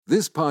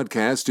This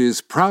podcast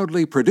is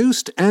proudly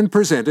produced and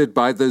presented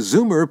by the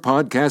Zoomer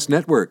Podcast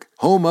Network,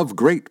 home of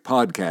great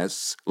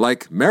podcasts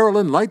like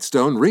Marilyn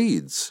Lightstone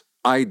Reads,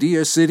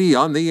 Idea City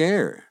on the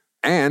Air,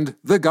 and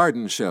The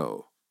Garden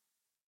Show.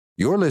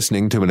 You're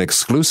listening to an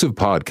exclusive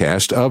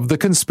podcast of The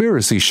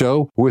Conspiracy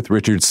Show with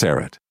Richard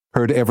Syrett.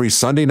 Heard every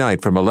Sunday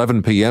night from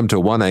 11 p.m. to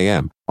 1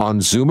 a.m. on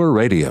Zoomer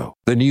Radio,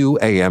 the new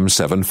AM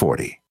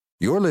 740.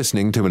 You're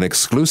listening to an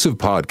exclusive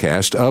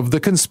podcast of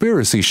The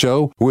Conspiracy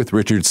Show with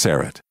Richard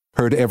Syrett.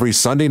 Heard every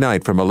Sunday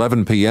night from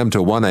 11 p.m.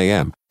 to 1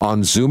 a.m.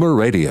 on Zoomer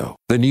Radio,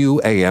 the new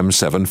AM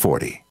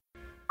 740.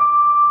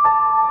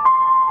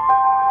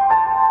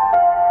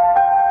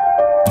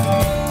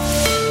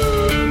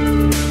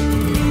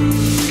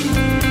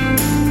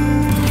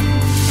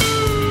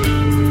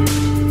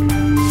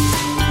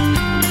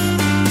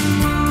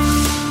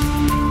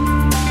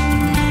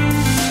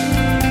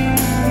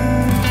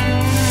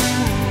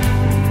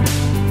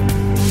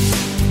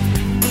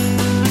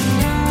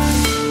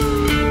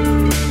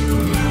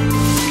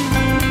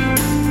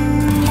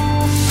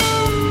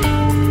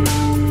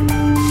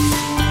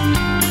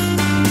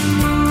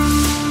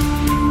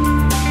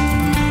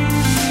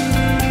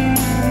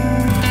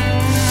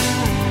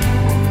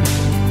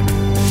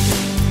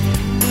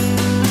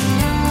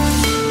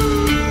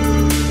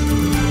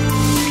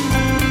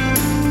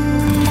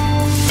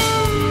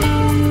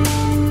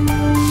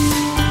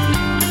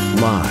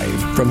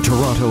 From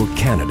Toronto,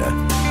 Canada,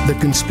 The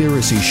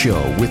Conspiracy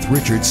Show with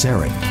Richard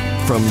Syrett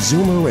from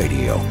Zoomer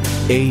Radio,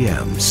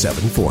 AM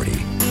 740.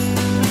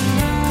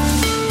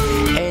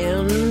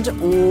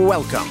 And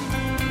welcome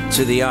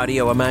to the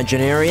Audio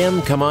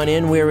Imaginarium. Come on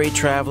in, weary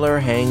traveler,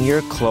 hang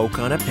your cloak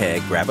on a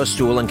peg, grab a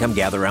stool, and come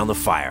gather around the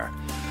fire.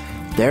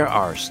 There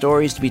are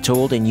stories to be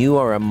told, and you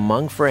are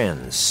among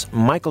friends.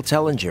 Michael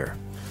Tellinger,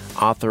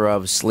 author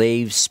of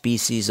Slave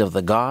Species of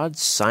the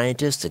Gods,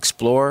 scientist,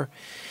 explorer.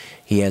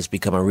 He has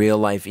become a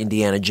real-life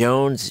Indiana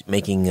Jones,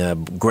 making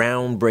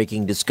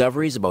groundbreaking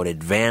discoveries about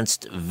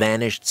advanced,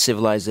 vanished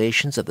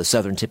civilizations at the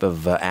southern tip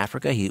of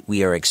Africa.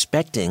 We are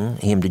expecting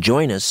him to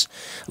join us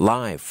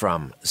live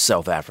from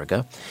South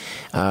Africa.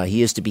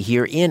 He is to be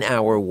here in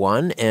Hour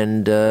 1,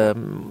 and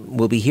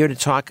we'll be here to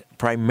talk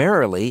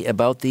primarily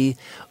about the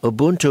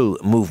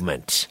Ubuntu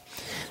movement,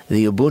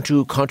 the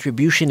Ubuntu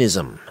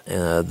contributionism,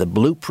 the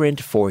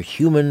blueprint for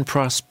human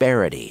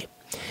prosperity.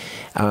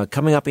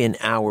 Coming up in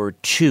Hour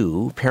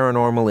 2,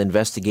 paranormal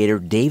investigator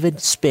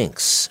David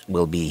Spinks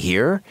will be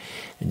here.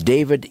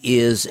 David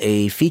is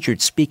a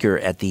featured speaker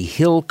at the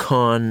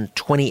HillCon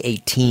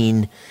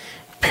 2018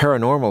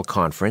 Paranormal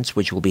Conference,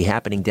 which will be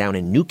happening down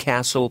in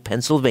Newcastle,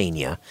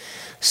 Pennsylvania,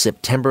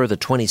 September the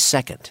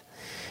 22nd.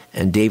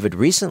 And David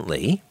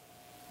recently,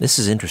 this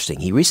is interesting,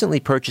 he recently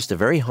purchased a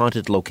very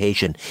haunted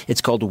location. It's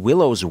called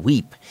Willow's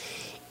Weep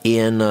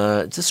in,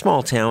 it's a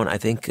small town, I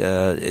think,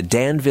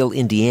 Danville,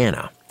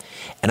 Indiana.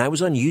 And I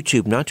was on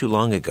YouTube not too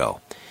long ago.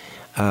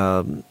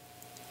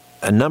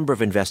 A number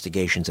of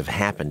investigations have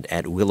happened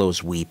at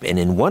Willow's Weep, and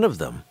in one of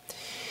them,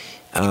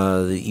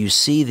 you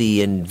see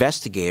the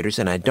investigators,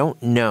 and I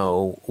don't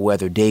know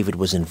whether David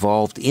was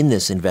involved in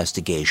this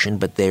investigation,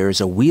 but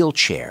there's a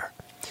wheelchair.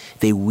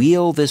 They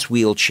wheel this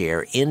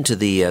wheelchair into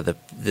the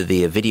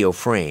video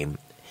frame,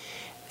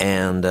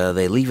 and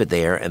they leave it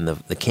there, and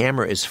the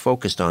camera is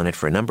focused on it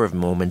for a number of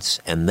moments,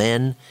 and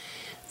then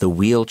the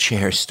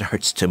wheelchair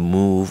starts to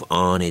move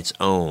on its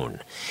own.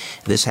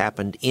 This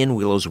happened in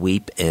Willow's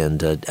Weep,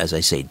 and as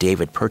I say,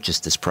 David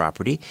purchased this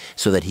property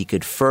so that he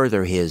could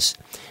further his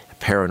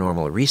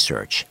paranormal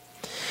research.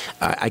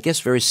 I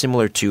guess very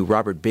similar to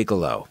Robert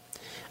Bigelow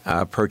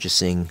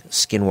purchasing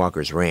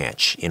Skinwalker's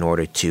Ranch in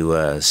order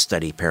to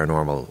study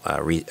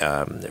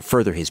paranormal,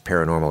 further his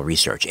paranormal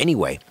research.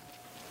 Anyway,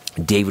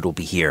 David will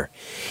be here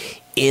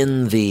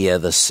in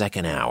the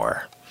second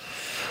hour.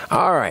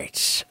 All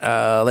right,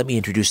 let me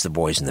introduce the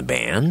boys in the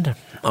band.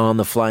 On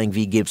the Flying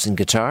V Gibson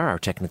guitar, our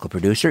technical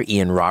producer,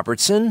 Ian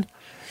Robertson.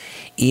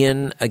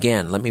 Ian,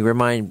 again, let me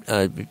remind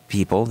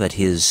people that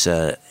his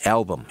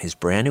album, his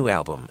brand new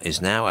album,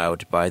 is now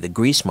out by the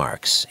Grease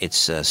Marks.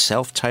 It's a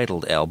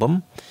self-titled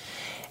album.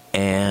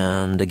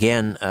 And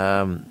again,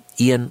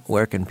 Ian,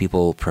 where can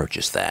people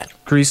purchase that?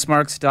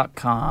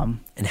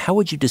 Greasemarks.com. And how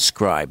would you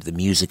describe the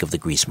music of the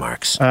Grease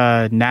Marks?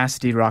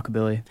 Nasty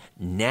rockabilly.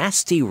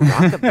 Nasty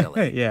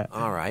rockabilly? Yeah.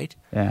 All right.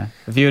 Yeah.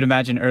 If you would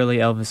imagine early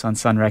Elvis on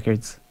Sun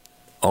Records.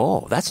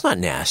 Oh, that's not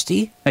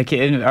nasty. Like,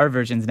 our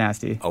version's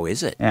nasty. Oh,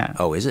 is it? Yeah.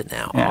 Oh, is it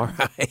now? Yeah. All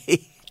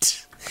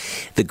right.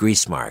 The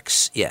Grease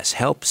Marks. Yes.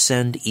 Help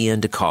send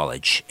Ian to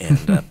college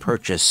and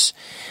purchase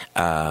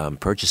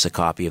a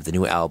copy of the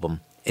new album.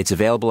 It's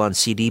available on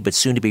CD, but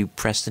soon to be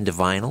pressed into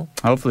vinyl.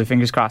 Hopefully,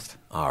 fingers crossed.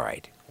 All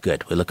right.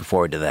 Good. We're looking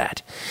forward to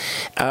that.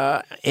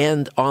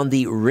 And on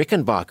the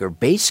Rickenbacker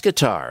bass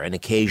guitar and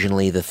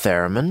occasionally the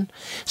theremin,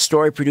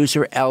 story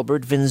producer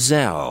Albert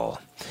Vinzel.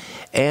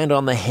 And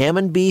on the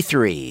Hammond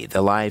B3,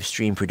 the live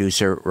stream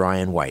producer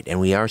Ryan White. And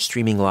we are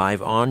streaming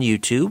live on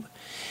YouTube.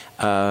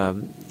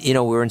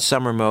 We're in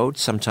summer mode.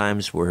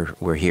 Sometimes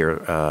we're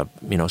here,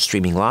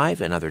 streaming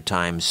live, and other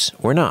times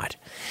we're not.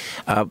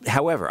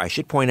 However, I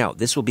should point out,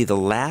 this will be the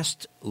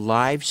last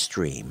live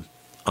stream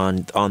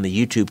on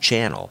the YouTube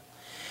channel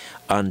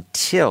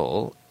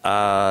until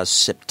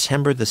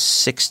September the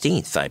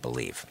 16th, I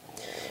believe.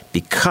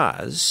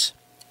 Because,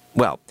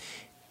 well,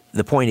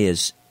 the point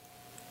is,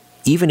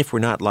 even if we're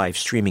not live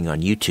streaming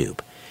on YouTube,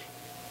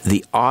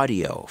 the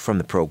audio from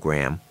the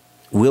program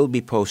will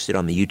be posted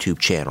on the YouTube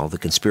channel, the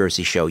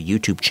Conspiracy Show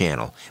YouTube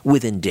channel,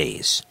 within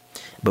days.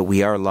 But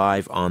we are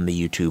live on the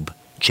YouTube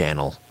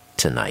channel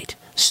tonight,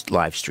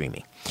 live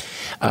streaming.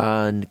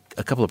 A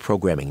couple of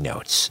programming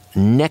notes.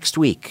 Next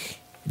week,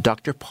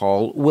 Dr.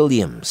 Paul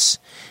Williams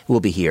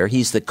will be here.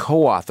 He's the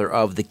co-author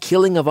of The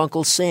Killing of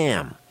Uncle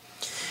Sam.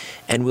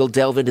 And we'll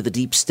delve into the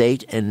deep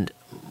state and,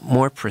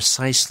 more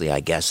precisely, I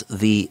guess,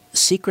 the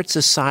secret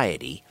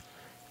society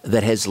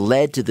that has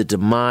led to the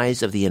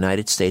demise of the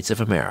United States of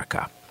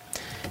America.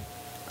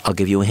 I'll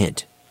give you a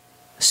hint.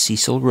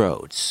 Cecil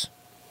Rhodes.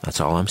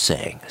 That's all I'm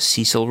saying.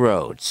 Cecil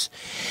Rhodes.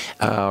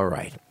 All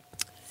right.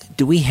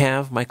 Do we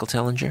have Michael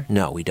Tellinger?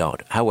 No, we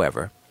don't.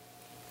 However,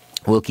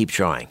 we'll keep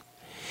trying.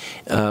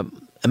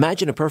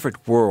 Imagine a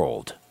perfect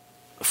world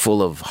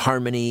full of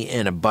harmony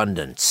and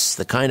abundance,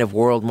 the kind of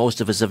world most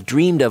of us have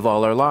dreamed of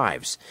all our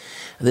lives.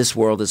 This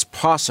world is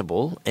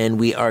possible, and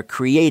we are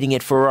creating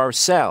it for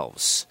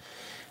ourselves,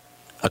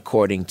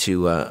 according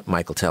to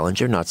Michael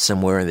Tellinger, not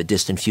somewhere in the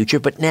distant future,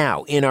 but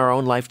now, in our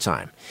own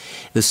lifetime.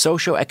 The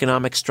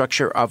socio-economic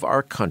structure of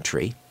our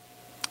country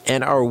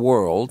and our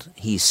world,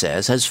 he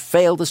says, has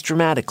failed us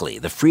dramatically.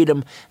 The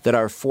freedom that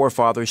our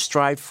forefathers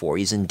strived for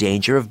is in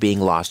danger of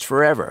being lost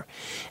forever.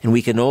 And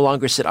we can no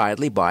longer sit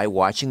idly by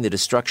watching the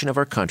destruction of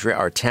our country,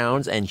 our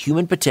towns, and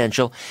human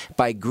potential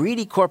by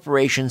greedy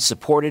corporations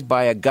supported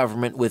by a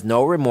government with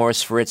no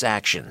remorse for its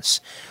actions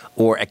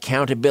or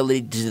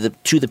accountability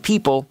to the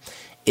people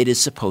it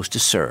is supposed to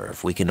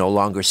serve. We can no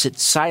longer sit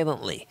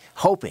silently,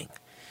 hoping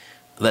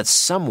that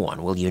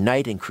someone will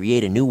unite and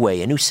create a new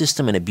way, a new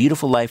system, and a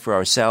beautiful life for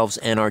ourselves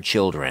and our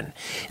children.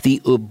 The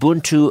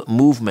Ubuntu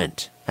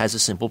movement has a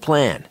simple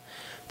plan: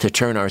 to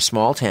turn our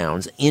small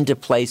towns into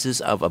places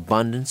of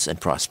abundance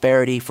and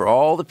prosperity for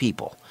all the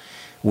people,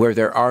 where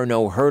there are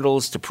no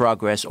hurdles to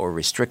progress or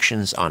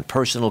restrictions on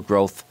personal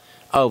growth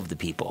of the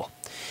people.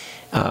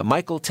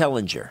 Michael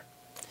Tellinger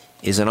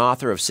is an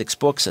author of 6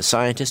 books, a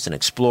scientist and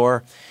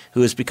explorer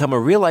who has become a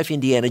real-life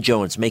Indiana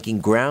Jones, making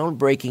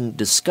groundbreaking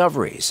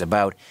discoveries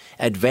about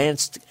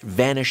advanced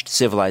vanished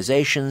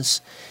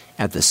civilizations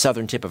at the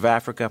southern tip of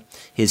Africa.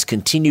 His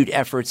continued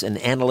efforts and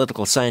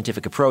analytical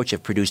scientific approach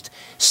have produced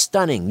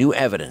stunning new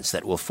evidence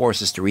that will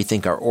force us to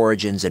rethink our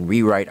origins and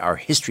rewrite our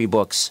history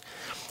books.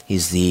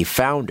 He's the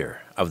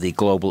founder of the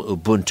global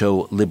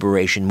Ubuntu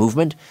Liberation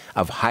Movement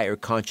of Higher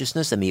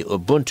Consciousness and the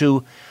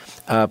Ubuntu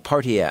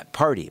Party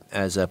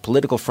as a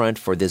political front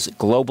for this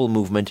global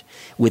movement,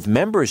 with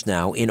members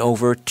now in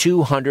over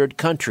 200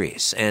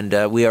 countries.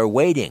 And we are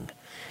waiting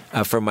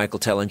for Michael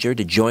Tellinger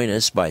to join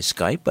us by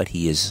Skype, but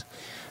he is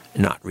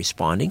not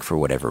responding for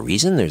whatever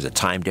reason. There's a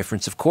time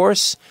difference, of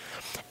course,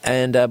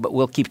 and but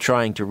we'll keep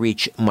trying to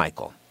reach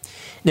Michael.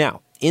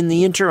 Now, in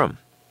the interim,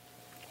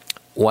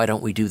 why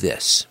don't we do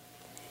this?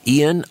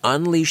 Ian,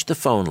 unleash the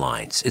phone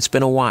lines. It's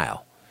been a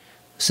while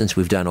since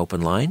we've done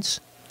open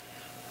lines.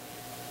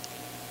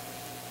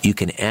 You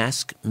can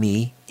ask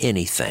me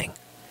anything.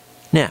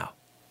 Now,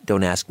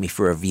 don't ask me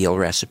for a veal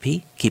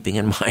recipe, keeping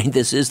in mind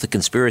this is the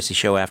Conspiracy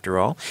Show after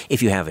all.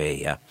 If you have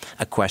a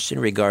question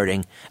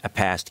regarding a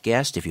past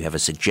guest, if you have a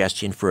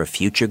suggestion for a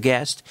future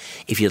guest,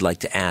 if you'd like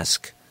to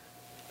ask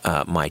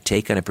my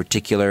take on a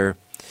particular,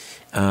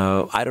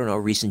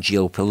 recent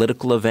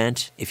geopolitical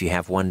event, if you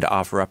have one to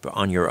offer up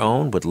on your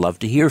own, would love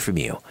to hear from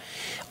you.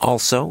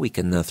 Also, we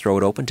can throw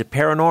it open to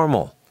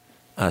paranormal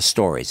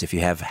stories. If you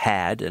have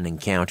had an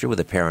encounter with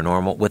the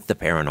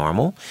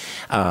paranormal,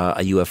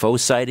 a UFO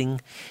sighting,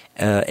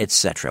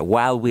 etc.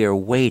 While we are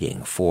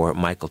waiting for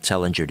Michael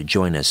Tellinger to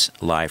join us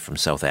live from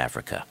South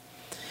Africa.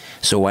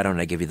 So why don't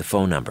I give you the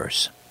phone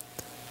numbers?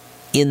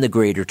 In the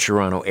Greater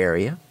Toronto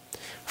Area,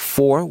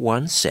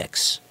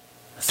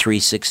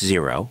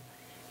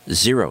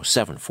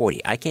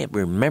 416-360-0740. I can't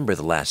remember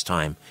the last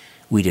time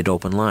we did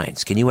open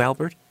lines. Can you,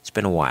 Albert? It's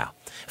been a while.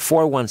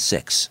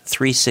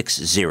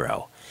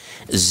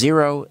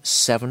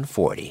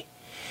 416-360-0740.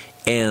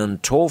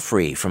 And toll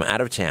free from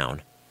out of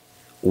town,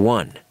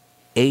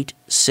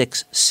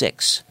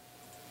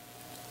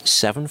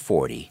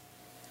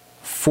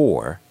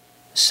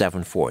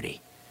 1-866-740-4740.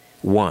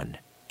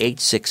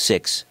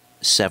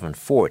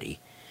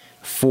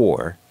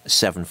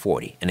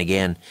 1-866-740-4740. And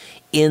again,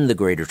 in the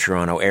Greater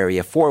Toronto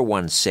Area,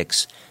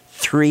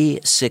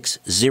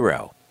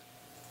 416-360-0740.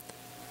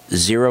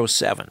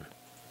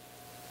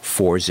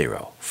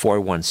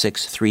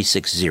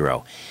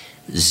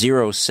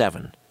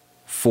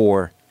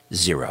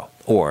 416-360-0740.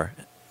 Or,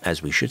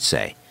 as we should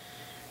say,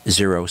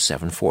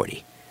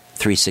 0740.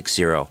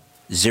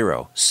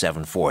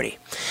 360-0740.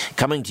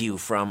 Coming to you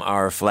from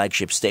our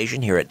flagship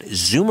station here at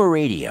Zoomer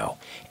Radio,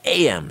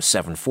 AM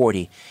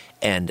 740,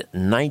 and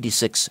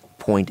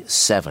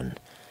 96.7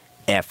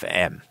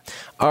 FM.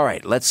 All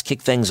right, let's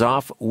kick things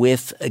off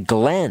with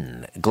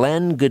Glenn.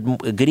 Glenn,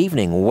 good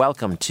evening.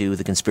 Welcome to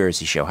The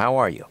Conspiracy Show. How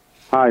are you?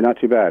 Hi, not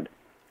too bad.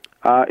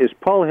 Is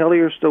Paul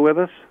Hellyer still with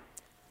us?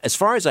 As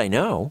far as I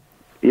know.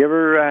 You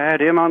ever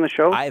had him on the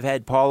show? I've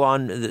had Paul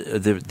on.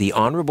 The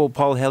Honorable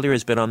Paul Hellyer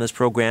has been on this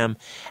program,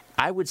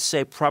 I would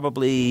say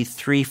probably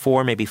 3,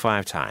 4, maybe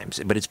 5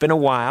 times. But it's been a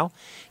while,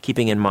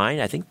 keeping in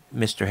mind, I think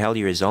Mr.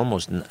 Hellyer is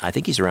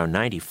he's around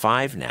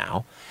 95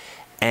 now.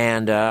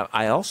 And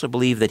I also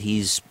believe that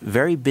he's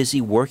very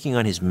busy working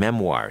on his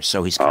memoirs.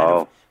 So he's kind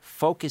of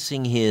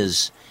focusing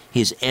his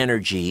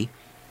energy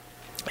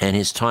and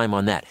his time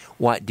on that.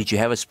 What, did you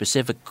have a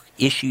specific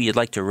issue you'd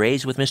like to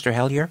raise with Mr.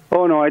 Hellyer?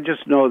 Oh, no, I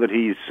just know that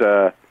he's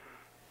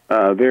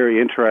very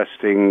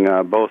interesting,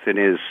 both in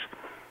his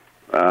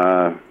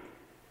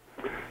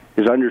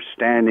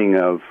understanding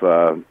of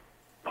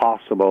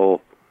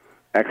possible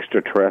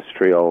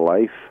extraterrestrial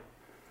life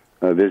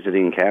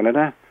visiting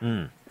Canada,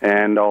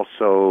 and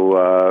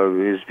also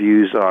his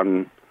views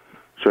on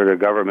sort of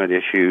government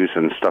issues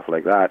and stuff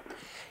like that.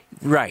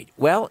 Right.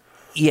 Well,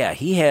 yeah,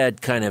 he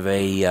had kind of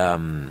a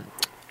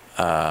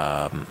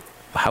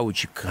how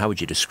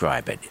would you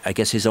describe it? I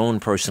guess his own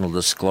personal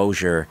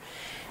disclosure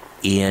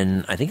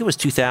in, I think it was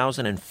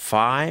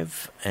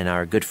 2005, and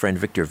our good friend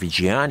Victor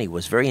Vigiani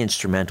was very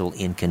instrumental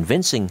in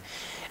convincing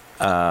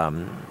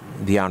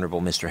the Honorable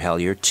Mr.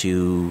 Hellyer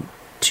to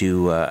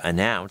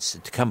announce,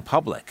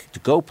 to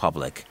go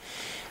public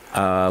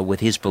with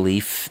his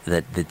belief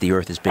that the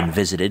Earth has been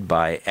visited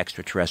by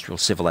extraterrestrial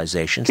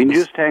civilizations. Can you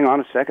just hang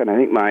on a second? I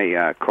think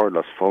my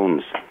cordless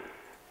phone's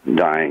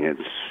dying.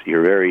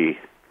 You're very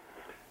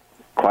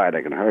quiet.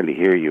 I can hardly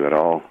hear you at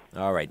all.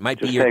 All right. Might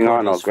just be your hang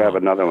on. I'll phone. grab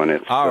another one.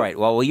 All right.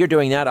 Well, while you're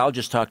doing that, I'll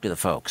just talk to the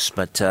folks.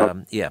 But,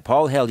 yeah,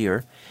 Paul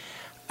Hellyer,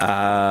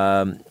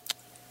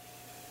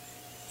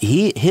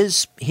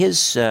 his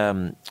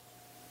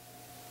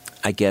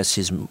I guess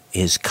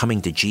his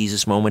coming to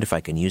Jesus moment, if I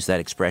can use that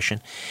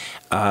expression,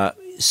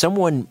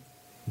 someone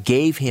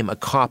gave him a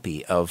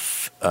copy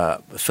of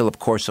Philip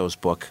Corso's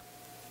book,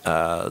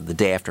 The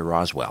Day After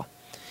Roswell.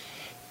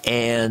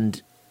 And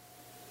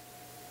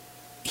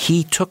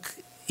he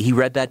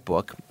read that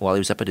book while he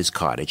was up at his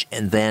cottage,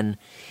 and then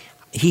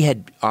he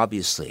had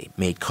obviously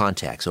made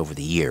contacts over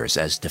the years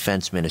as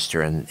defense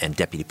minister and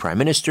deputy prime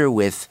minister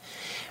with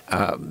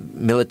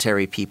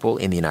military people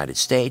in the United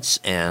States,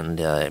 and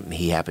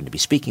he happened to be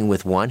speaking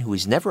with one who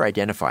is never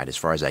identified as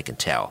far as I can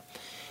tell.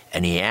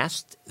 And he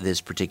asked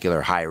this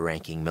particular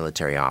high-ranking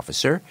military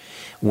officer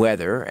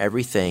whether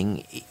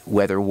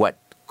what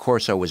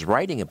Corso was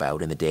writing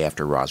about in The Day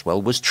After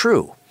Roswell was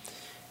true.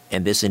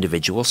 And this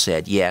individual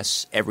said,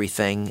 yes,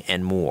 everything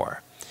and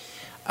more.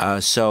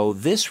 So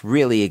this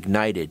really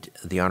ignited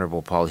the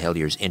Honorable Paul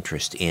Hellyer's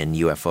interest in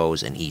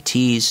UFOs and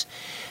ETs.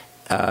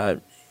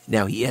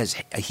 Now, he has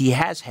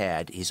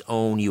had his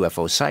own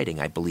UFO sighting.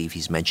 I believe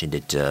he's mentioned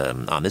it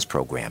on this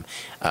program.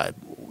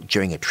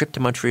 During a trip to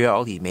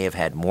Montreal, he may have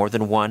had more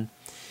than one.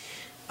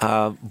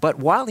 But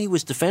while he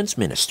was defense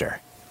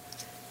minister,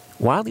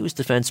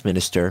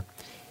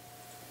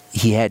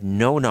 he had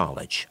no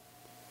knowledge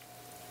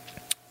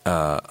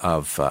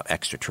of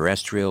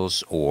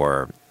extraterrestrials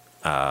or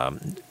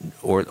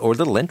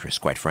little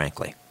interest, quite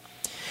frankly.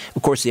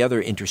 Of course, the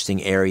other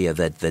interesting area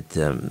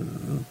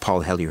that Paul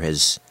Hellyer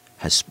has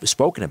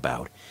spoken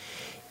about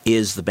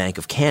is the Bank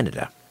of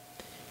Canada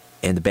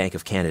and the Bank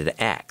of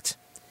Canada Act.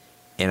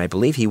 And I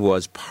believe he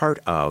was part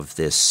of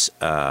this,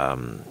 it's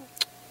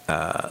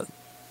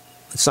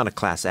not a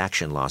class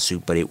action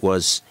lawsuit, but it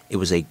was a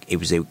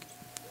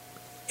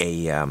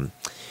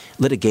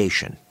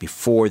litigation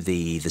before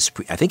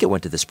I think it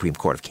went to the Supreme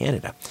Court of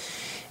Canada.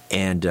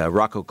 And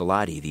Rocco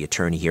Galati, the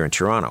attorney here in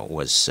Toronto,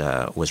 was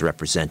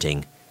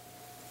representing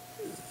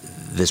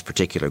this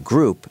particular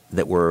group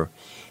that were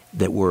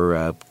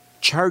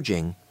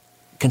charging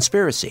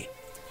conspiracy,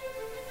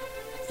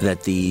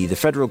 that the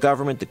federal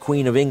government, the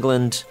Queen of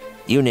England,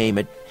 you name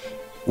it,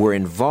 were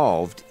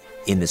involved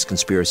in this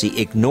conspiracy,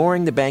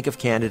 ignoring the Bank of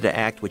Canada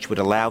Act, which would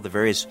allow the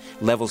various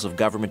levels of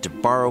government to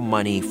borrow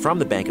money from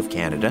the Bank of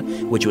Canada,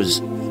 which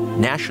was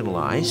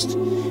nationalized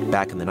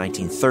back in the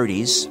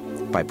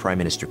 1930s by Prime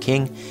Minister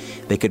King.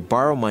 They could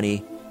borrow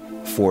money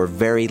for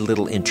very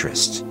little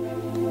interest.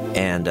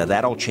 And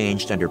that all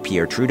changed under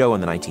Pierre Trudeau in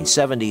the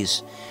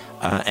 1970s.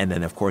 And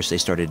then, of course, they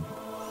started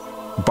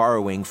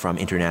borrowing from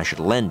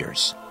international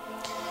lenders.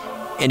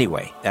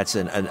 Anyway, that's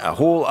a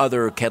whole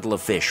other kettle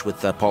of fish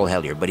with Paul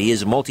Hellyer. But he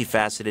is a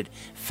multifaceted,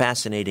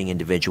 fascinating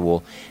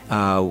individual.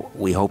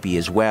 We hope he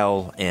is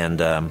well.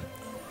 And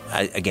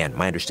again,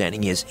 my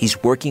understanding is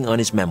he's working on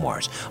his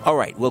memoirs. All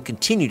right, we'll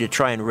continue to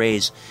try and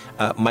raise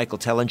Michael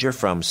Tellinger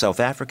from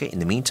South Africa. In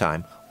the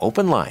meantime,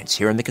 open lines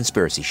here on The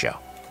Conspiracy Show.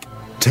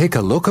 Take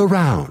a look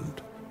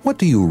around. What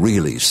do you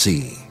really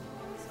see?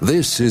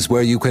 This is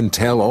where you can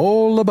tell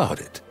all about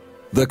it.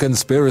 The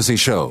Conspiracy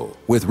Show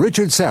with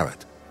Richard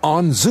Syrett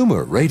on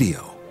Zoomer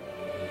Radio.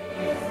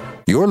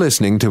 You're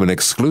listening to an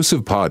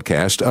exclusive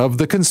podcast of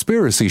The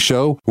Conspiracy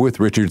Show with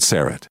Richard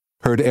Syrett.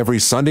 Heard every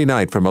Sunday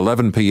night from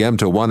 11 p.m.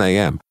 to 1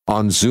 a.m.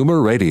 on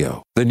Zoomer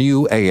Radio, the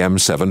new AM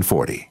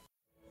 740.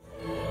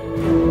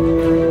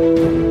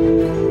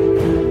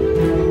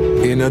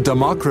 In a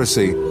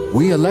democracy,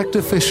 we elect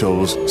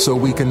officials so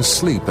we can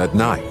sleep at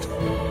night.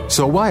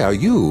 So why are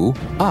you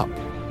up?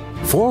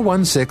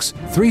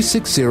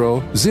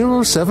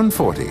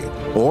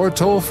 416-360-0740 or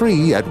toll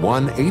free at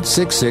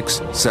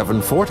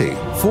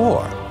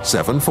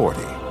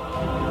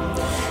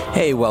 1-866-740-4740.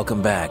 Hey,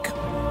 welcome back.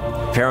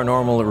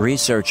 Paranormal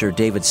researcher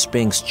David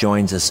Spinks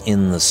joins us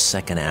in the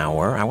second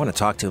hour. I want to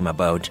talk to him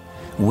about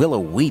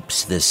Willow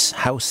Weeps, this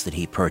house that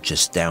he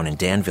purchased down in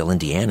Danville,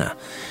 Indiana.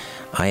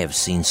 I have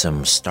seen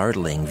some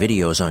startling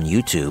videos on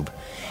YouTube.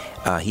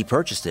 He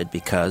purchased it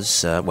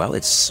because,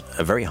 it's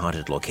a very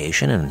haunted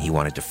location, and he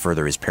wanted to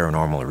further his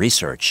paranormal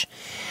research.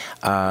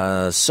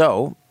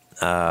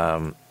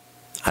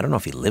 I don't know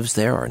if he lives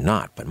there or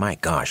not, but my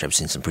gosh, I've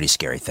seen some pretty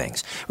scary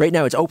things. Right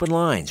now, it's open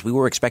lines. We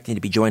were expecting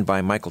to be joined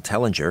by Michael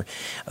Tellinger,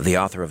 the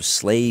author of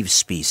Slave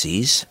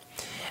Species,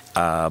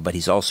 but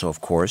he's also,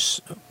 of course,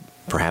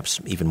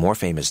 perhaps even more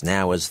famous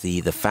now as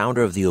the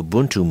founder of the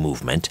Ubuntu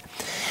movement.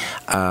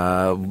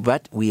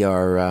 But we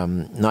are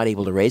not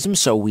able to raise him,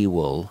 so we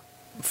will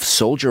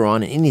soldier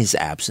on in his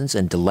absence,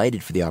 and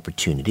delighted for the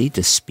opportunity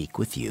to speak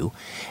with you.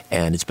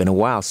 And it's been a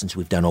while since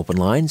we've done open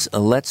lines.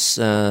 Let's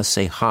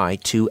say hi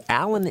to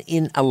Alan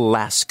in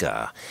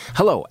Alaska.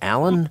 Hello,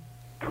 Alan.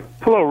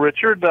 Hello,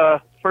 Richard.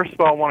 First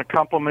of all, I want to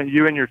compliment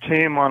you and your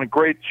team on a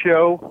great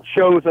show.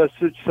 Shows, I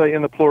should say,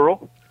 in the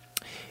plural.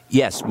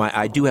 Yes,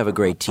 I do have a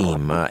great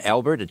team.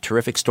 Albert, a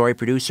terrific story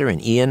producer,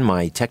 and Ian,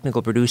 my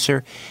technical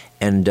producer,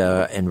 and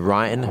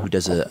Ryan, who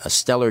does a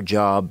stellar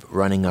job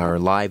running our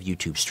live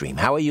YouTube stream.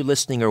 How are you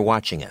listening or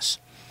watching us?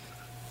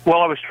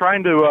 Well, I was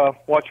trying to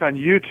watch on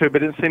YouTube. It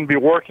didn't seem to be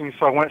working,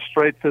 so I went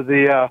straight to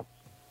the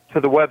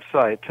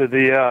website, to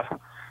the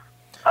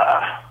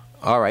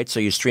all right,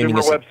 so you're streaming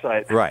us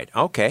website. Right,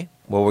 okay.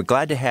 Well, we're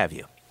glad to have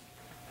you.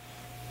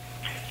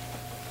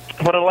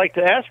 What I'd like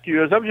to ask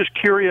you is, I'm just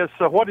curious,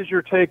 what is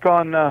your take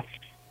on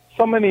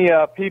so many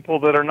people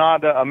that are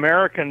not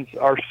Americans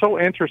are so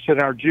interested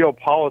in our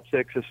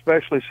geopolitics,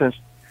 especially since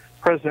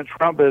President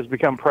Trump has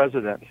become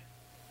president?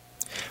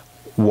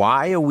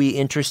 Why are we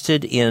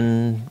interested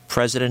in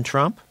President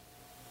Trump?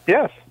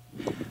 Yes.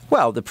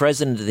 Well, the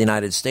President of the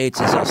United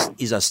States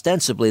is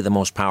ostensibly the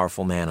most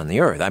powerful man on the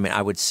earth. I mean,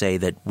 I would say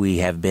that we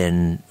have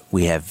been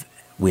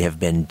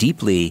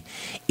deeply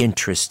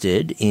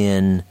interested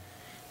in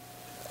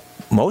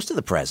most of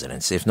the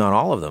presidents, if not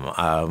all of them.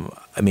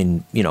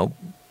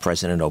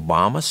 President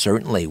Obama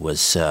certainly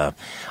was a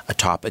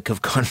topic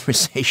of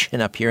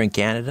conversation up here in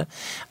Canada.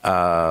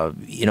 Bill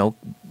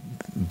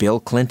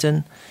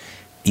Clinton,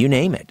 you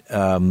name it.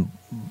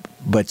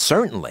 But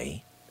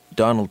certainly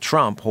Donald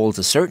Trump holds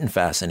a certain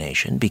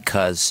fascination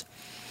because,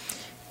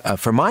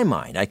 for my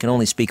mind, I can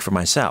only speak for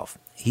myself.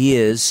 He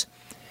is,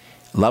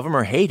 love him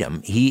or hate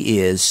him, he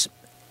is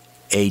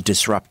a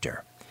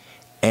disruptor.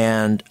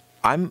 And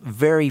I'm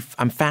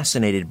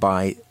fascinated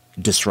by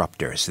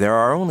disruptors. There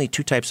are only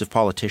two types of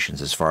politicians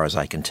as far as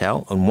I can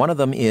tell, and one of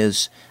them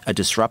is a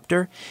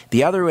disruptor.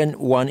 The other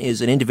one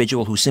is an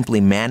individual who simply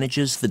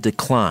manages the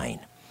decline.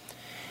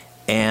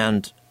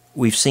 And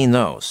we've seen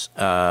those.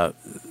 They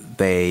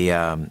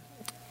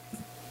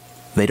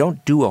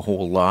don't do a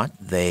whole lot.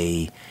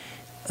 They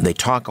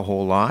talk a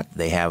whole lot.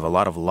 They have a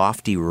lot of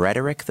lofty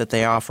rhetoric that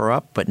they offer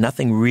up, but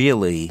nothing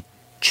really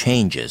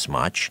changes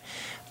much.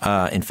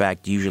 In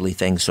fact, usually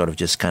things sort of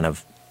just kind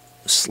of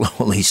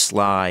slowly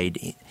slide,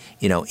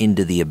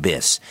 into the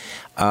abyss.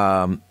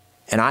 And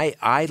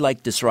I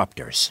like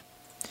disruptors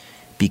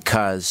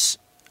because,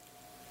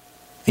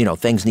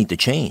 things need to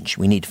change.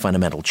 We need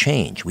fundamental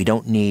change. We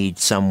don't need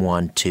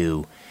someone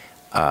to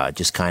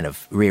just kind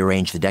of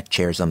rearrange the deck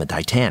chairs on the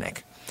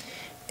Titanic.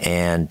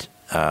 And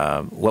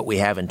what we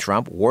have in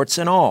Trump, warts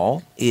and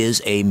all, is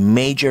a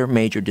major,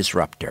 major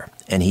disruptor.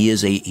 And he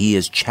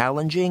is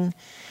challenging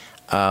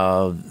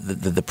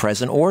the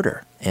present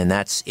order, and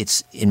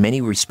it's in many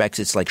respects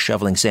it's like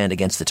shoveling sand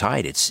against the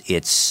tide.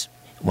 It's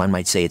one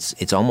might say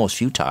it's almost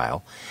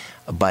futile,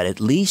 but at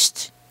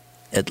least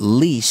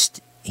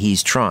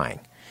he's trying.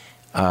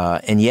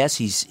 And yes,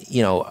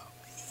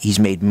 he's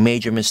made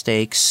major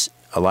mistakes.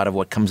 A lot of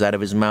what comes out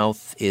of his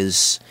mouth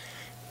is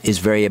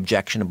very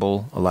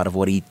objectionable. A lot of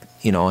what he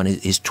on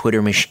his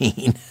Twitter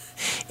machine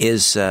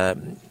is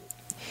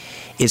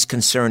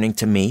concerning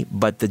to me,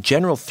 but the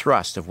general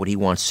thrust of what he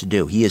wants to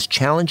do, he is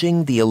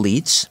challenging the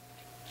elites,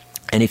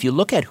 and if you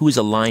look at who's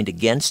aligned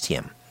against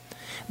him,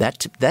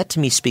 that to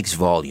me speaks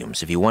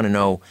volumes. If you want to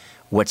know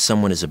what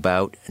someone is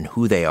about and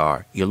who they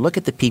are, you look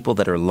at the people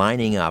that are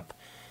lining up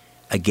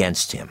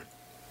against him.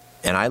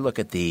 And I look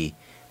at the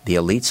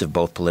elites of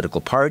both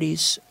political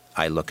parties,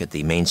 I look at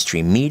the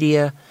mainstream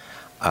media,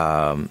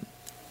 and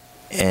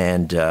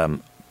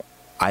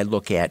I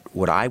look at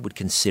what I would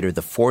consider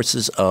the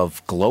forces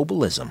of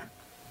globalism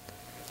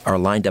are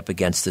lined up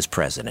against this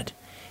president.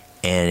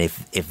 And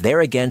if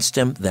they're against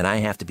him, then I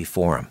have to be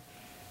for him.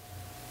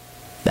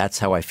 That's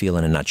how I feel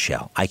in a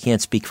nutshell. I can't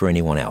speak for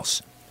anyone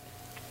else.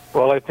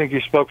 Well, I think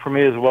you spoke for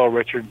me as well,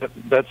 Richard.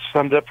 That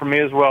summed up for me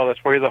as well.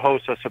 That's why you're the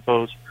host, I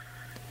suppose.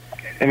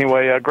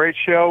 Anyway, a great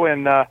show,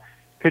 and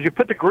could you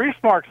put the Grease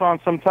Marks on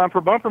sometime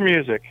for bumper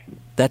music?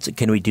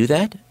 Can we do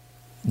that?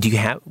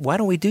 Why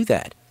don't we do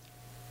that?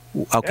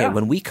 Okay,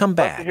 when we come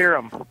back, love to hear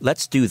 'em.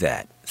 Let's do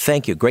that.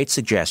 Thank you. Great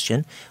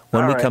suggestion.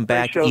 When we come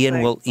back, show,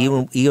 Ian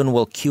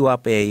will cue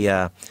up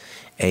a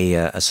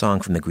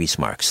song from the Grease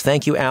Marks.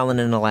 Thank you, Alan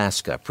in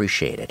Alaska.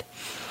 Appreciate it.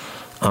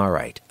 All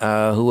right.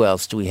 Who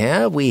else do we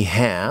have? We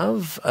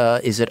have,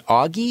 is it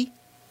Augie?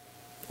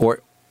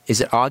 Or is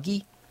it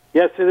Augie?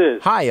 Yes, it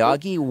is. Hi,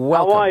 Augie.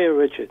 Welcome. How are you,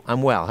 Richard?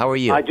 I'm well. How are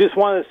you? I just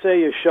want to say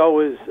your show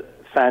is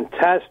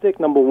fantastic.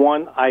 Number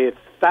one, I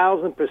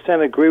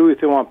 1,000% agree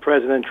with you on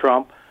President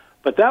Trump,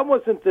 but that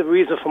wasn't the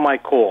reason for my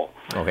call.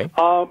 Okay.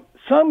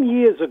 Some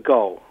years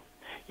ago,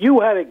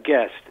 you had a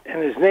guest,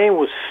 and his name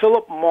was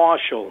Philip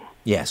Marshall.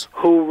 Yes.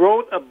 Who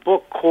wrote a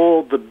book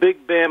called The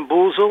Big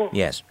Bamboozle?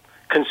 Yes.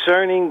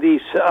 Concerning the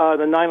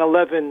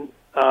 9/11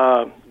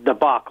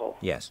 debacle.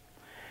 Yes.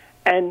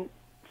 And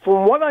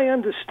from what I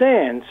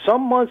understand,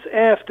 some months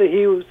after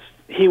he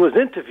was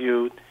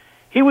interviewed,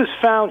 he was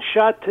found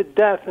shot to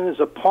death in his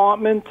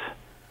apartment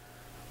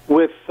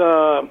with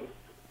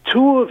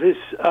two of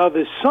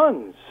his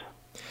sons.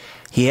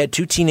 He had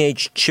 2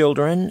 teenage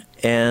children,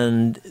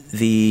 and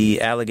the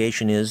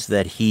allegation is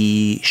that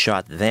he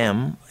shot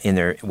them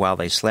while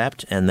they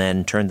slept, and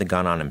then turned the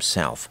gun on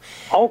himself.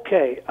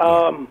 Okay.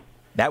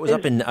 That was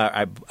up in,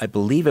 I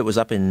believe it was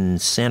up in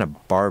Santa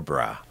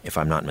Barbara, if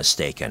I'm not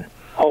mistaken.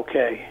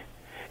 Okay.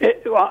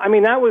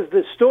 That was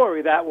the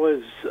story that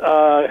was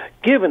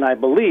given, I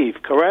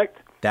believe, correct?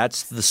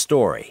 That's the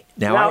story.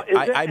 Now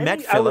I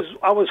met Philip.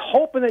 I was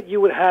hoping that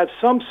you would have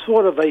some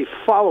sort of a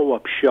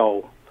follow-up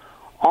show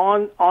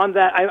on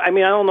that. I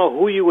don't know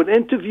who you would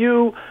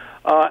interview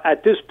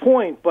at this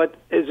point, but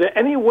is there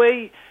any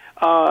way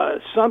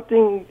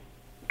something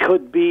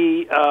could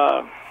be...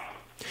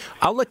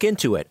 I'll look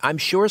into it. I'm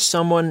sure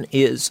someone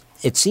is.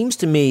 It seems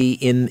to me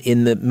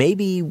in the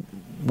maybe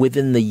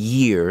within the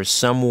year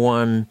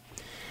someone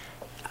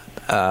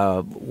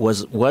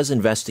was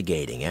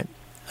investigating it,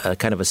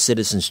 kind of a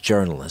citizens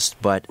journalist.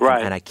 But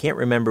right. And I can't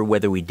remember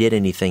whether we did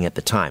anything at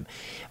the time.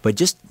 But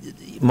just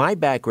my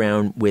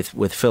background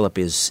with Philip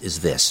is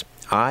this.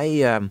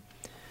 I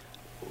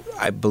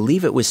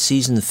believe it was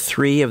season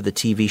 3 of the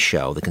TV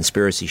show, The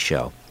Conspiracy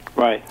Show.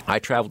 Right. I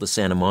traveled to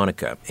Santa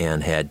Monica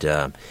and had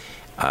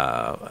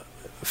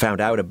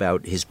found out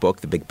about his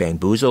book, The Big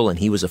Bamboozle, and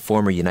he was a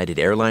former United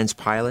Airlines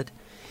pilot.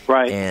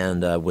 Right.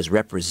 And was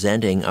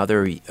representing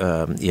other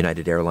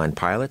United Airline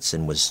pilots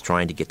and was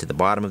trying to get to the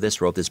bottom of this,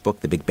 wrote this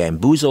book, The Big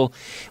Bamboozle,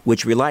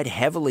 which relied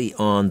heavily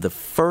on the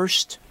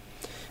first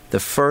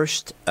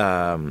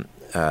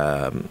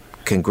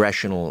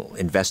congressional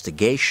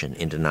investigation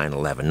into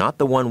 9/11, not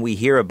the one we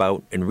hear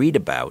about and read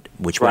about,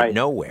 which went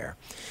nowhere.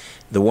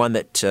 The one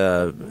that,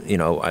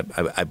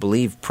 I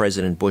believe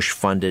President Bush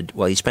funded,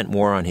 well, he spent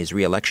more on his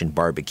re-election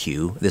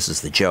barbecue, this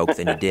is the joke,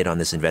 than he did on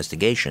this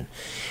investigation.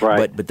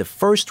 Right. But the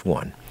first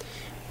one,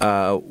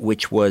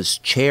 which was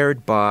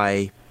chaired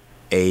by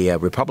a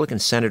Republican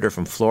senator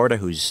from Florida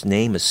whose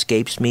name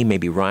escapes me,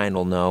 maybe Ryan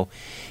will know,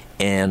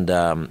 and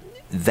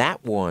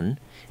that one,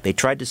 they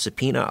tried to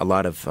subpoena a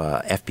lot of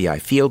FBI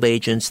field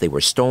agents. They were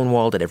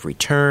stonewalled at every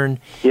turn.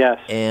 Yes.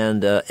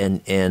 And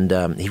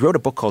he wrote a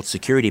book called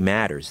Security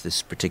Matters,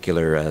 this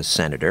particular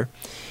senator.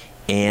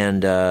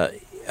 And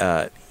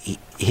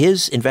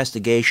his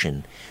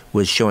investigation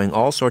was showing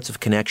all sorts of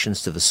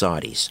connections to the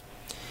Saudis.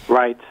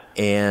 Right.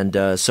 And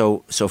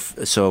so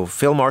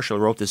Phil Marshall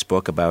wrote this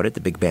book about it, The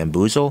Big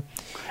Bamboozle.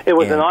 It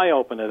was an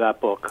eye-opener, that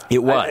book.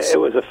 It was. It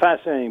was a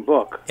fascinating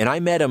book. And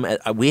I met him.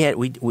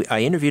 I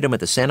interviewed him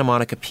at the Santa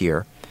Monica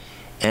Pier.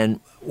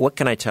 And what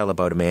can I tell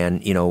about a man,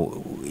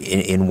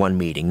 in one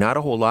meeting? Not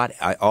a whole lot.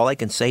 All I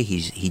can say,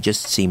 he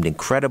just seemed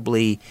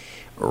incredibly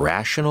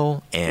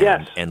rational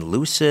and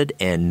lucid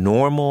and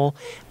normal.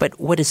 But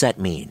what does that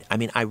mean? I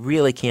mean, I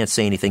really can't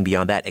say anything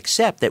beyond that,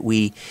 except that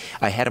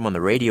I had him on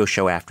the radio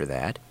show after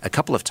that a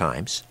couple of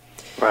times.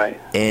 Right.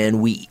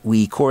 And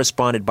we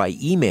corresponded by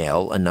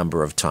email a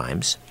number of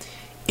times.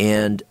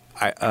 And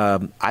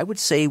I would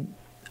say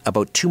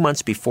about 2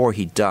 months before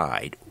he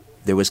died,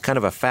 there was kind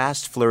of a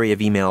fast flurry of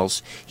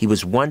emails. He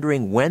was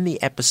wondering when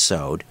the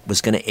episode was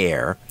going to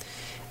air,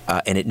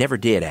 and it never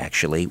did,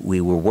 actually.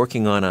 We were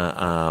working on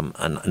a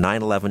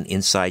 9/11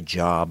 Inside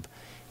Job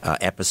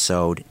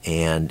episode,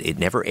 and it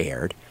never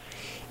aired.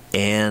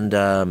 And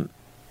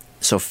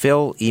so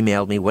Phil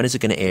emailed me, when is it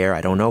going to air?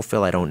 I don't know,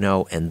 Phil, I don't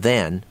know. And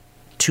then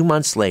 2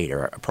 months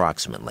later,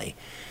 approximately,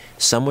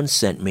 someone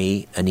sent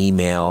me an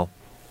email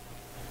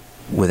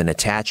with an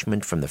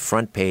attachment from the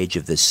front page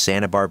of this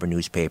Santa Barbara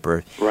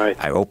newspaper. Right.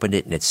 I opened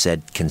it, and it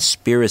said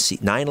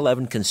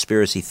 9/11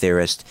 conspiracy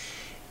theorist.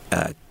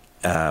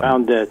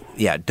 Found dead.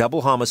 Yeah,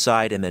 double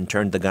homicide, and then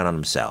turned the gun on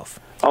himself.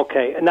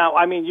 Okay. Now,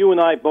 you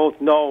and I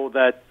both know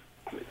that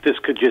this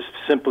could just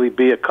simply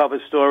be a cover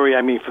story.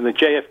 From the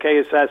JFK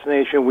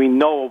assassination, we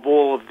know of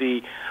all of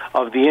the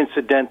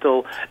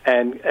incidental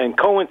and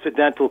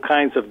coincidental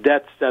kinds of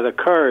deaths that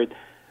occurred.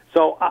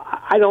 So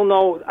I don't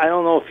know. I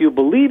don't know if you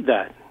believe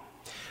that.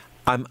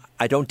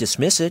 I don't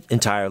dismiss it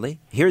entirely.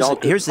 Here's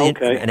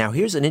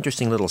an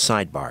interesting little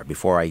sidebar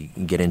before I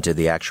get into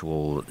the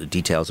actual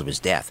details of his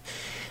death.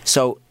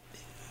 So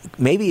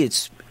maybe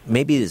it's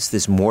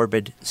this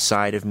morbid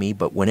side of me,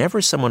 but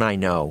whenever someone I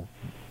know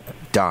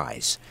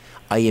dies,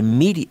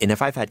 and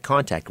if I've had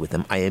contact with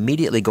them, I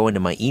immediately go into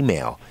my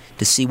email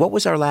to see what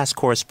was our last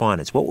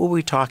correspondence, what were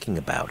we talking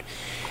about.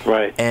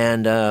 Right.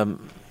 And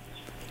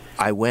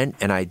I went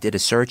and I did a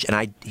search,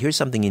 and here's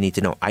something you need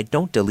to know. I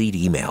don't delete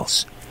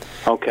emails.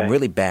 Okay. I'm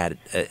really bad.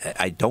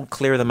 I don't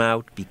clear them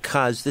out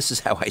because this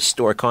is how I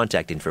store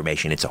contact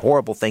information. It's a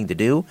horrible thing to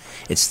do.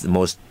 It's the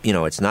most,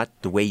 it's not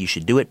the way you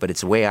should do it, but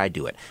it's the way I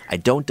do it. I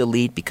don't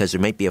delete because there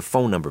might be a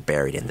phone number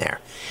buried in there.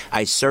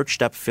 I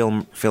searched up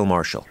Phil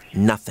Marshall.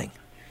 Nothing.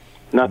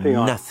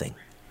 Nothing.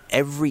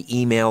 Every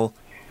email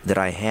that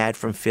I had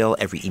from Phil,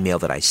 every email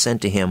that I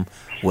sent to him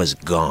was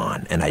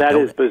gone. And that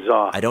is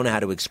bizarre. I don't know how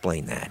to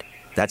explain that.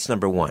 That's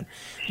number one.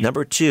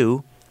 Number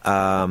two,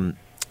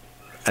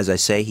 as I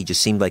say, he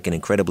just seemed like an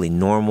incredibly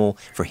normal,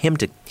 for him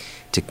to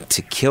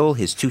kill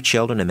his two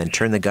children and then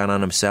turn the gun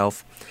on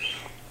himself.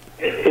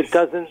 It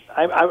doesn't.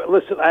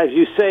 Listen, as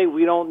you say,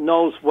 we don't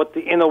know what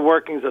the inner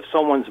workings of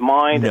someone's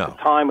mind at the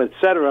time,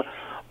 etc.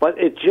 But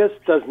it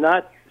just does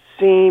not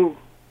seem.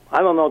 I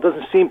don't know. It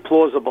doesn't seem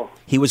plausible.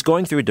 He was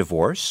going through a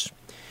divorce.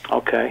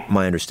 Okay.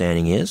 My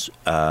understanding is,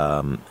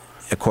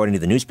 according to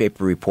the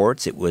newspaper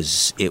reports, it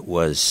was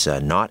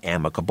not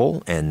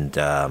amicable, and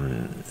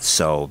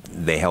so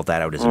they held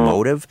that out as a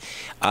motive.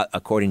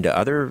 According to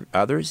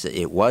others,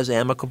 it was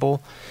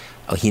amicable.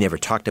 He never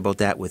talked about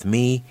that with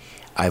me.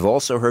 I've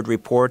also heard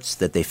reports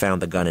that they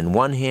found the gun in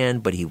one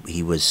hand, but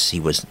he was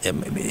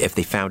if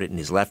they found it in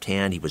his left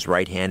hand, he was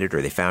right-handed,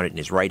 or they found it in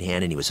his right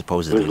hand and he was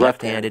supposedly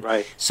left-handed.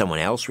 Right. Someone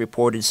else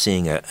reported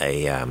seeing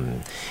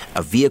a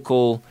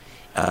vehicle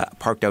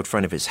parked out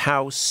front of his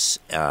house.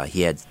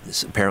 He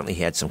apparently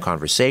had some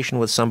conversation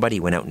with somebody. He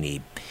went out and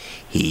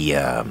he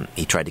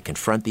tried to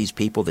confront these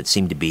people that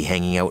seemed to be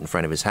hanging out in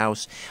front of his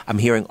house. I'm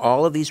hearing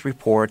all of these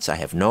reports. I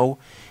have no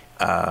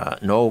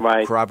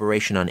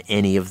corroboration on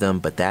any of them,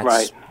 but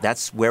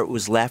that's where it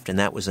was left, and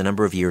that was a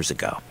number of years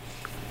ago.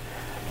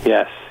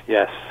 Yes.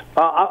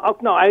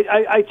 No,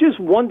 I just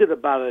wondered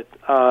about it,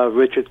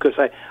 Richard, because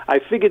I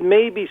figured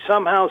maybe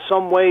somehow,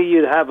 some way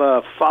you'd have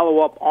a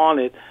follow-up on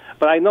it,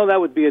 but I know that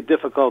would be a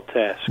difficult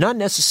task. Not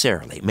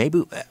necessarily.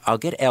 Maybe I'll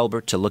get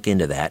Albert to look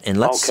into that, and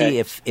let's see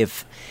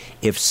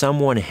if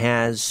someone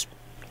has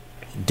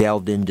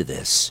delved into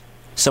this,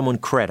 someone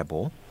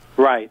credible.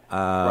 Right.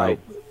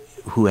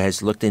 Who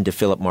has looked into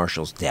Philip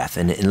Marshall's death,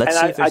 and let's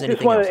see if there's anything else. I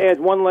just want to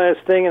add one last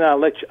thing, and I'll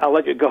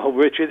let you go,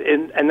 Richard.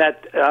 And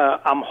that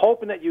I'm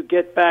hoping that you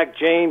get back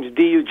James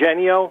D.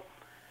 Eugenio.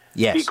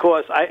 Yes.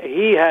 Because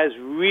he has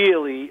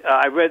really,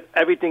 I read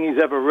everything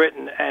he's ever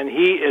written, and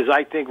he is,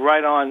 I think,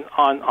 right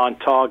on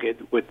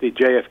target with the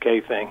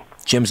JFK thing.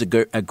 Jim's a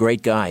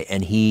great guy,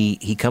 and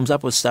he comes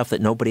up with stuff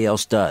that nobody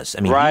else does.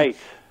 I mean, right.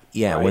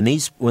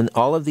 When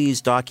all of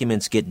these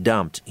documents get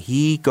dumped,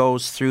 he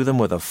goes through them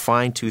with a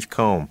fine-tooth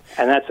comb.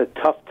 And that's a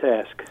tough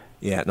task.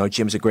 Yeah, no,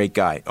 Jim's a great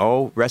guy.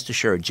 Oh, rest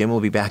assured, Jim will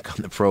be back on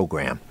the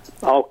program.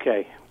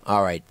 Okay.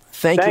 All right.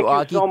 Thank you, Augie.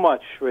 Thank you so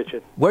much,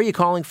 Richard. Where are you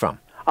calling from?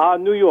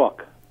 New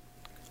York.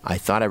 I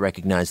thought I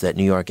recognized that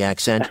New York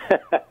accent.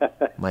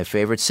 My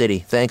favorite city.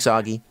 Thanks,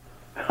 Augie.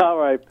 All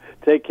right.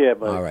 Take care,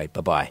 buddy. All right.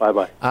 Bye-bye.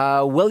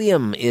 Bye-bye.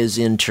 William is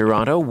in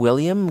Toronto.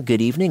 William,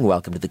 good evening.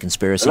 Welcome to the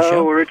Conspiracy Show.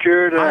 Hello,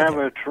 Richard. Hi I have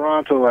a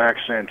Toronto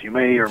accent. You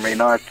may or may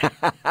not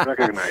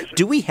recognize it.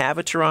 Do we have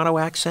a Toronto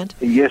accent?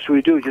 Yes,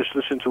 we do. Just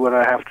listen to what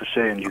I have to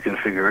say, and you can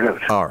figure it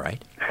out. All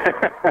right.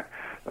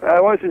 I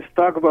wanted to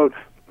talk about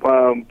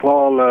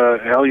Paul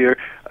Hellyer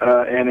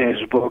and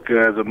his book,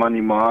 The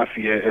Money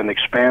Mafia, and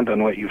expand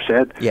on what you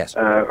said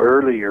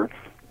earlier.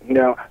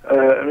 Now,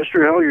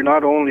 Mr. Hellyer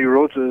not only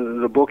wrote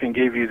the book and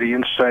gave you the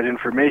inside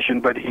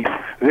information, but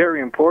very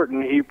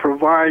important, he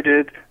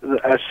provided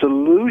a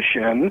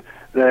solution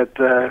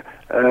that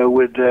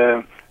would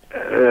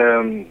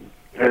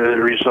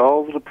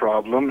resolve the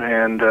problem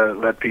and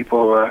let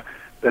people,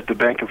 let the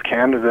Bank of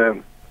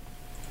Canada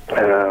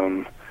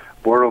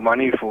borrow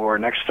money for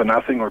next to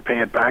nothing or pay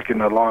it back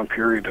in a long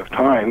period of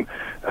time,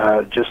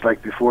 just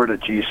like before the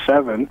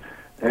G7.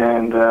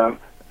 And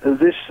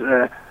this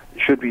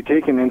should be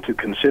taken into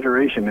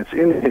consideration. It's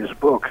in his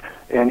book,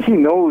 and he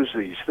knows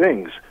these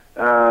things.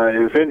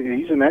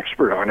 He's an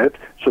expert on it,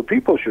 so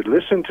people should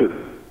listen to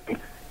him.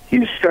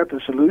 He's got the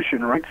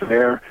solution right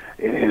there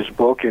in his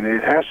book, and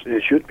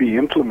it should be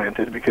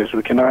implemented, because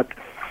we cannot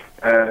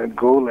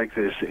go like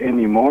this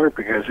anymore,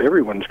 because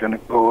everyone's going to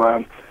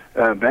go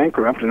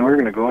bankrupt, and we're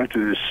going to go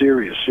into a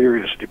serious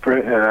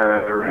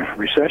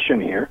recession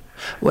here.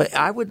 Well,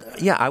 I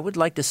would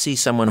like to see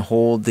someone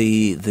hold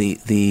the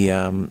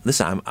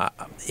listen.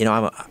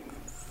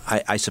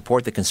 I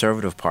support the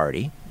Conservative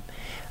Party,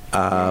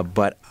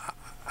 but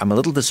I'm a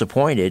little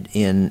disappointed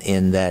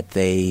in that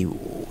they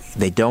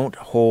don't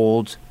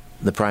hold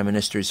the Prime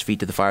Minister's feet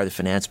to the fire, the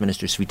Finance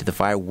Minister's feet to the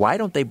fire. Why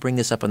don't they bring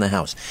this up in the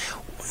House?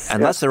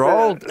 unless they're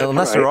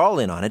all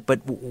in on it.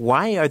 But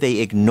why are they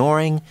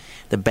ignoring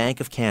the Bank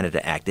of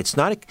Canada Act? It's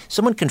not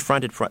someone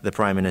confronted the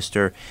Prime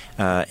Minister,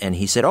 and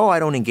he said, "Oh, I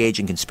don't engage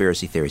in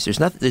conspiracy theories."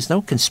 There's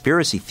no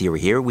conspiracy theory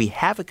here. We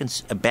have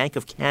a Bank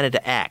of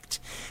Canada Act.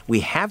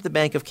 We have the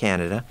Bank of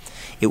Canada.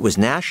 It was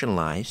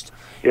nationalized.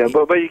 Yeah,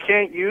 but you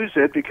can't use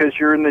it because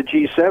you're in the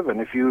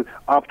G7. If you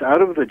opt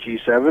out of the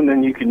G7,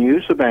 then you can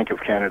use the Bank of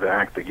Canada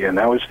Act again.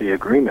 That was the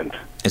agreement.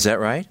 Is that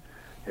right?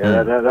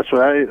 Yeah, that's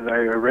what I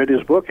read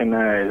his book, and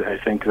I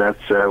think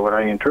that's what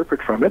I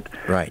interpret from it.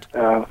 Right.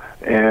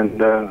 And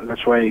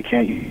that's why we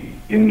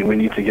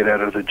need to get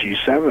out of the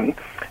G7.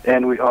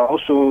 And we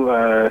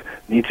also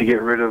need to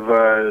get rid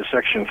of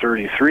Section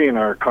 33 in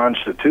our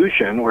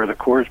Constitution, where the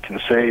court can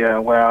say,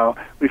 well,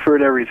 we've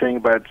heard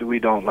everything, but we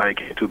don't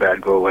like it. Too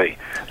bad, go away.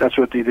 That's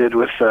what they did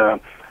with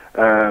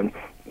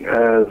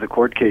the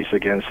court case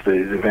against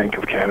the Bank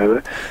of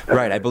Canada.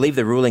 Right. I believe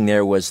the ruling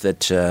there was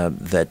that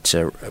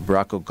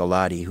Rocco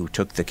Galati, who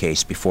took the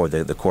case before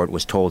the court,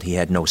 was told he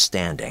had no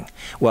standing.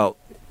 Well,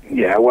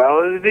 yeah,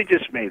 well, they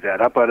just made that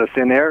up out of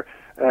thin air,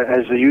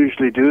 as they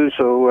usually do.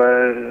 So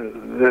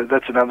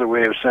that's another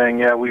way of saying,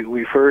 yeah,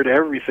 we've heard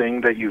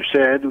everything that you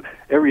said.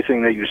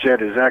 Everything that you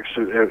said is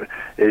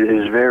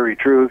very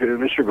true.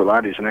 Mr.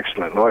 Galati is an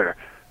excellent lawyer.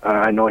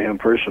 I know him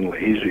personally.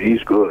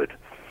 He's good,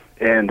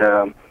 and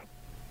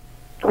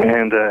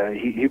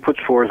he puts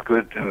forth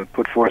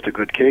a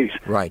good case.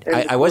 Right.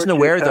 I wasn't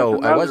aware, though.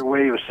 Another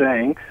way of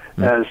saying,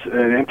 as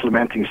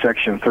implementing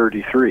Section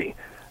 33,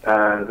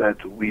 that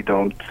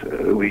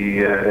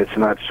it's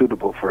not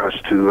suitable for us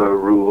to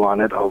rule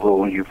on it,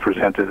 although you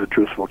presented a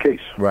truthful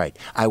case. Right.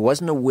 I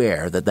wasn't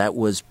aware that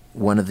was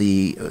one of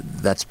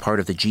that's part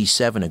of the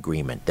G7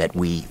 agreement that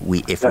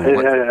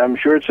I'm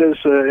sure it says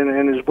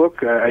in his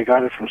book. I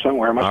got it from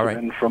somewhere. It must have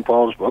been from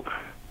Paul's book.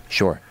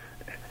 Sure.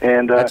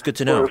 And that's good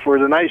to know. For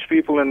the nice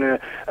people and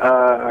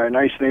our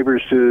nice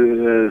neighbors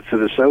to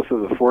the south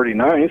of the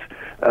 49th,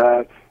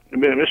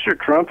 Mr.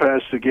 Trump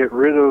has to get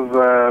rid of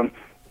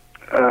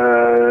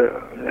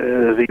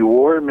the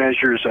War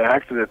Measures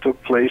Act that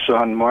took place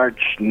on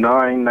March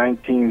 9,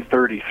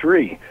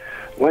 1933.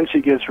 Once he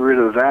gets rid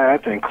of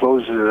that and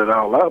closes it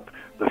all up,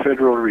 the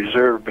Federal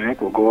Reserve Bank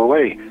will go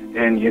away,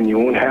 and you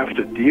won't have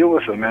to deal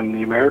with them. And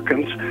the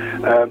Americans,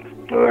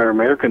 our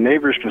American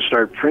neighbors, can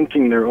start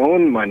printing their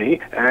own money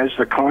as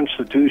their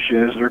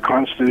Constitution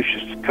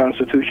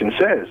Constitution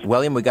says.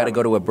 William, we got to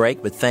go to a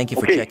break, but thank you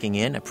for checking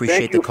in.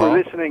 Appreciate the call.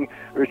 Thank you for listening,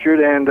 Richard,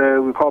 and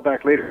we'll call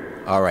back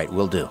later. All right,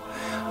 we'll do.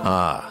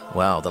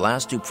 Well, the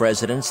last two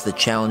presidents that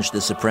challenged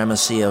the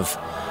supremacy of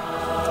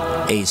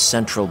a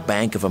Central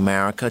Bank of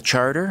America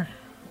charter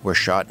were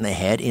shot in the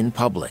head in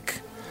public.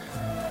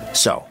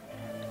 So,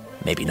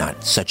 maybe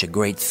not such a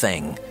great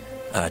thing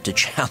to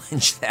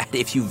challenge that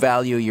if you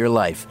value your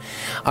life.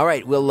 All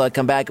right, we'll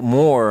come back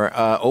more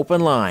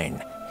open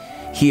line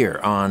here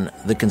on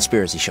The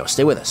Conspiracy Show.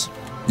 Stay with us.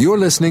 You're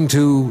listening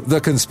to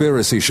The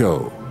Conspiracy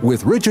Show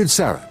with Richard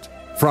Syrett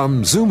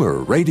from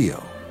Zoomer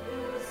Radio.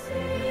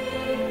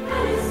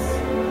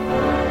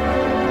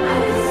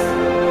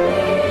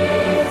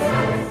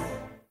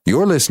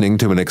 You're listening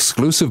to an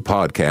exclusive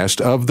podcast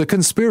of The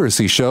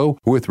Conspiracy Show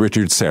with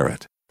Richard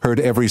Syrett. Heard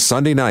every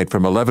Sunday night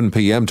from 11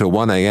 p.m. to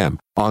 1 a.m.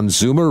 on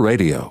Zoomer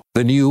Radio,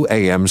 the new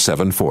AM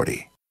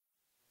 740.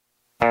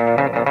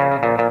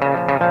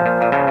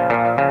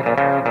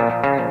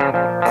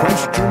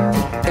 Question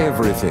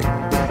everything.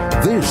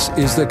 This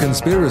is The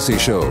Conspiracy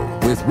Show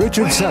with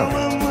Richard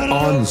Syrett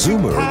on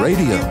Zoomer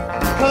Radio.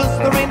 Cause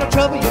there ain't no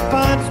trouble you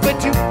find,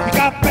 but you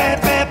got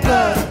bad, bad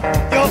blood.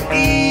 You're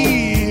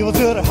evil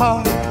to the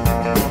heart.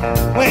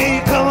 When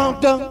you come on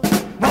done,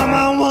 one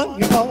by one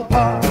you fall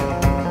apart.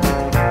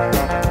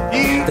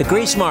 The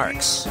Grease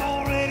Marks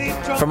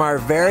from our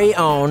very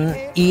own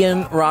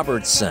Ian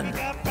Robertson.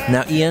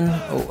 Now, Ian,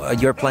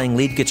 you're playing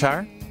lead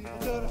guitar?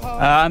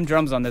 I'm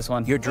drums on this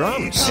one. You're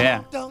drums?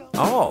 Yeah.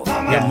 Oh,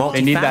 yeah. Multifaceted.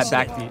 They need that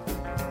backbeat.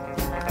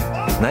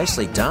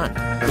 Nicely done.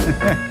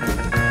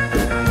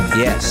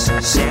 Yes,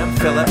 Sam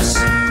Phillips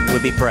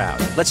would be proud.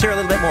 Let's hear a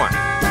little bit more.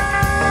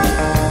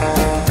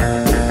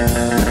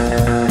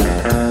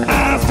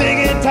 I'm sick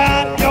and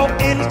tired of your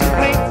endless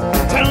complaints,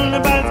 telling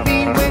about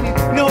me when you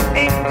know it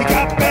ain't. You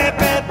got bad,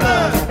 bad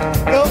blood.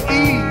 You're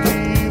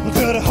evil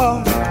to the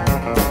heart.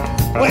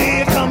 When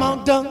you come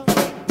on done, one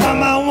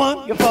by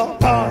one you fall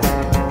apart.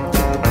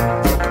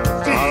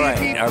 All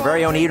right, our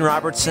very own Ian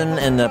Robertson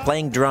and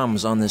playing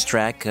drums on this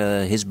track.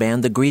 His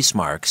band, the Grease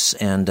Marks,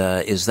 and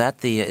is that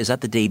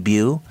the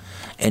debut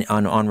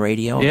on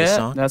radio? Yeah, the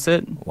song? That's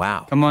it.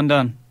 Wow, Come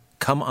Undone.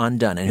 Come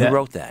Undone. And who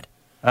wrote that?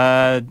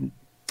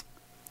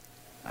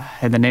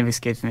 The name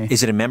escapes me.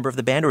 Is it a member of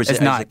the band, or is it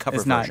a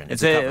cover version?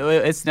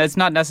 It's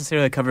not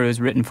necessarily a cover. It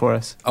was written for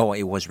us. Oh,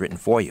 it was written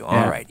for you.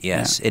 All right.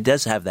 Yes, it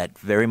does have that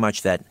very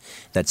much that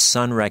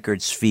Sun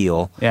Records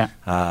feel. Yeah.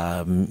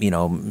 That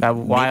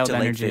wild mid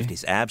to energy. late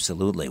 50s.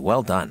 Absolutely.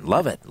 Well done.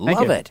 Love it.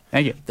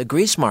 Thank you. The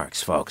Grease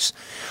Marks, folks.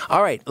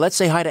 All right. Let's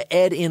say hi to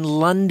Ed in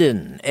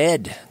London.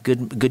 Ed,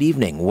 good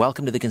evening.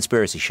 Welcome to the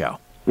Conspiracy Show.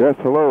 Yes.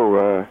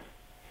 Hello.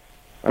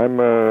 I'm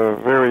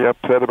very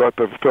upset about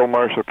the Phil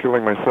Marshall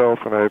killing myself,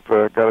 and I've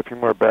got a few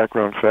more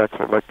background facts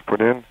I'd like to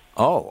put in.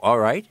 Oh, all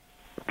right.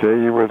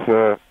 Okay, he was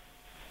a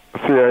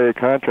CIA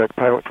contract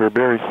pilot for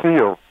Barry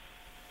Seal.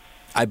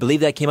 I believe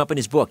that came up in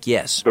his book,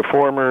 yes. The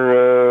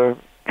former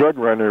drug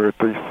runner at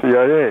the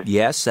CIA.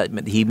 Yes,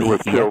 he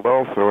was killed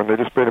also, and they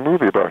just made a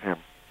movie about him.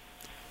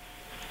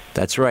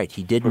 That's right.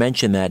 He did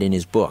mention that in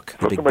his book,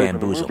 The Big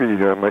Bamboozle. The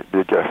movie might be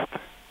a guest.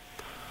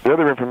 The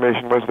other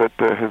information was that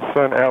his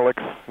son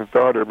Alex, his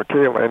daughter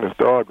Michaela, and his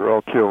dog were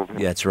all killed.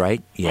 That's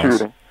right. Yes.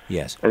 Shooting.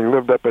 Yes. And he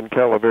lived up in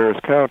Calaveras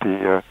County,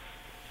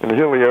 in the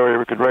hilly area where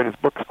he could write his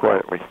books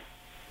quietly.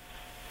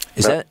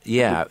 Is that?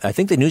 Yeah, I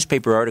think the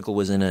newspaper article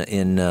was in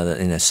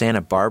a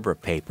Santa Barbara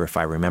paper, if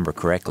I remember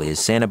correctly. Is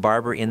Santa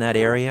Barbara in that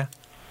area?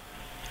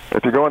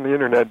 If you go on the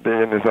internet,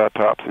 in his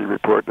autopsy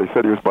report, they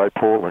said he was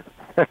bipolar.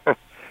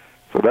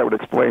 So that would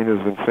explain his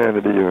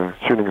insanity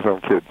shooting his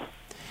own kids.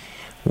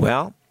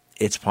 Well,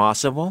 it's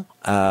possible.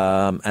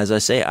 As I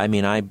say, I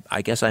mean,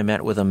 I guess I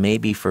met with him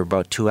maybe for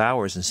about 2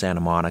 hours in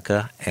Santa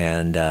Monica,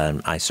 and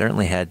I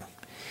certainly had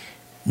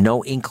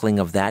no inkling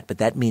of that, but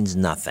that means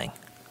nothing.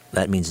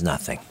 That means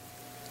nothing.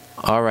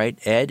 All right,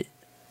 Ed,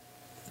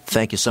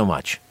 thank you so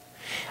much.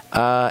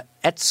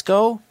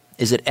 Etsuko,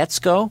 is it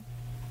Etsuko?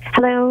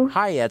 Hello.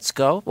 Hi,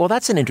 Etsuko. Well,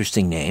 that's an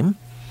interesting name.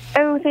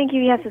 Oh, thank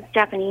you. Yes, it's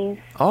Japanese.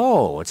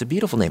 Oh, it's a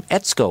beautiful name.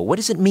 Etsuko, what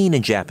does it mean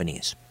in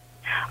Japanese?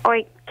 Oh,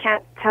 I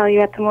can't tell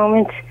you at the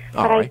moment,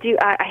 but right. I do.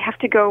 I have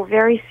to go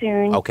very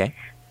soon. Okay.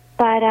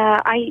 But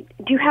I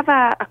do have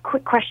a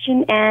quick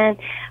question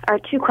or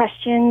two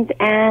questions,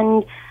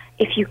 and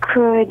if you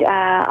could,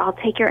 I'll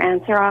take your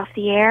answer off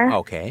the air.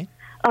 Okay.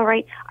 All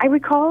right. I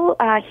recall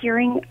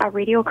hearing a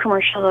radio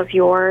commercial of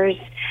yours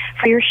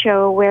for your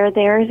show where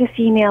there's a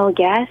female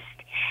guest,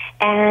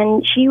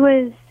 and she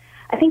was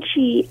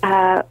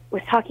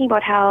talking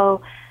about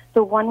how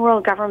the one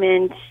world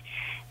government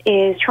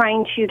is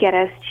trying to get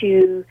us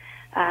to,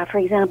 for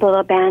example,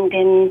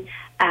 abandon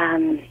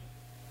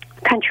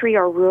country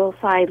or rural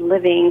side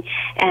living,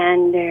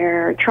 and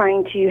they're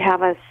trying to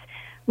have us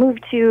move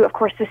to, of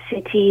course, the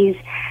cities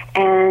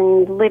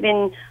and live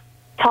in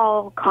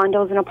tall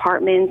condos and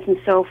apartments and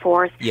so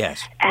forth.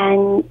 Yes.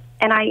 And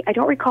I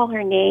don't recall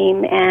her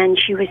name, and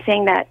she was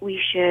saying that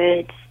we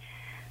should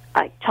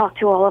talk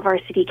to all of our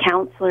city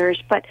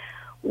councilors. But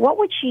what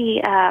would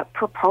she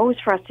propose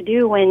for us to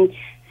do when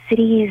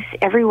cities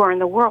everywhere in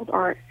the world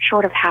are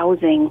short of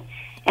housing?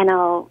 And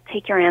I'll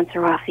take your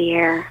answer off the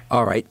air.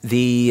 All right.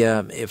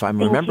 If I'm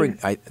remembering,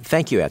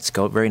 thank you,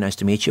 Etsuko. Very nice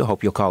to meet you.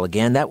 Hope you'll call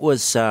again. That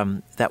was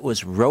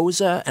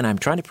Rosa, and I'm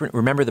trying to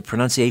remember the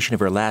pronunciation of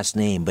her last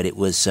name, but it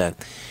was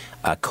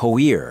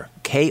Koire,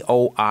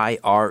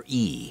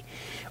 Koire,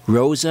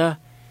 Rosa,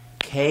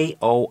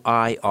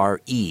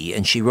 Koire,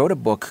 and she wrote a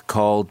book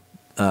called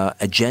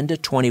Agenda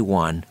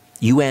 21,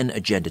 UN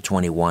Agenda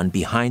 21,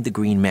 Behind the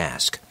Green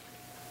Mask.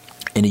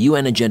 And the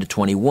UN Agenda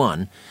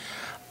 21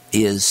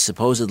 is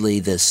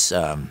supposedly this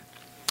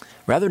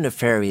rather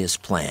nefarious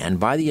plan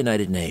by the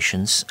United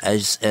Nations,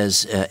 as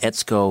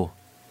Etsuko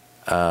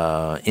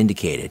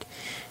indicated,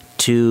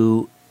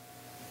 to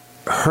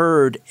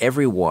herd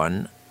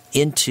everyone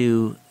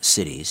into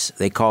cities.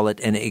 They call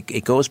it, and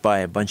it goes by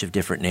a bunch of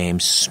different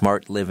names: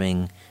 smart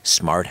living,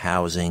 smart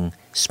housing,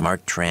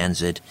 smart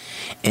transit,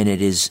 and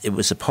it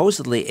was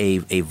supposedly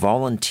a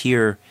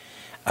volunteer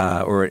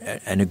or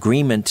an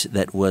agreement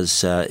that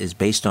is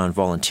based on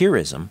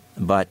volunteerism,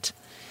 but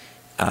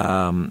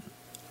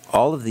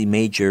all of the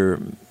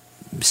major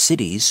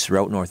cities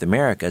throughout North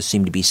America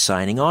seem to be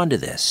signing on to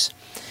this.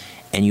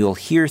 And you'll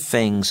hear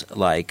things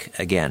like,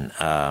 again,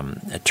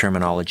 a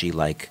terminology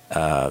like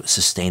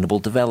sustainable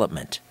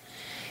development.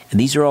 And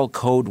these are all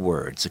code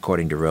words,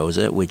 according to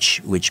Rosa,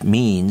 which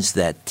means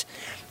that,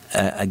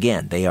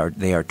 again, they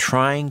are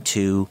trying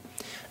to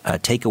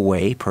take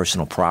away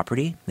personal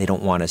property. They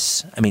don't want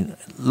us. I mean,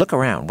 look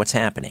around. What's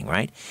happening,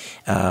 right?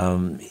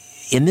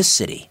 In this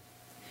city,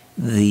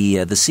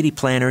 the city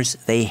planners,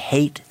 they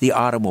hate the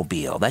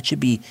automobile. That should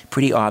be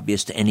pretty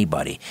obvious to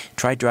anybody.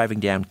 Try driving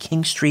down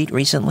King Street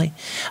recently.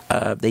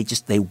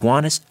 They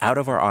want us out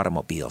of our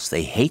automobiles.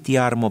 They hate the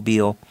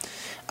automobile.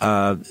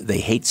 They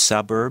hate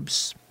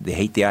suburbs. They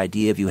hate the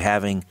idea of you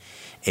having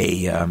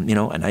a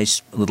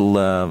nice little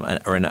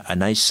or a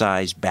nice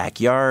sized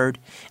backyard,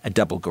 a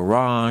double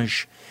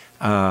garage.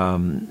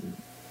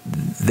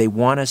 They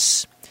want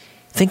us.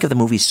 Think of the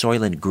movie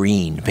Soylent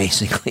Green,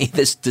 basically,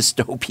 this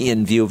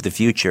dystopian view of the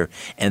future.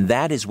 And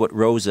that is what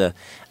Rosa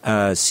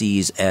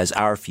sees as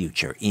our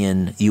future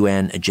in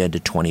UN Agenda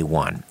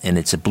 21. And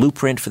it's a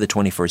blueprint for the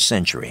 21st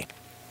century.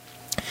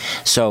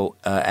 So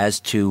as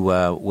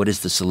to what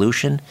is the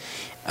solution,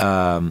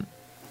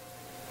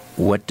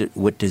 what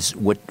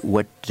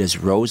does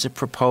Rosa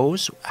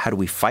propose? How do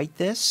we fight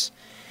this?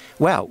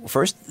 Well,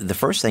 the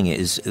first thing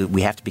is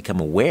we have to become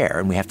aware,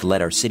 and we have to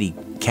let our city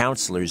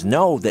councilors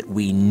know that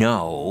we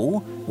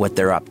know what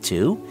they're up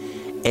to,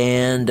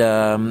 and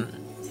the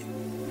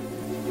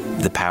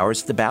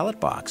power's the ballot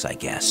box, I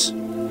guess.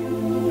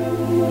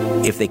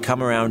 If they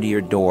come around to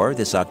your door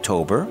this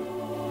October,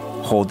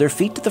 hold their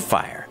feet to the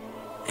fire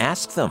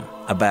ask them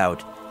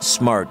about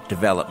smart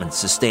development,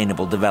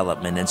 sustainable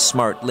development, and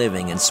smart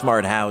living and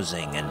smart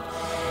housing,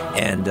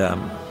 and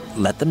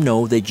let them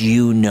know that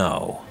you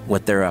know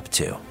what they're up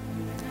to.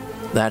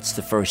 That's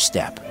the first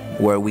step.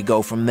 Where we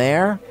go from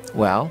there,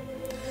 well,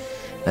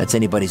 that's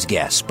anybody's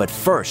guess. But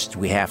first,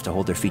 we have to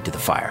hold their feet to the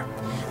fire.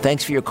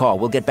 Thanks for your call.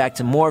 We'll get back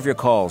to more of your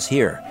calls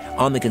here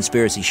on The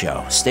Conspiracy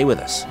Show. Stay with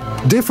us.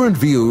 Different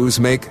views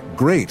make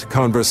great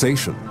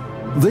conversation.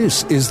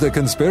 This is The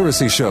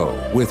Conspiracy Show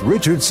with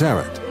Richard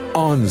Syrett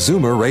on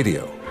Zoomer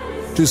Radio.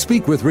 To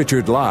speak with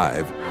Richard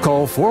live,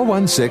 call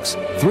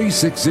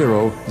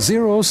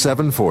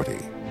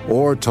 416-360-0740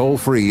 or toll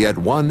free at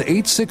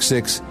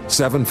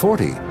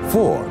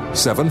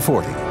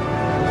 1-866-740-4740.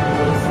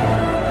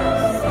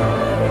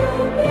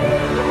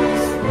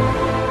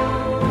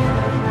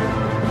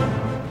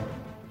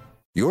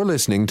 You're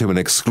listening to an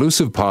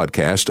exclusive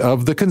podcast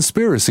of The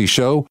Conspiracy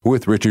Show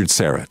with Richard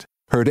Syrett.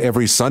 Heard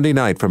every Sunday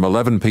night from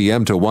 11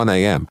 p.m. to 1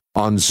 a.m.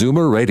 on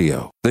Zoomer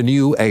Radio, the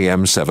new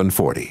AM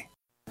 740.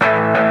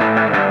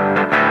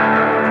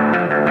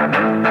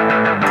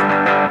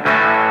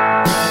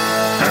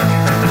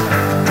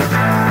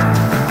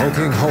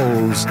 Poking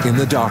holes in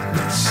the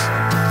darkness.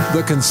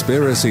 The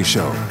Conspiracy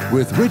Show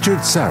with Richard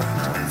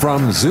Syrett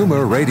from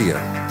Zoomer Radio.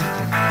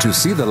 To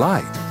see the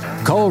light,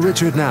 call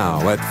Richard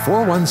now at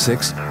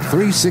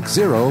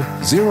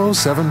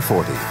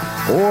 416-360-0740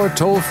 or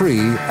toll free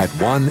at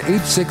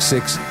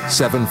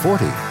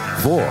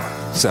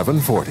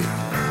 1-866-740-4740.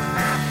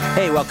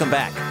 Hey, welcome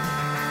back.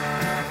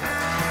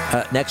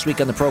 Next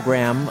week on the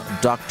program,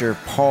 Dr.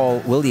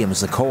 Paul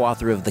Williams, the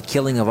co-author of The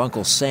Killing of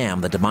Uncle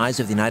Sam, The Demise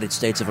of the United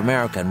States of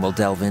America, and we'll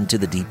delve into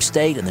the deep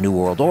state and the New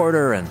World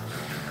Order and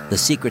the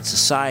secret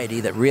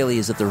society that really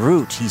is at the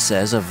root, he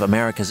says, of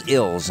America's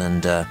ills,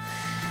 and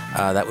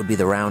that would be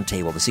the Round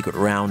Table, the secret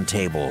Round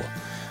Table,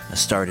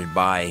 started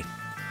by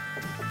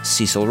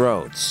Cecil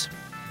Rhodes.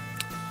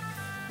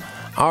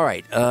 All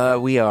right,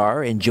 we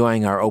are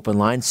enjoying our open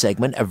line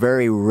segment, a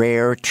very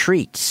rare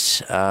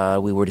treat.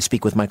 We were to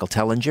speak with Michael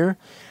Tellinger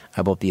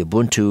about the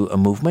Ubuntu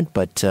movement,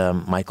 but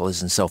Michael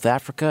is in South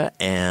Africa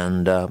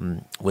and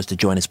was to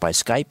join us by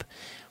Skype.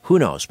 Who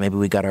knows? Maybe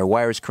we got our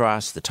wires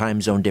crossed, the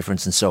time zone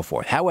difference, and so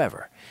forth.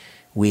 However,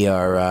 we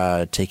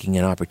are taking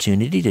an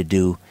opportunity to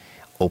do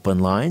open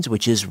lines,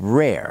 which is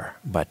rare,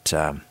 but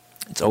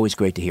it's always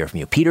great to hear from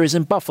you. Peter is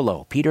in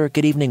Buffalo. Peter,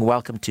 good evening.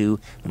 Welcome to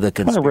The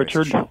Conspiracy Hi,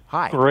 Richard. Show.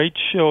 Hi. Great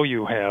show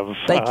you have.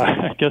 Thank you.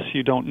 I guess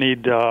you don't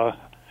need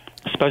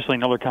especially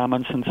another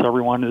comment since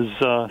everyone is...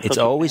 it's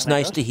always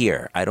nice to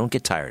hear. I don't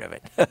get tired of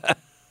it.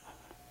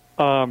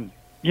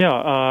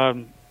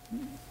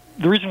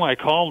 The reason why I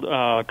called,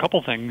 a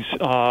couple things.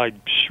 I'd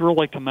sure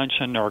like to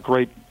mention our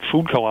great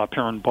food co-op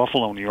here in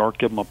Buffalo, New York.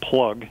 Give them a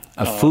plug.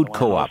 A food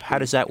co-op. How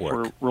does that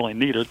work? We really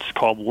need it. It's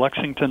called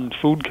Lexington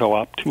Food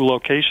Co-op, 2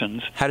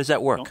 locations. How does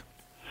that work?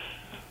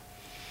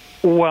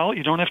 Well,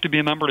 you don't have to be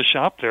a member to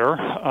shop there.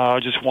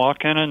 Just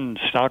walk in and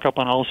stock up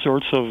on all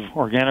sorts of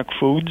organic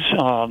foods.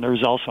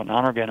 There's also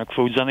non-organic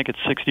foods. I think it's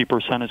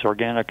 60% is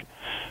organic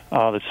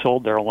that's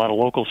sold there. A lot of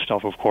local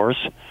stuff, of course.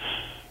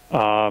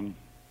 I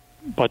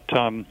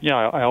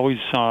always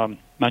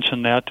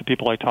mention that to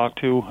people I talk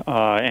to.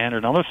 And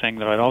another thing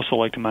that I'd also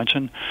like to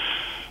mention,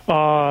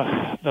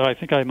 that I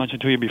think I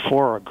mentioned to you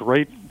before, a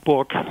great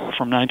book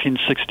from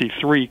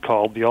 1963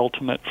 called The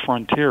Ultimate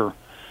Frontier.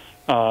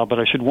 But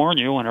I should warn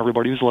you and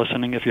everybody who's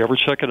listening, if you ever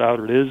check it out,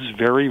 it is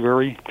very,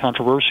 very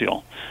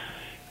controversial.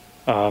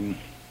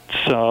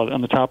 It's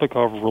on the topic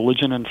of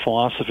religion and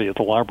philosophy at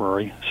the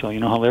library. So you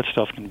know how that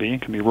stuff can be.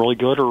 It can be really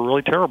good or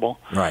really terrible.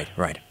 Right.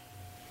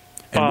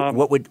 And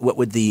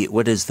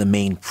what is the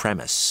main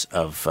premise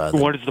of?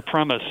 What is the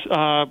premise?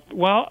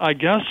 Well, I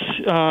guess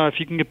if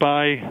you can get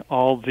by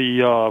all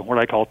the what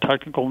I call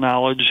technical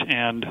knowledge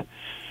and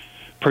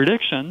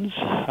predictions,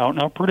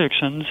 out-and-out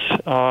predictions,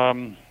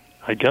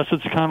 I guess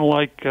it's kind of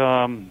like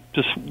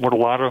just what a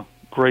lot of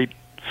great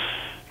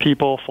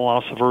people,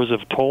 philosophers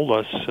have told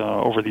us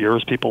over the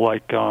years. People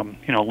like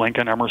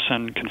Lincoln,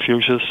 Emerson,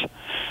 Confucius.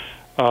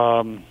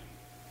 Kind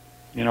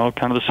of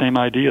the same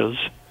ideas.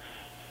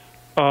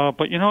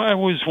 But, I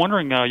was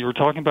wondering, you were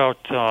talking about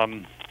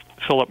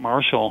Philip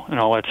Marshall and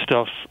all that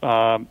stuff.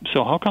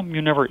 So how come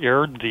you never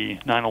aired the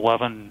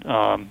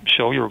 9/11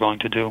 show you were going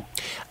to do?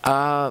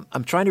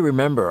 I'm trying to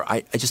remember.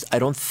 I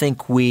don't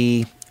think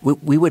we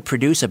would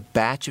produce a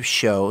batch of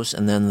shows,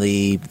 and then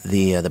the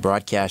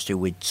broadcaster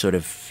would sort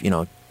of,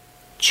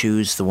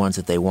 choose the ones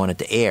that they wanted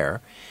to air.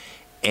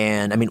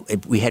 And,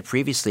 we had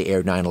previously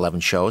aired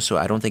 9/11 shows, so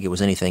I don't think it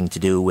was anything to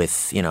do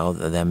with,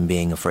 them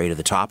being afraid of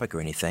the topic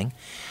or anything.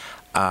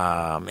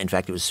 In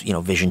fact, it was,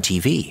 Vision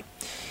TV.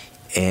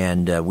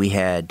 And we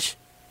had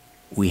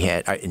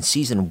in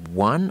season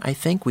 1, I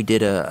think, we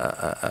did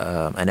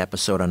an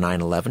episode on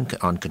 9/11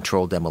 on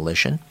controlled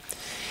demolition.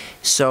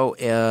 So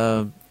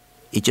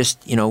it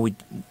just,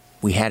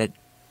 we had it,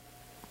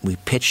 we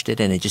pitched it,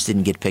 and it just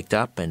didn't get picked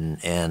up.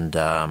 And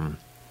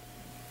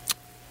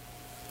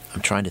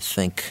I'm trying to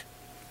think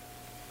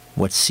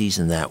what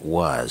season that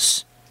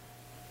was.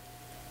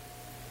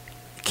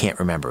 can't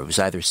remember. It was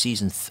either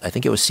I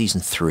think it was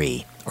season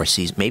 3 or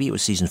maybe it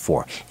was season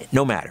 4.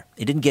 No matter.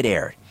 It didn't get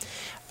aired.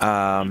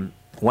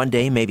 One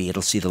day, maybe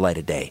it'll see the light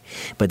of day.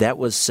 But that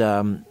was,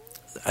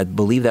 I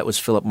believe that was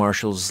Philip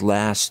Marshall's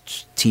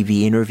last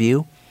TV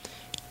interview.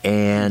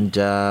 And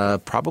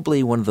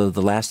probably one of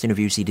the last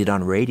interviews he did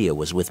on radio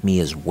was with me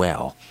as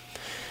well.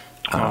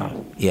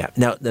 Yeah.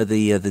 Now,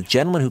 the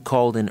gentleman who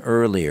called in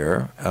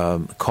earlier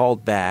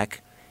called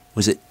back.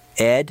 Was it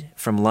Ed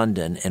from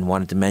London, and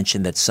wanted to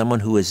mention that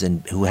someone who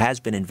has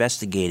been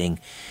investigating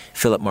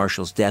Philip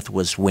Marshall's death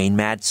was Wayne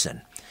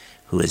Madsen,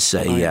 who is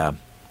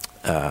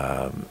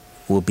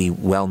will be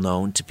well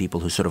known to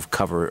people who sort of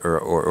cover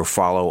or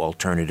follow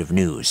alternative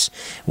news.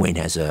 Wayne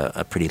has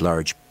a pretty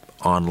large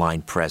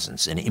online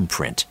presence, an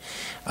imprint.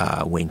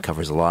 Wayne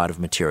covers a lot of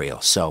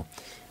material, so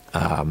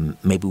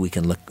maybe we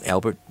can look.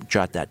 Albert,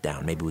 jot that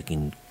down. Maybe we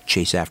can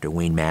chase after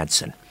Wayne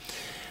Madsen.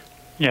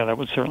 Yeah, that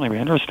would certainly be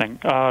interesting.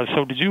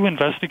 So did you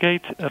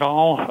investigate at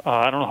all?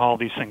 I don't know how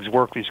these things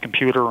work, these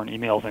computer and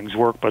email things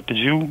work, but did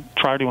you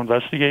try to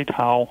investigate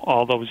how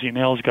all those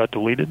emails got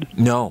deleted?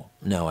 No,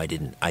 I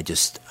didn't. I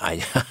just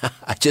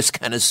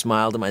kind of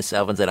smiled to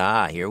myself and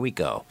said, here we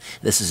go.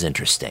 This is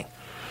interesting.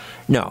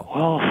 No.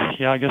 Well,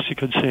 yeah, I guess you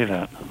could say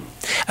that.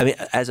 I mean,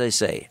 as I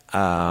say,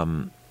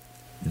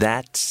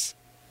 that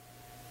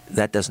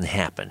doesn't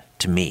happen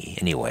to me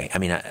anyway. I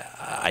mean,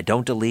 I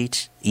don't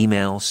delete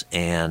emails,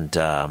 and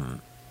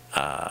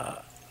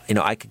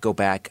I could go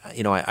back.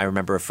 I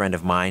remember a friend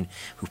of mine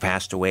who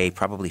passed away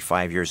probably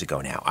 5 years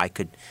ago now. I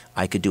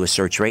could do a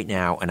search right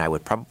now, and I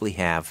would probably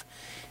have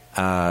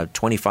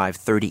 25,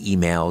 30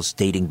 emails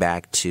dating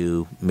back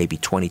to maybe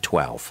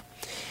 2012.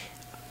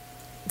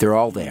 They're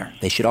all there.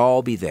 They should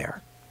all be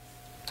there.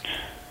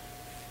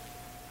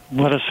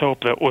 Let us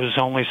hope that was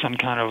only some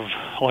kind of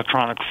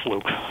electronic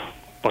fluke.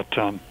 But,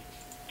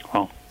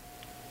 well...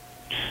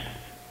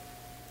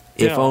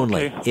 If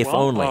only.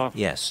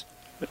 Yes.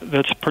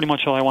 That's pretty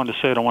much all I wanted to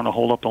say. I don't want to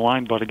hold up the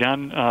line. But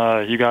again,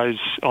 all you guys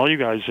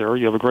there,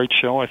 you have a great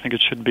show. I think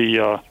it should be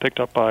picked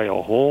up by a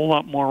whole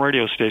lot more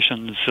radio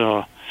stations.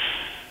 I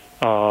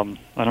don't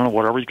know,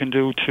 whatever you can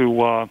do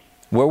to...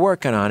 We're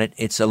working on it.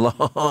 It's a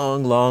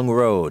long, long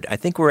road. I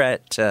think we're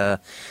at...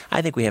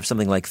 I think we have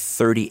something like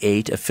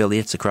 38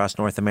 affiliates across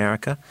North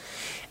America.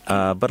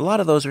 But a lot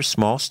of those are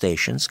small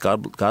stations.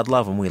 God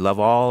love them. We love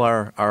all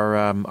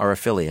our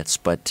affiliates.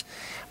 But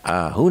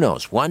who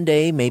knows? One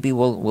day, maybe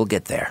we'll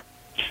get there.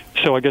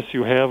 So I guess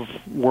you have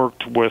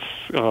worked with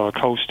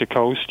Coast to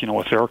Coast,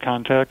 with their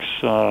contacts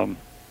to,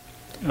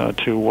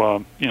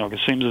 it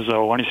seems as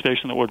though any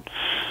station that would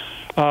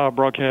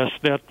broadcast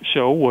that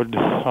show would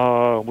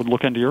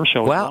look into your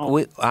show.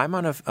 Well, I'm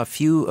on a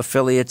few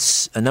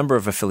affiliates, a number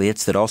of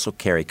affiliates that also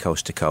carry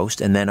Coast to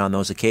Coast, and then on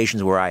those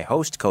occasions where I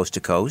host Coast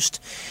to Coast,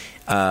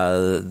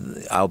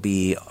 I'll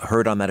be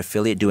heard on that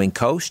affiliate doing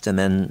Coast, and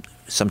then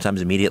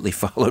sometimes immediately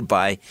followed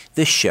by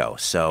this show.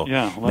 So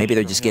maybe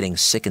they're just getting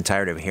sick and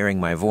tired of hearing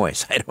my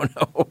voice. I don't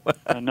know.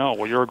 No,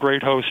 well, you're a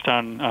great host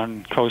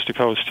on Coast to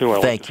Coast, too.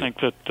 I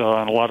think that in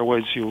a lot of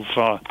ways you've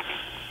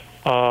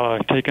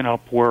taken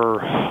up where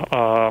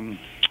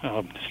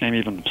his name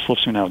even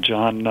slips me now.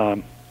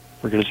 John,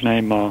 forget his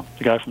name, the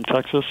guy from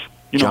Texas.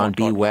 John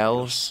B.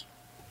 Wells?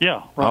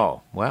 Yeah, right.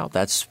 Oh, well,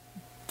 that's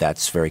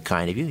very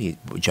kind of you.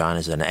 John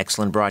is an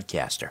excellent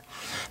broadcaster.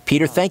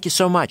 Peter, thank you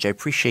so much. I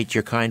appreciate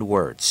your kind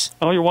words.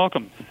 Oh, you're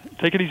welcome.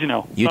 Take it easy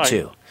now. You Bye.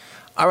 too.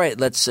 All right,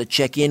 let's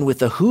check in with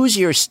the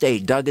Hoosier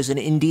State. Doug is in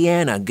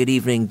Indiana. Good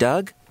evening,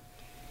 Doug.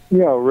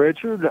 Yeah,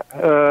 Richard.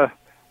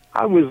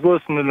 I was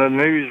listening to the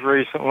news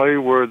recently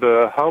where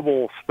the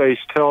Hubble Space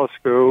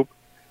Telescope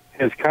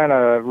has kind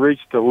of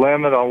reached a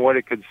limit on what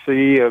it could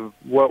see of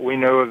what we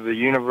know of the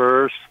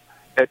universe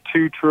at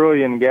 2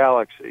 trillion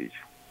galaxies.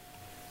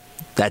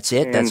 That's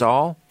it? That's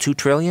all? 2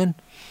 trillion?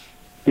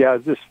 Yeah,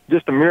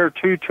 just a mere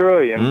 2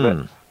 trillion.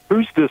 But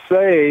who's to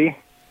say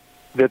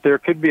that there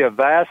could be a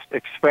vast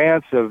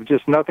expanse of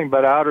just nothing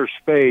but outer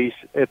space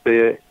at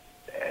the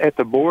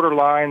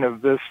borderline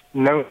of this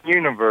known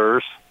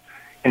universe?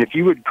 And if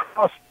you would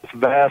cross this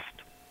vast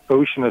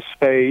ocean of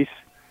space,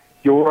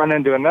 you'll run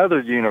into another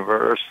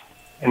universe.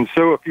 And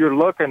so if you're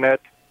looking at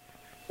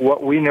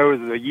what we know as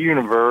the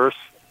universe,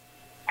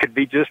 could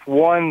be just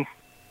one.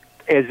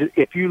 As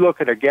if you look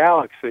at a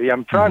galaxy,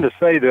 I'm trying to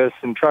say this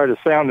and try to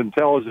sound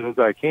intelligent as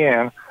I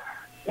can,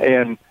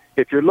 and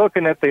if you're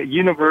looking at the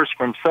universe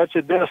from such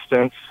a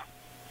distance,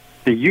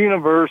 the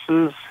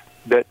universes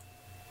that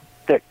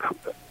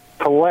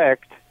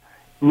collect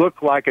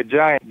look like a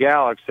giant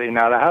galaxy.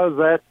 Now, how does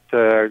that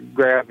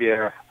grab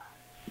your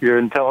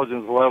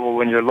intelligence level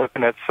when you're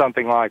looking at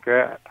something like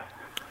that?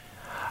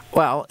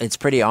 Well, it's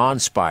pretty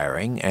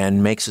awe-inspiring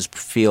and makes us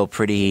feel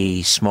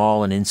pretty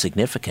small and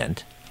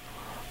insignificant.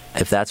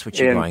 If that's what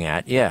you're going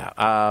at, yeah.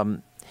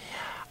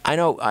 I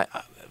know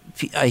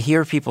I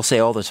hear people say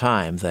all the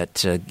time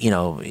that,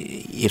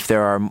 if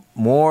there are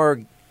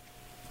more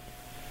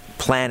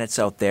planets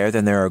out there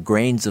than there are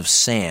grains of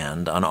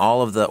sand on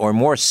all of the, or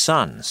more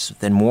suns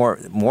than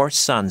more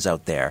suns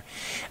out there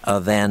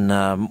than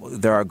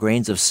there are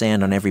grains of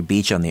sand on every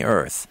beach on the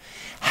earth.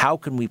 How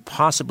can we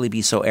possibly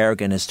be so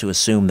arrogant as to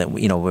assume that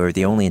we're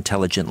the only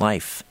intelligent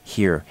life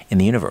here in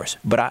the universe?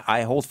 But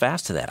I hold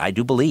fast to that. I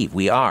do believe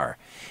we are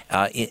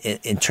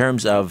in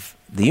terms of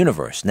the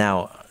universe.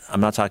 Now, I'm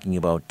not talking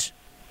about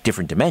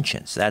different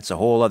dimensions. That's a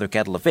whole other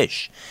kettle of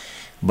fish.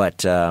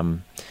 But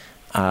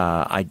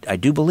I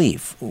do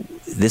believe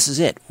this is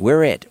it.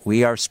 We're it.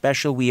 We are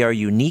special. We are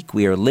unique.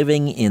 We are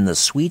living in the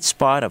sweet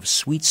spot of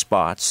sweet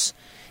spots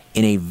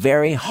in a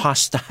very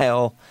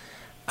hostile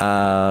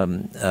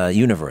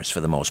universe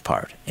for the most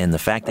part. And the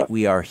fact that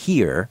we are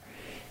here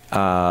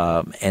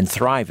and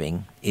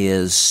thriving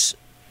is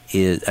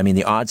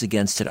the odds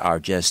against it are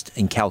just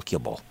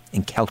incalculable.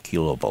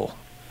 Incalculable.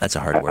 That's a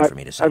hard word for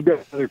me to say. I've got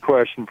another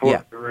question for you,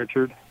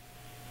 Richard.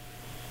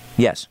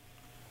 Yes.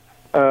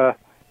 So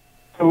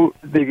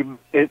the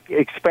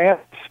expanse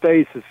of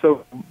space is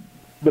so,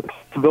 the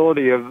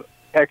possibility of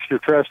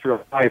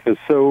extraterrestrial life is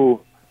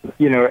so,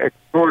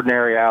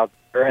 extraordinary out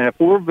there. And if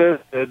we're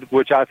visited,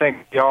 which I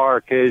think we are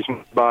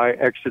occasionally by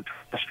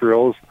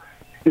extraterrestrials,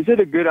 is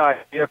it a good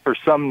idea for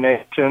some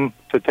nation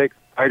to take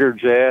a fighter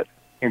jet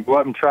and go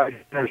up and try to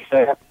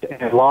intercept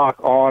and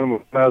lock on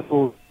with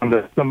missiles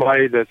onto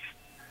somebody that's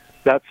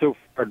so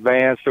far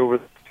advanced over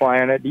the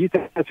planet? Do you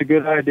think that's a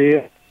good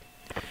idea?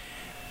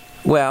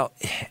 Well,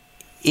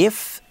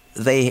 if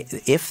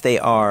they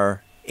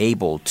are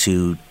able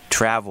to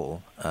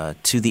travel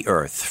to the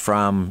Earth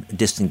from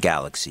distant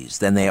galaxies,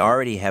 then they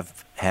already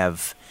have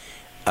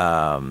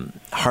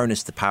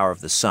harnessed the power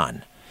of the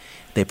sun.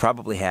 They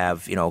probably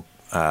have, they'd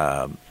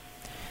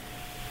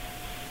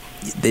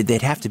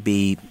have to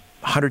be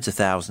hundreds of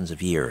thousands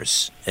of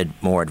years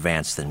more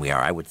advanced than we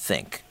are, I would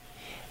think.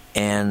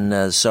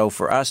 And so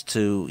for us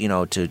to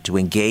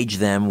engage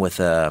them with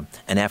an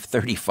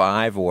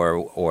F-35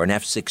 or an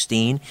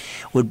F-16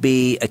 would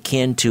be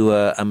akin to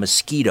a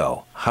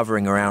mosquito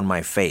hovering around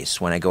my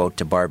face when I go out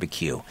to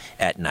barbecue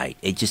at night.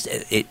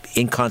 It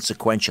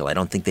inconsequential. I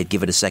don't think they'd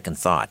give it a second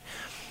thought.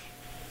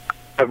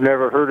 I've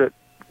never heard it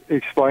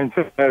explained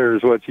better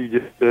as what you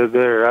just did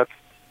there.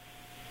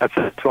 That's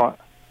excellent.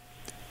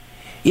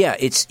 Yeah,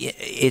 it's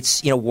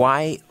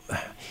why.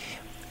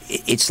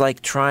 It's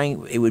like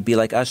it would be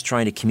like us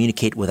trying to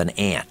communicate with an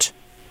ant.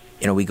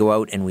 We go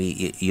out and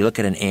you look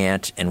at an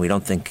ant and we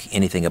don't think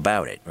anything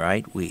about it,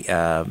 right?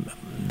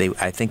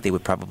 I think they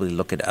would probably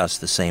look at us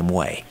the same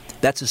way.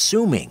 That's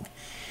assuming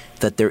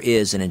that there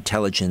is an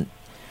intelligent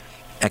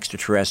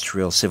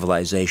extraterrestrial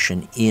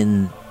civilization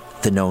in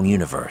the known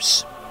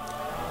universe.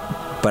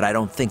 But I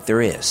don't think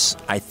there is.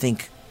 I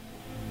think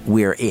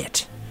we're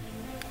it.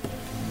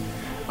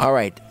 All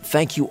right.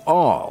 Thank you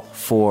all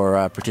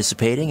for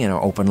participating in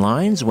our open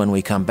lines. When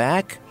we come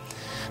back,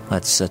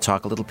 let's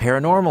talk a little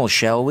paranormal,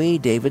 shall we?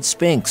 David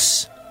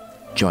Spinks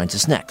joins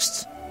us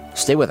next.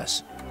 Stay with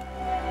us.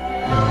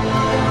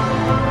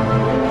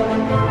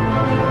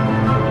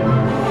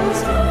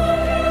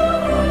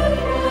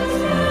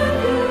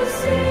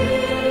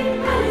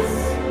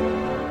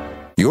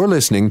 You're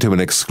listening to an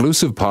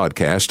exclusive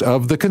podcast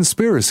of The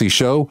Conspiracy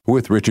Show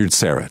with Richard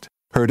Serrett.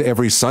 Heard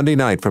every Sunday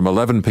night from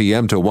 11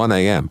 p.m. to 1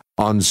 a.m.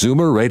 on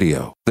Zoomer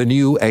Radio, the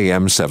new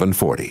AM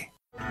 740.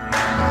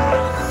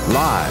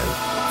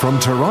 Live from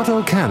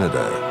Toronto,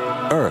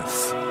 Canada,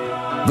 Earth.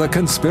 The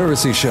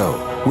Conspiracy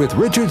Show with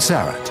Richard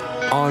Serrett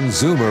on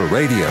Zoomer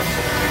Radio.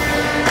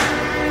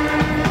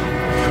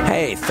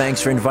 Hey,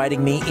 thanks for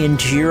inviting me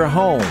into your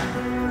home.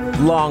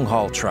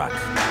 Long-haul truck,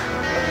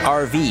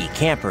 RV,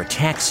 camper,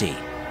 taxi,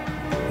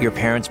 your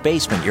parents'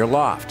 basement, your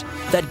loft,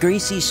 that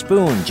greasy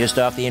spoon just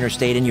off the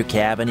interstate in your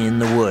cabin in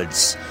the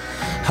woods.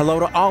 Hello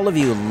to all of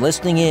you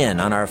listening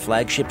in on our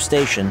flagship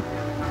station,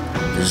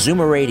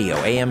 Zoomer Radio,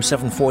 AM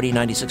 740,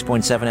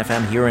 96.7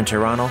 FM here in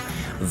Toronto.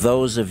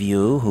 Those of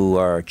you who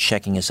are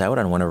checking us out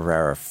on one of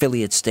our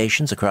affiliate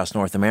stations across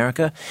North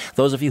America,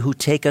 those of you who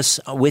take us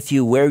with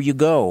you where you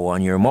go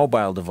on your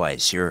mobile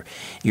device, your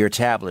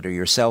tablet or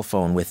your cell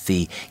phone with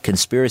the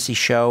Conspiracy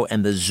Show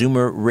and the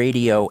Zoomer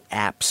Radio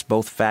apps,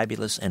 both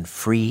fabulous and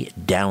free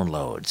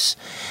downloads,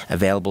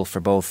 available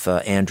for both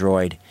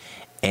Android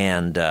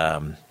and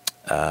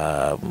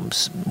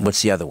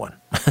what's the other one?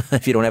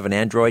 If you don't have an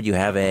Android, you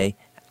have a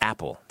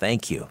Apple.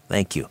 Thank you.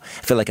 I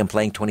feel like I'm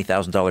playing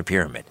 $20,000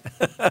 Pyramid.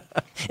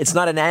 It's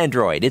not an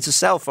Android. It's a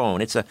cell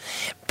phone. It's a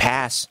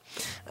pass.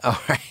 All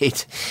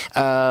right.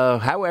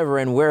 However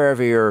and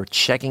wherever you're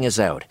checking us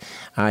out,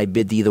 I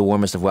bid thee the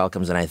warmest of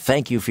welcomes, and I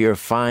thank you for your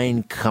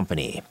fine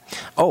company.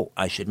 Oh,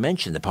 I should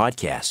mention the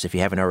podcast, if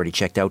you haven't already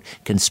checked out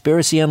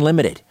Conspiracy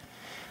Unlimited.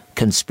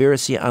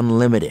 Conspiracy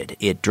Unlimited.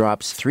 It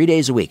drops 3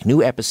 days a week.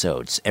 New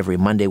episodes every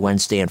Monday,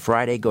 Wednesday, and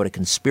Friday. Go to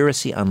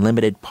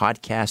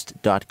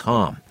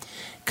conspiracyunlimitedpodcast.com.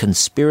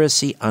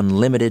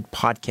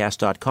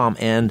 conspiracyunlimitedpodcast.com.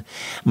 And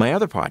my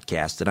other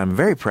podcast that I'm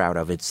very proud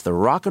of, it's the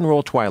Rock and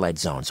Roll Twilight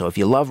Zone. So if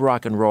you love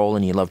rock and roll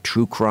and you love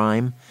true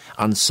crime,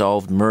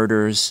 unsolved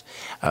murders,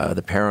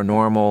 the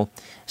paranormal,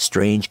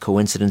 strange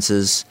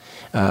coincidences,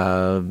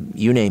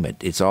 you name it,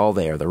 it's all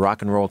there. The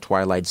Rock and Roll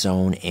Twilight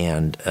Zone,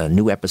 and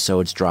new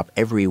episodes drop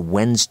every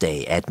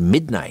Wednesday at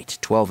midnight,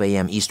 12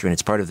 a.m. Eastern.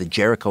 It's part of the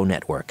Jericho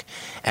Network,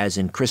 as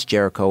in Chris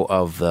Jericho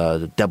of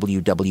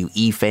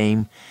WWE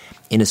fame,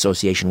 in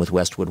association with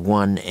Westwood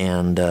One,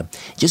 and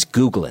just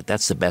Google it.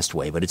 That's the best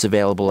way, but it's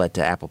available at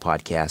Apple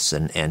Podcasts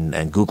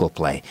and Google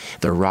Play.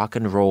 The Rock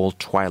and Roll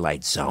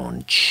Twilight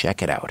Zone.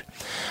 Check it out.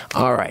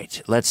 All right,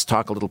 let's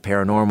talk a little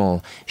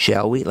paranormal,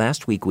 shall we?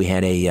 Last week we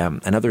had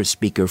another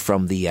speaker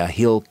from the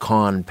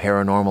HillCon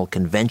Paranormal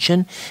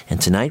Convention, and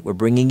tonight we're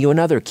bringing you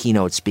another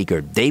keynote speaker.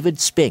 David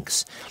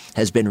Spinks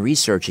has been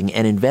researching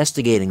and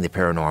investigating the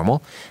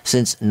paranormal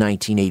since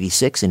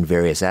 1986 in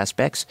various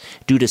aspects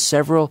due to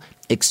several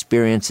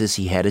experiences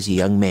he had as a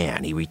young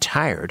man. He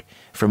retired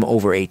from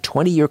over a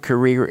 20-year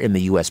career in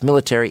the U.S.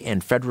 military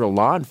and federal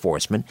law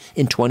enforcement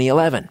in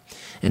 2011.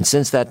 And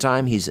since that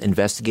time, he's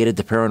investigated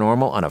the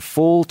paranormal on a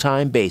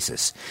full-time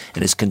basis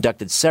and has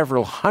conducted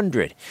several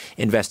hundred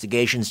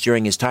investigations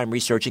during his time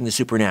researching the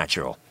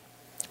supernatural.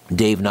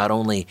 Dave not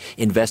only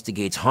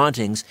investigates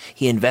hauntings,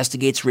 he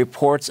investigates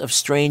reports of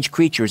strange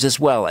creatures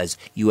as well as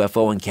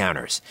UFO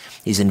encounters.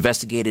 He's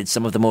investigated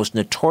some of the most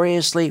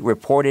notoriously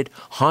reported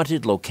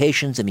haunted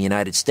locations in the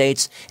United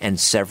States and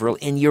several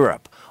in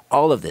Europe.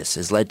 All of this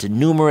has led to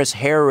numerous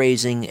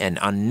hair-raising and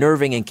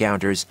unnerving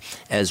encounters,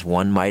 as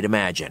one might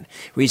imagine.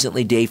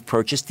 Recently, Dave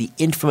purchased the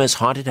infamous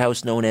haunted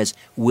house known as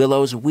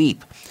Willow's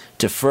Weep.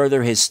 To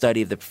further his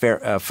study of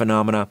the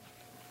phenomena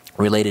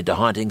related to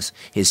hauntings,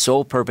 his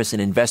sole purpose in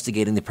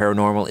investigating the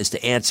paranormal is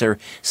to answer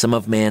some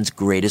of man's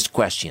greatest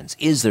questions.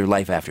 Is there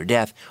life after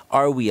death?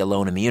 Are we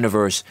alone in the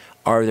universe?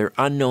 Are there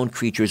unknown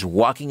creatures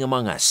walking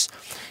among us?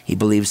 He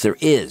believes there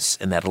is,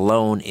 and that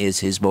alone is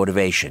his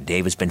motivation.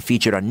 Dave has been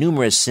featured on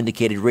numerous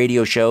syndicated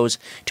radio shows,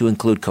 to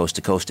include Coast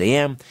to Coast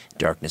AM,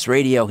 Darkness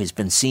Radio. He's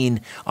been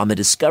seen on the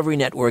Discovery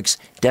Network's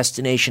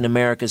Destination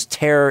America's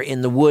Terror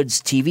in the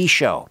Woods TV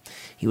show.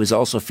 He was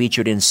also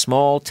featured in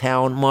Small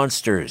Town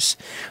Monsters,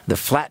 The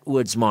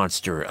Flatwoods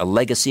Monster, A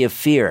Legacy of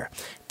Fear,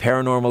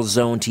 Paranormal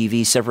Zone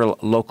TV, several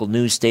local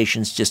news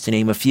stations, just to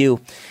name a few.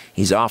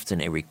 He's often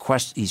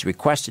he's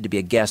requested to be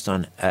a guest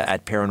on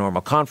at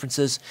paranormal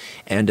conferences,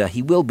 and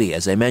he will be,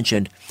 as I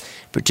mentioned,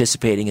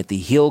 participating at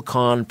the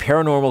HillCon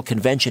Paranormal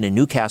Convention in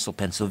Newcastle,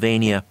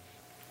 Pennsylvania,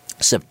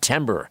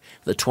 September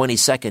the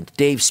 22nd.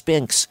 Dave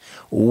Spinks,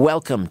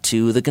 welcome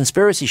to The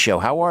Conspiracy Show.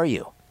 How are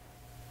you?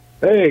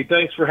 Hey,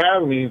 thanks for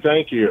having me.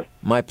 Thank you.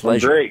 My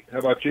pleasure. I'm great. How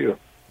about you?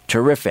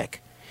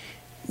 Terrific.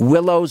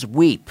 Willow's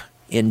Weep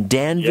in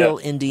Danville,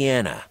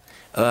 Indiana.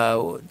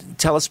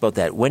 Tell us about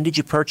that. When did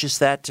you purchase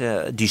that?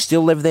 Do you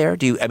still live there?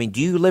 Do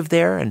you live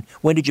there? And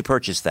when did you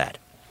purchase that?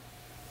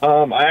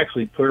 I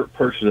actually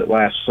purchased it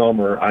last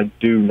summer. I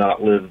do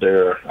not live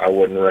there. I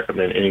wouldn't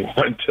recommend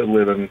anyone to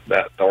live in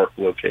that dark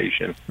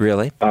location.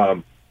 Really?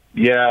 A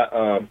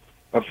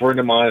friend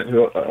of mine,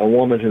 a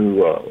woman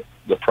who,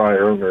 the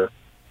prior owner,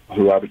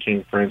 who I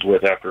became friends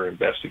with after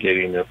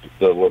investigating the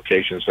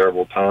location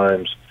several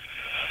times,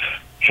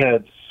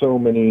 had so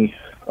many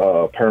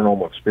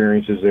paranormal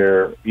experiences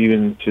there,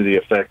 even to the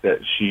effect that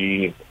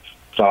she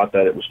thought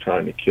that it was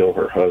trying to kill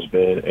her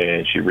husband,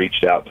 and she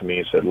reached out to me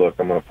and said, look,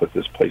 I'm going to put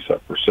this place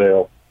up for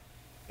sale,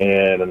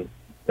 and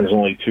there's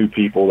only two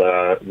people that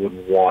I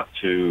would want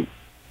to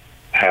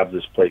have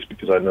this place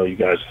because I know you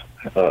guys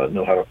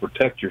know how to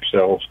protect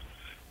yourselves.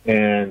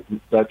 And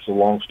that's a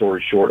long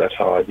story short. That's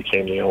how I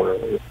became the owner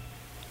of it.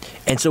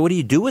 And so what do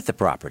you do with the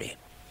property?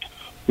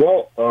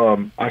 Well,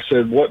 I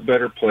said, what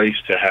better place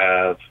to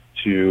have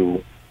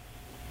to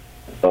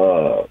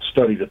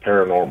study the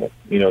paranormal?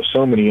 You know,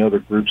 so many other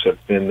groups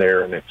have been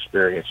there and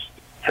experienced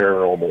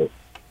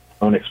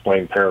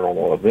unexplained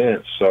paranormal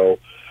events. So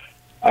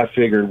I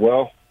figured,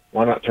 well,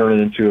 why not turn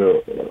it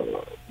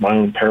into my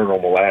own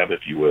paranormal lab,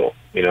 if you will?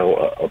 You know,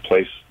 a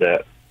place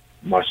that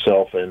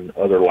myself and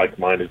other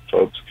like-minded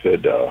folks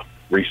could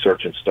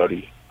research and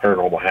study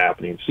paranormal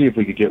happenings, see if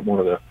we could get one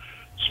of the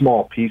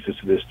small pieces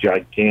to this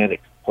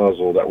gigantic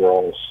puzzle that we're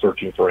all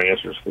searching for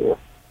answers for.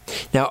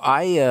 Now,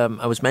 I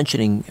was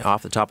mentioning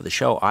off the top of the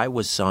show, I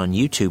was on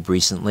YouTube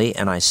recently,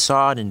 and I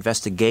saw an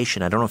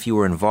investigation. I don't know if you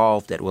were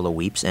involved at Willow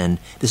Weeps, and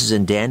this is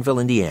in Danville,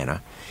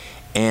 Indiana.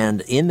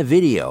 And in the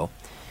video,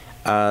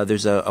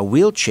 there's a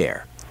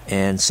wheelchair,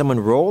 and someone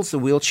rolls the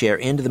wheelchair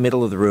into the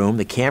middle of the room.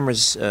 The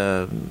camera's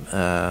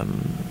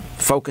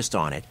focused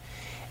on it,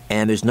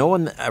 and there's no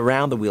one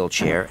around the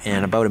wheelchair.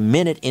 And about a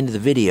minute into the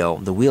video,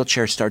 the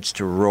wheelchair starts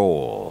to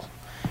roll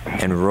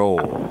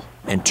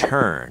and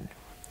turn.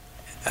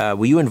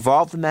 Were you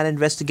involved in that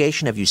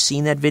investigation? Have you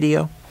seen that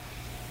video?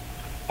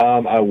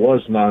 I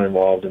was not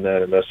involved in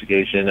that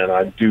investigation, and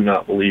I do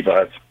not believe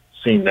I've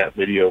seen that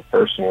video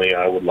personally.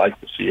 I would like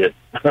to see it.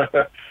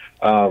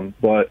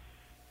 But,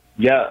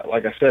 yeah,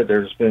 like I said,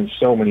 there's been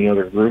so many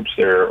other groups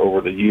there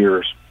over the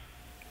years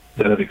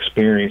that have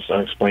experienced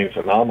unexplained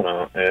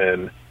phenomena.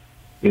 And,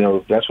 you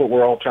know, that's what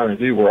we're all trying to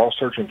do. We're all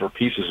searching for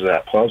pieces of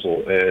that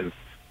puzzle, and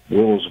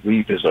Willow's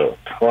Weep is a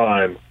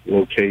prime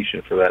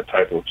location for that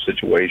type of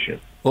situation.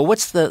 Well,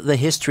 what's the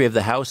history of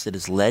the house that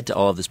has led to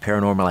all of this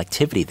paranormal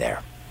activity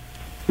there?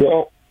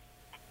 Well,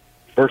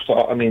 first of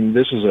all, I mean,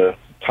 this is a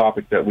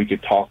topic that we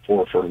could talk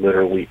for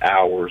literally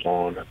hours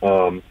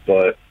on,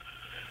 but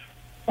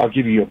I'll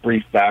give you a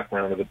brief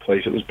background of the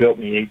place. It was built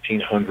in the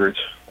 1800s.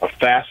 A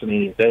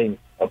fascinating thing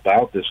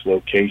about this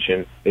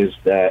location is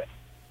that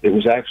it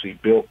was actually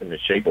built in the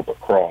shape of a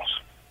cross.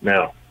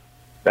 Now,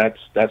 that's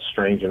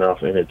strange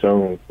enough in its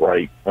own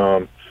right.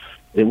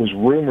 It was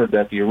rumored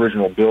that the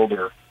original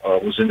builder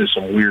was into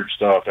some weird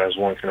stuff, as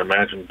one can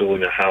imagine,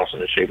 building a house in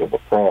the shape of a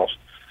cross.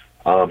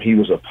 He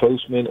was a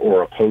postman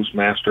or a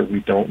postmaster. We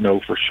don't know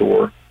for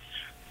sure.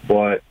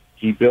 But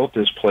he built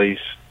this place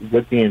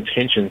with the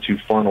intention to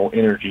funnel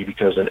energy,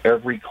 because in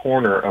every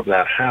corner of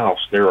that house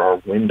there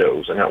are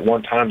windows. And at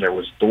one time there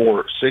was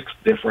 6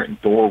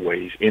 different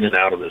doorways in and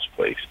out of this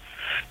place.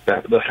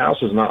 The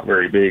house is not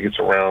very big. It's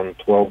around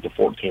 12 to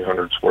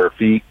 1,400 square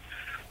feet.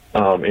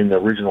 In the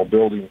original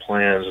building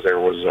plans, there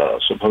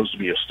was supposed to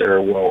be a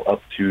stairwell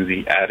up to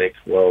the attic.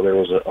 Well, there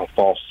was a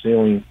false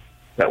ceiling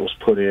that was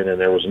put in, and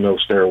there was no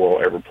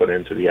stairwell ever put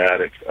into the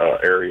attic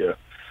area.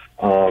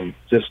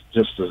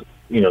 Just to,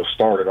 you know,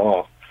 start it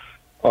off.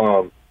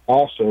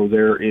 Also,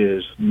 there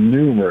is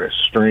numerous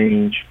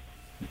strange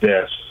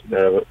deaths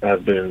that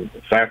have been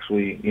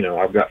factually, you know,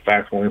 I've got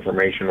factual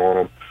information on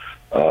them.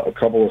 A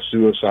couple of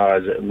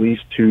suicides, at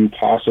least 2,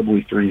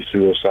 possibly 3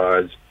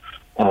 suicides.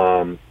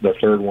 The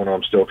third one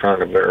I'm still trying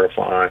to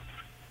verify.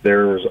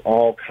 There's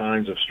all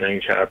kinds of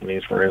strange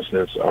happenings. For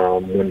instance,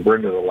 when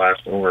Brenda, the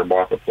last owner,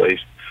 bought the place,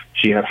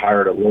 she had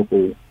hired a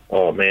local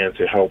man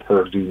to help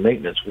her do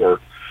maintenance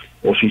work.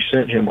 Well, she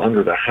sent him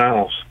under the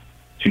house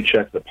to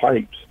check the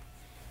pipes.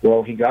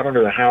 Well, he got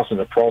under the house in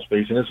the crawl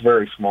space, and it's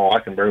very small.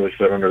 I can barely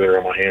fit under there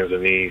on my hands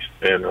and knees.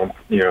 And,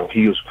 you know,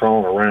 he was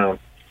crawling around.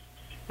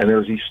 And there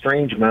was these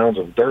strange mounds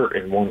of dirt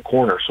in one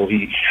corner, so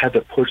he had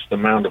to push the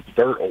mound of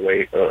dirt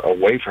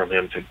away from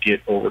him to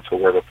get over to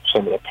where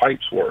some of the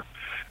pipes were.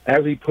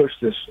 As he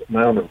pushed this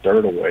mound of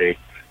dirt away,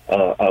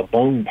 a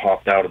bone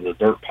popped out of the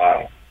dirt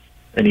pile,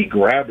 and he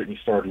grabbed it and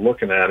he started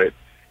looking at it.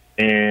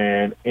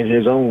 And in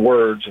his own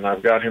words, and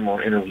I've got him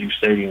on interview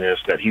stating this,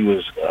 that he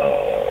was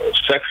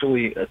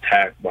sexually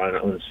attacked by an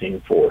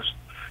unseen force.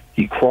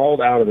 He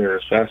crawled out of there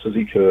as fast as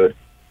he could,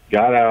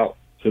 got out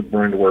to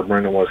Brenda where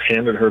Brenda was,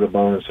 handed her the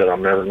bone, and said,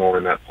 "I'm never going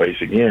in that place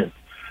again."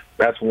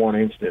 That's one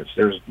instance.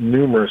 There's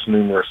numerous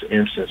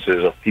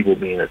instances of people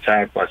being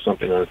attacked by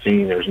something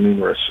unseen. There's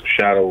numerous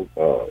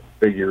shadow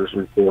figures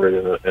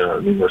reported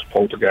in numerous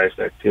poltergeist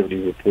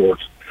activity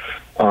reports.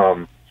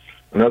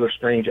 Another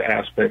strange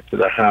aspect to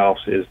the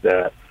house is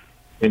that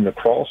in the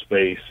crawl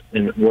space,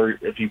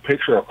 if you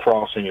picture a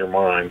cross in your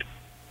mind,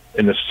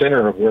 in the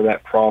center of where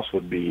that cross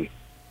would be,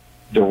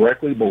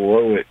 directly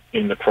below it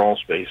in the crawl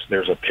space,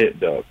 there's a pit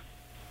dug.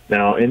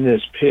 Now, in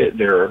this pit,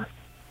 there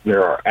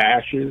are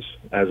ashes,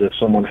 as if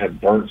someone had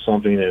burnt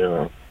something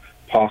in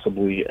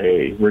possibly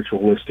a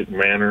ritualistic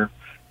manner.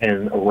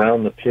 And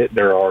around the pit,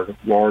 there are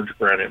large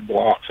granite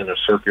blocks in a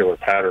circular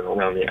pattern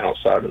around the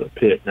outside of the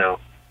pit. Now,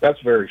 that's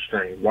very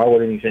strange. Why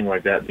would anything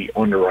like that be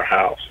under a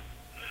house?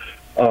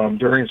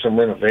 During some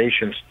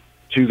renovations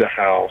to the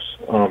house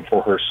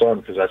for her son,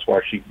 because that's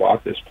why she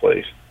bought this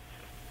place,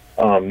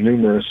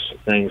 numerous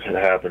things had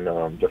happened.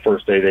 The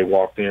first day they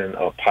walked in,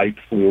 a pipe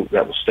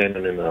that was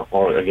standing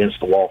against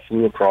the wall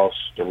flew across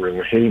the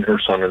room, hitting her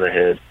son in the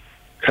head,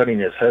 cutting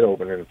his head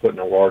open and putting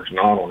a large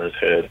knot on his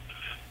head.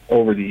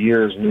 Over the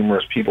years,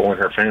 numerous people in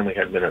her family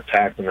had been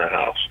attacked in the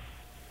house.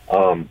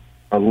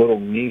 A little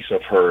niece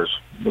of hers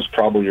was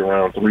probably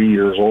around 3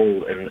 years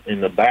old, and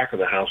in the back of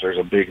the house there's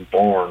a big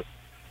barn.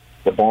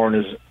 The barn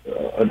is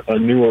a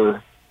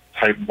newer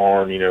type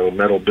barn, you know,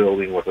 metal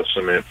building with a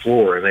cement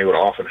floor, and they would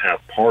often have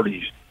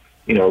parties,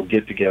 you know,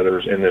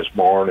 get-togethers in this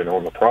barn and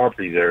on the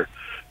property there.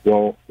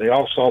 Well, they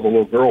all saw the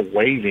little girl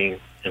waving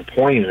and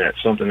pointing at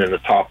something in the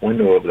top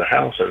window of the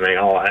house, and they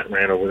all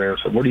ran over there and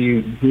said,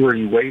 who are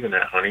you waving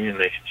at, honey?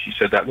 And she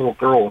said, "That little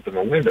girl up in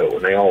the window."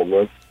 And they all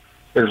looked.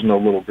 There's no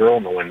little girl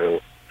in the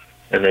window.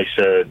 And they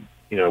said,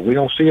 you know, "We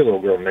don't see a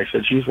little girl." And they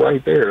said, "She's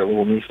right there." The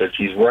little niece said,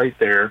 "She's right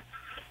there."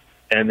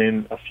 And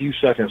then a few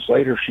seconds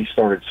later, she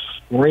started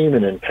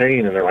screaming in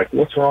pain, and they're like,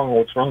 "What's wrong?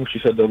 What's wrong?" She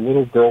said, "The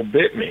little girl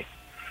bit me."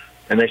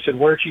 And they said,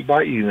 "Where'd she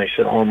bite you?" And they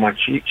said, "On my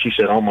cheek." She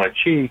said, "On my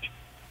cheek."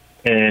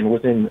 And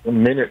within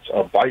minutes,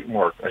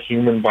 a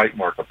human bite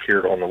mark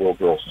appeared on the little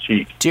girl's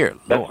cheek. Dear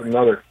Lord.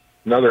 That's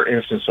another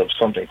instance of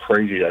something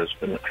crazy that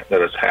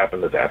has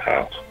happened at that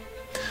house.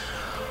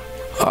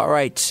 All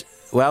right.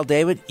 Well,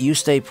 David, you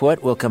stay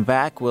put. We'll come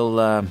back. We'll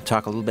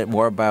talk a little bit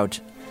more about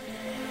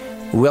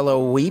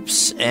Willow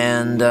Weeps,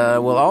 and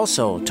we'll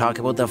also talk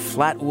about the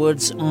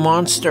Flatwoods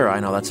Monster. I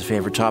know that's a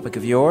favorite topic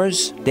of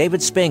yours.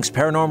 David Spinks,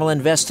 paranormal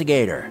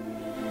investigator.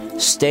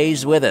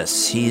 stays with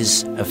us.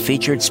 He's a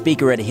featured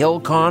speaker at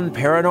HillCon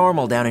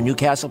Paranormal down in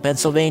Newcastle,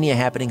 Pennsylvania,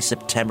 happening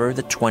September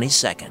the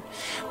 22nd.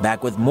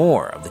 Back with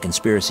more of The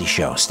Conspiracy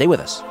Show. Stay with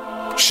us.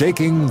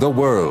 Shaking the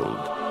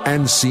world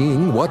and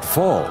seeing what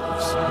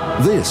falls.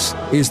 This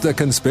is The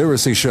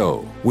Conspiracy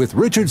Show with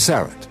Richard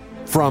Syrett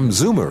from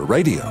Zoomer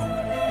Radio.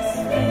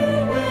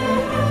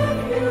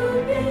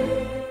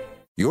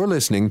 You're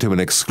listening to an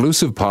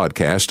exclusive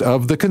podcast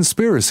of The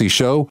Conspiracy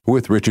Show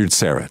with Richard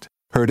Syrett.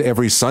 Heard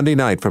every Sunday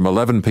night from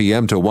 11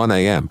 p.m. to 1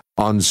 a.m.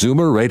 on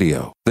Zoomer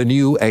Radio, the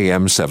new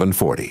AM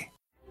 740.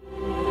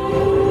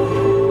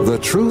 The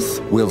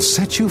truth will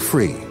set you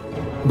free,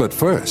 but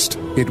first,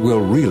 it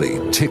will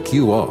really tick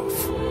you off.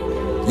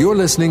 You're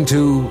listening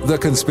to The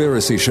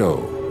Conspiracy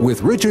Show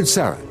with Richard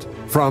Syrett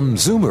from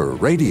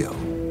Zoomer Radio.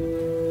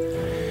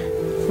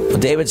 Well,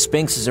 David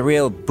Spinks is a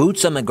real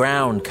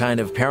boots-on-the-ground kind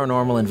of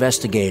paranormal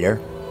investigator.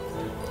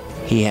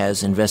 He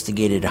has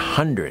investigated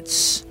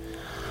hundreds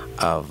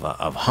of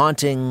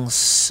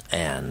hauntings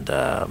and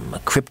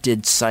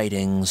cryptid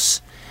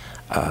sightings,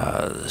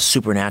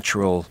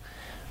 supernatural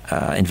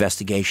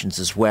investigations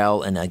as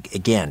well. And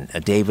again,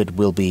 David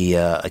will be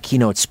a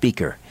keynote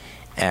speaker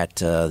at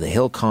the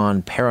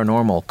HillCon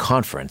Paranormal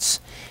Conference,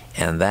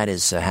 and that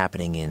is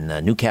happening in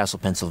Newcastle,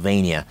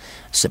 Pennsylvania,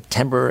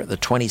 September the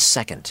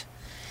 22nd.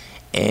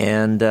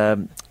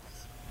 And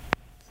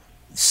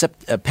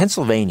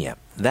Pennsylvania,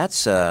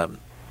 that's...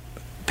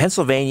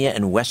 Pennsylvania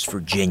and West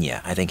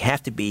Virginia, I think,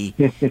 have to be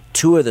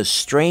two of the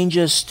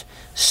strangest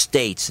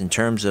states in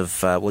terms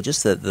of,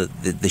 just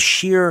the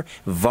sheer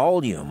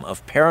volume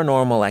of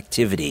paranormal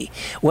activity.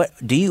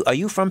 Are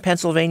you from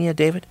Pennsylvania,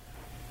 David?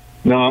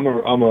 No,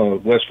 I'm a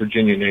West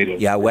Virginia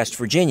native. Yeah, West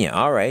Virginia.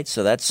 All right,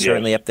 so that's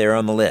certainly up there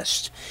on the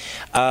list.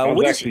 I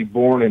was actually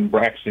born in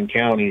Braxton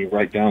County,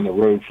 right down the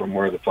road from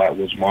where the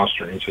Flatwoods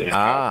Monster incident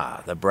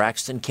happened. The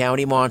Braxton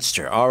County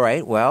Monster. All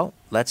right, well,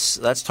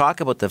 let's talk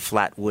about the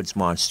Flatwoods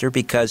Monster,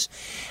 because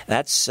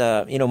that's,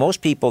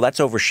 most people, that's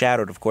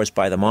overshadowed, of course,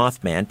 by the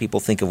Mothman. People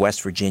think of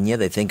West Virginia,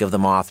 they think of the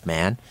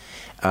Mothman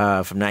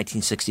from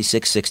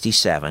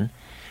 1966-67.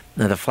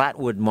 Now, the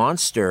Flatwood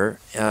Monster,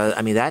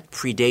 that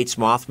predates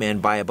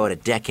Mothman by about a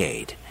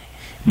decade.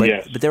 But,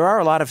 yes. But there are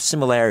a lot of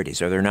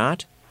similarities, are there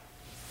not?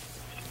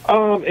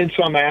 In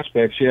some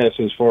aspects, yes.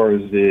 As far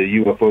as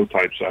the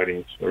UFO-type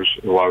sightings, there's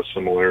a lot of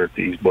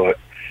similarities. But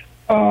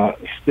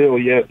still,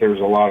 yet, there's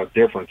a lot of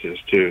differences,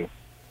 too.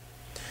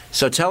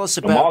 So tell us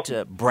about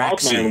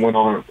Braxy.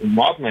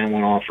 Mothman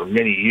went on for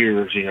many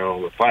years.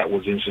 The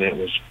Flatwoods incident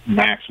was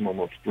maximum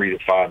of 3 to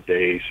 5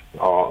 days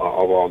of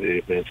all the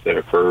events that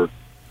occurred.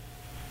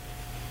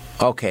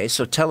 Okay,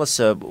 so tell us,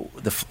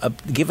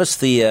 give us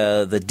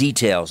the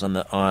details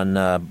on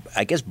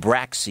I guess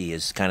Braxy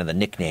is kind of the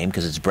nickname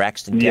because it's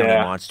Braxton County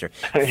Monster.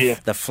 Yeah.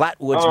 The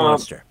Flatwoods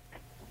Monster.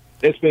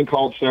 It's been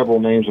called several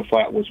names: the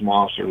Flatwoods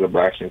Monster, the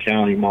Braxton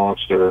County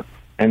Monster,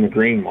 and the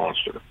Green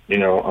Monster.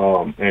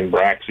 And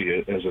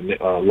Braxy as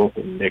a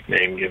local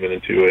nickname given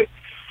into it.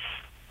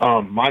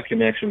 My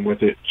connection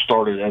with it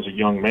started as a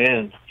young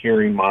man,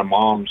 hearing my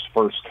mom's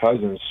first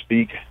cousins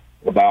speak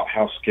about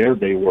how scared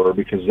they were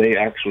because they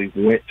actually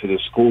went to the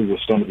school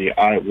with some of the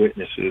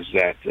eyewitnesses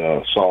that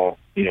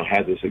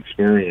had this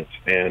experience.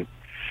 And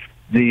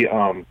the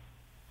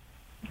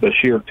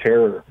sheer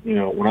terror,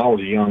 when I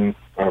was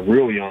a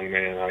real young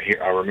man,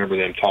 I remember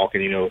them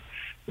talking,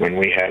 when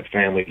we had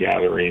family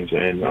gatherings,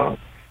 and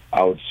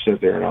I would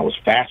sit there and I was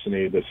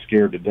fascinated but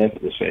scared to death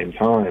at the same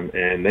time.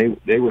 And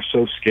they were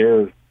so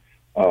scared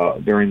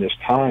during this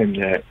time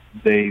that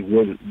they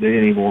didn't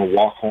even want to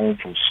walk home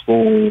from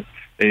school.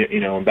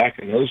 And back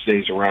in those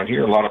days around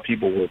here, a lot of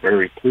people were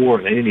very poor,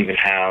 and they didn't even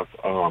have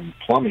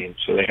plumbing,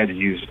 so they had to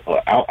use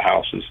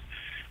outhouses.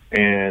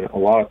 And a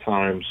lot of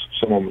times,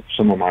 some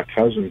of my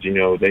cousins,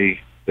 they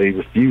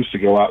refused to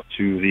go out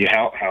to the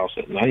outhouse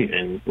at night,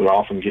 and would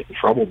often get in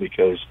trouble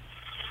because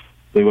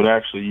they would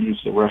actually use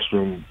the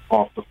restroom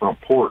off the front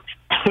porch.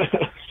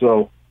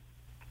 So,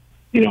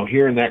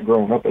 hearing that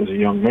growing up as a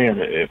young man,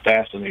 it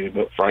fascinated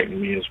but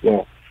frightened me as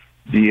well.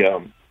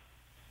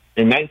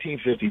 In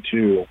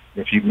 1952,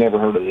 if you've never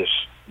heard of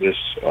this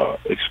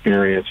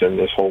experience and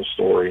this whole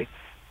story,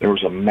 there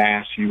was a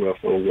mass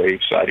UFO wave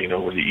sighting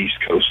over the east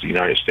coast of the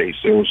United States.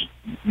 There was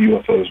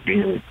UFOs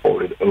being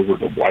reported over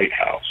the White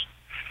House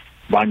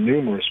by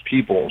numerous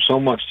people, so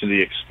much to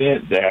the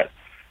extent that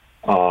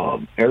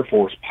Air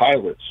Force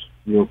pilots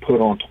were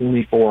put on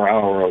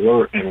 24-hour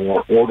alert and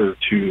were ordered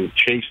to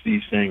chase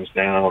these things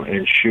down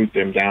and shoot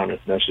them down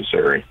if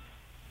necessary.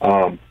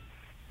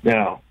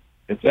 Now,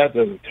 if that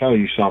doesn't tell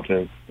you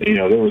something,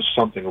 there was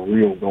something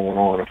real going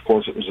on. Of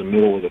course, it was the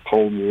middle of the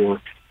Cold War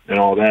and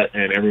all that,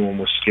 and everyone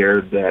was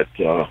scared that,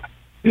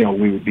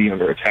 we would be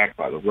under attack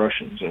by the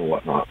Russians and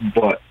whatnot.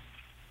 But,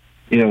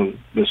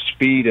 the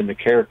speed and the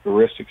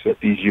characteristics that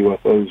these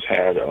UFOs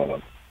had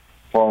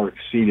far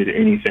exceeded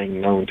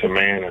anything known to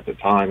man at the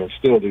time, and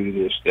still do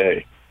to this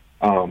day,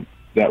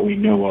 that we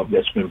know of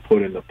that's been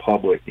put in the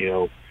public,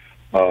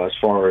 As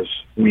far as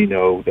we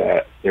know,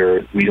 that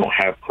we don't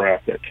have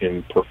craft that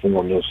can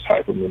perform those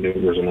type of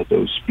maneuvers and at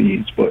those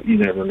speeds. But you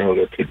never know;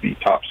 there could be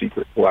top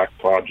secret black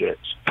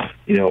projects,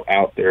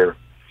 out there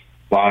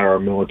by our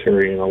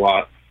military. And a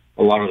lot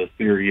of the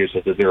theory is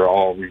that they're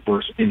all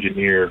reverse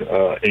engineered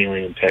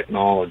alien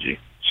technology.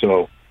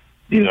 So,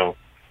 the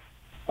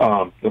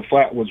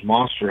Flatwoods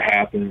Monster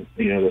happened.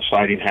 The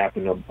sighting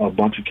happened. A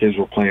bunch of kids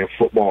were playing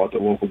football at the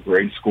local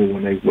grade school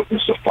when they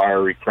witnessed a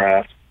fiery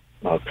craft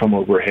come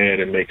overhead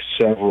and make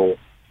several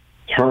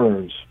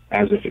turns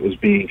as if it was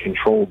being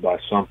controlled by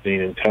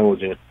something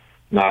intelligent.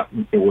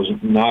 It was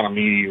not a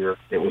meteor.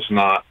 It was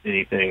not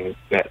anything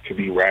that could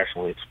be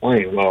rationally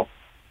explained. Well,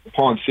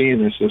 upon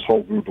seeing this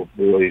whole group of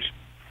boys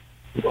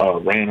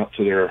ran up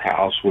to their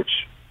house, which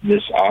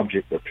this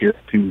object appeared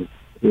to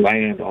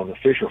land on the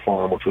Fisher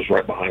farm, which was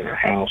right behind their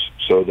house.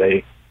 So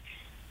they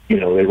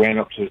ran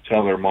up to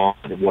tell their mom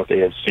of what they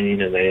had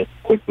seen, and they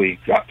quickly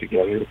got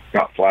together,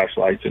 got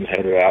flashlights, and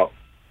headed out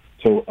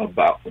to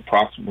about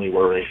approximately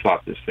where they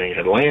thought this thing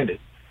had landed.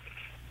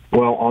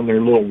 Well, on their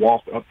little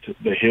walk up to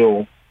the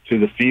hill to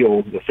the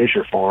field, the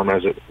Fisher farm,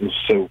 as it was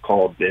so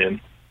called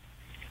then,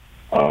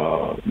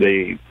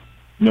 they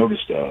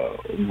noticed a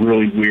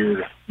really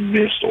weird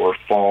mist or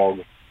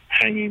fog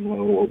hanging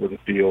low over the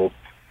field,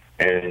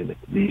 and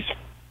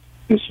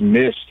this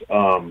mist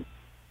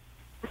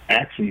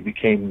actually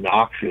became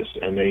noxious,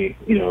 and they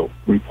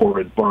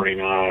reported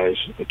burning eyes,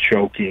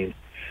 choking,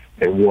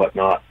 and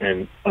whatnot.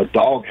 And a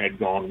dog had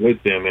gone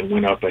with them and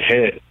went up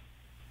ahead.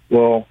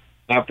 Well,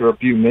 after a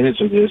few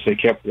minutes of this, they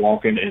kept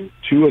walking, and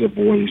two of the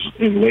boys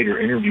in later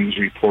interviews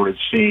reported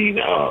seeing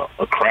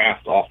a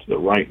craft off to the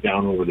right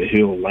down over the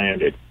hill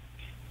landed.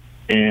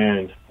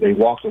 And they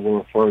walked a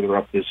little further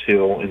up this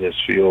hill in this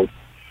field,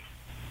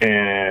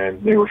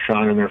 and they were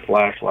shining their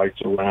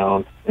flashlights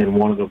around, and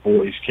one of the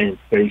boys came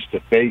face to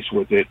face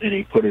with it, and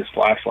he put his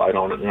flashlight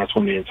on it, and that's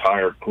when the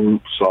entire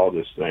group saw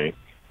this thing.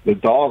 The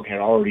dog had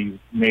already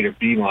made a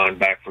beeline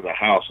back for the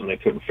house, and they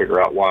couldn't figure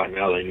out why.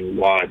 Now they knew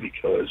why,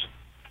 because,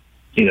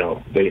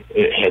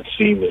 it had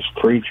seen this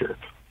creature.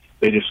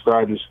 They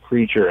described this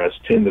creature as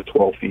 10 to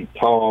 12 feet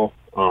tall,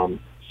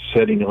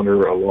 sitting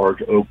under a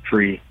large oak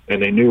tree,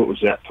 and they knew it was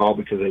that tall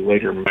because they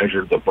later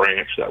measured the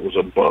branch that was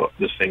above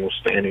this thing was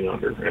standing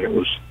under, and it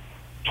was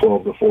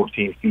 12 to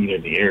 14 feet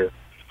in the air.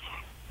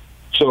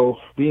 So,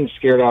 being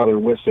scared out of their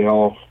wits, they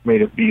all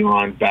made a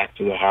beeline back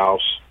to the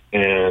house,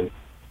 and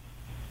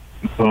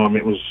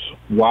it was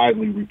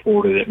widely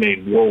reported. It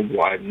made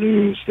worldwide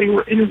news. They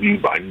were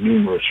interviewed by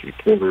numerous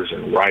reporters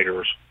and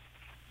writers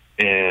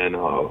and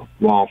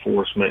law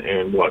enforcement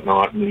and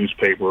whatnot,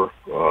 newspaper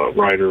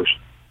writers.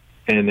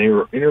 And they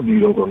were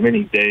interviewed over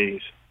many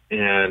days,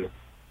 and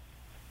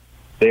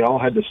they all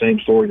had the same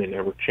story. They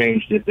never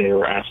changed it. They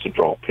were asked to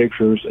draw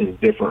pictures in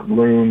different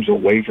rooms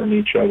away from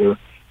each other.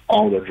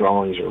 All their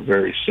drawings are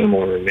very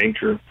similar in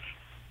nature.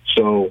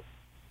 So,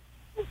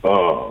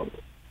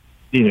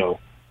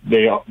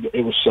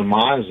 it was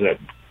surmised that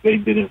they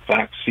did in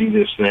fact see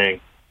this thing.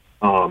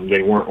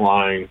 They weren't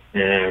lying,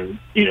 and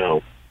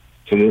to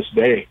this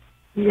day,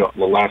 the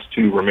last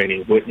two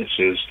remaining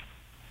witnesses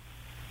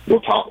will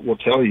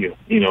tell you,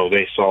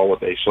 they saw what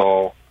they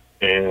saw,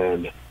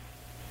 and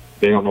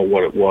they don't know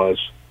what it was,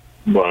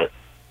 but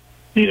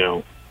they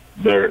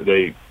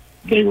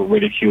were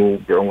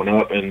ridiculed growing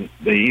up, and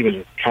they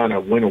even kind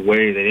of went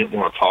away. They didn't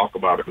want to talk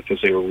about it because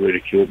they were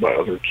ridiculed by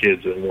other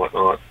kids and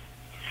whatnot.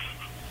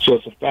 So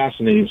it's a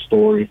fascinating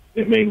story.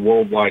 It made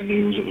worldwide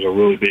news. It was a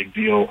really big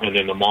deal. And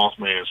then the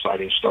Mothman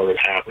sighting started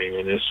happening,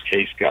 and this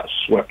case got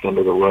swept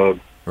under the rug.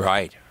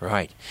 Right.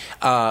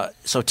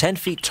 So 10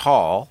 feet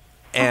tall,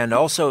 and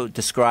also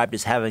described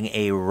as having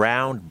a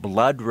round,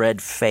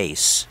 blood-red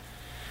face,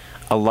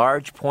 a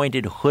large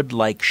pointed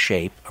hood-like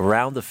shape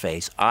around the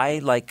face,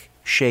 eye-like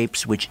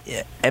shapes which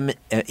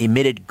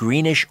emitted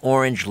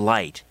greenish-orange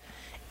light,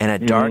 and a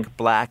dark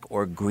black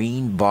or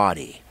green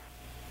body.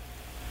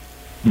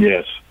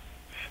 Yes.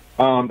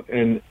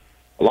 And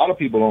a lot of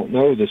people don't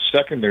know the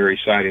secondary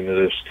sighting of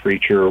this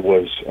creature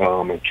was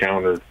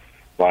encountered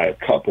by a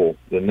couple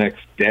the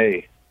next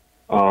day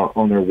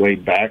on their way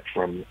back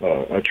from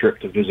a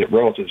trip to visit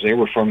relatives. They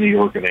were from New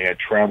York, and they had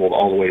traveled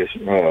all the way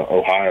to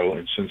Ohio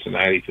and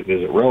Cincinnati to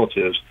visit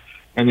relatives.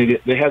 And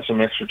they had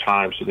some extra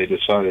time, so they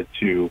decided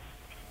to,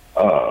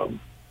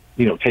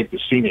 take the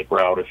scenic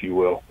route, if you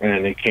will.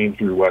 And they came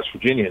through West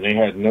Virginia, and they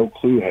had no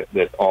clue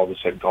that all this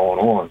had gone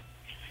on.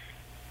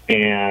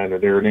 And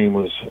their name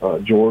was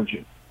George.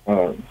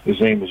 His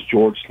name was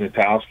George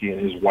Snitowski, and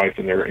his wife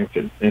and their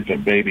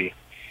infant baby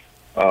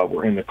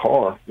were in the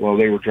car. Well,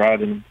 they were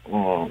driving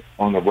on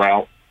the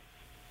route,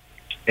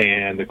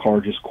 and the car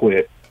just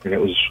quit. And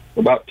it was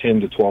about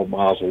 10 to 12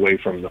 miles away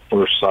from the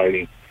first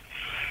sighting.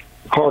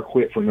 The car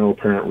quit for no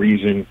apparent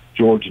reason.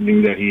 George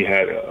knew that he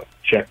had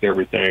checked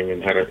everything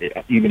and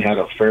even had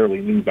a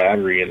fairly new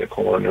battery in the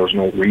car, and there was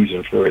no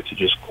reason for it to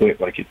just quit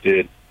like it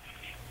did.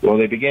 Well,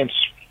 they began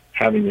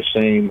having the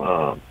same,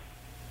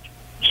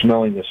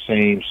 smelling the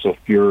same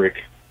sulfuric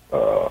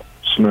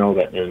smell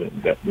that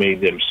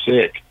made them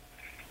sick.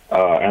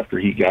 after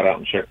he got out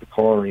and checked the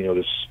car,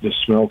 this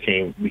smell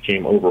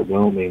became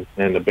overwhelming,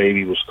 and the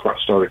baby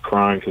started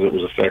crying because it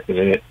was affecting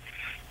it.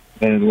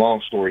 And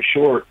long story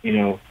short, he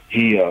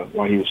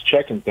while he was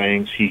checking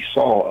things, he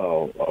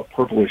saw a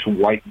purplish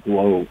white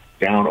glow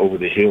down over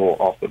the hill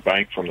off the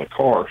bank from the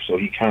car. So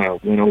he kind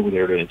of went over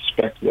there to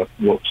inspect what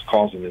was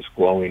causing this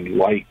glowing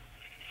light.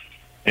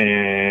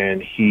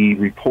 And he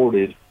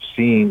reported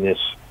seeing this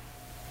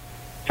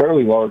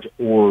fairly large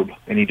orb,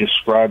 and he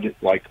described it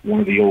like one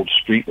of the old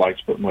street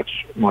lights, but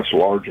much, much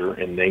larger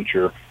in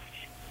nature.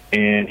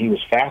 And he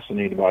was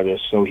fascinated by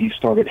this, so he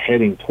started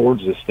heading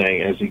towards this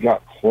thing. As he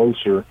got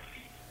closer,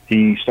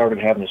 he started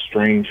having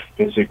strange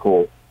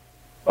physical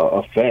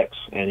effects,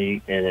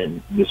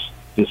 and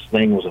this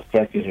thing was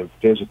affecting him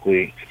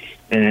physically.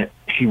 And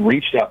he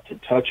reached out to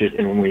touch it,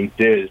 and when he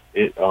did,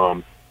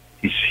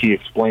 he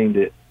explained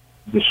it,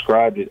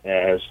 described it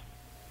as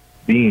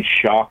being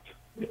shocked,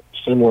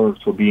 similar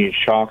to being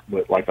shocked,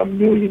 but like a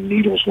million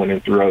needles went in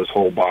throughout his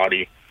whole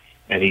body,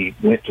 and he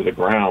went to the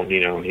ground,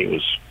 and he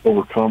was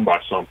overcome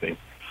by something.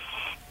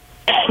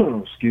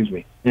 Excuse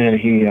me. And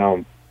he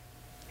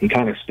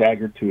kind of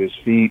staggered to his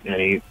feet,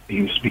 and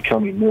he was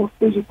becoming more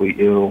physically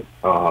ill,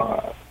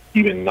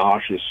 even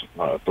nauseous,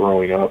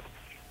 throwing up,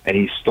 and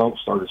he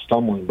started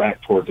stumbling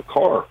back toward the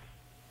car.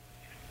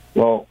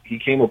 Well, he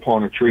came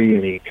upon a tree,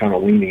 and he kind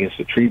of leaned against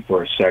the tree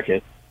for a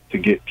second to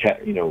get,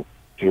 to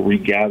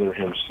regather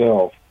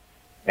himself.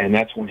 And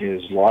that's when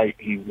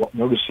he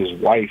noticed his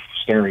wife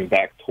staring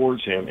back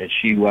towards him, and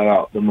she let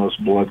out the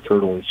most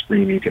blood-curdling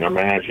scream you can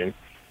imagine.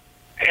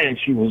 And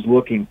she was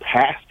looking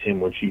past him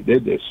when she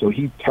did this. So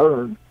he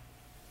turned,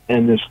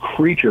 and this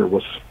creature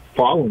was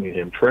following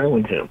him,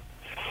 trailing him.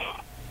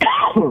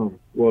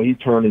 Well, he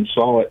turned and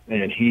saw it,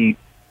 and he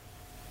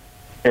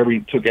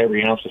took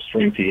every ounce of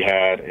strength he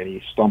had, and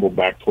he stumbled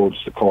back towards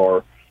the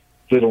car,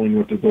 fiddling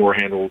with the door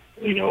handle,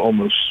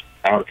 almost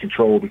out of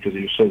control because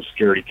he was so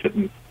scared he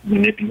couldn't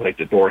manipulate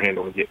the door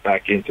handle and get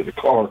back into the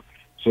car.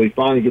 So he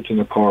finally gets in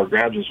the car,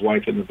 grabs his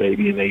wife and the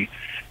baby,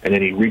 and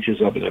then he reaches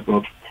up in the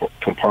glove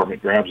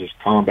compartment, grabs his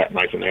combat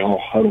knife, and they all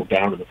huddle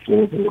down to the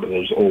floorboard of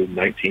those old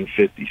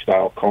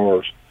 1950-style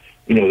cars.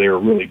 They were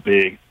really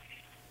big.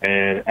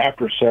 And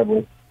after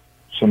some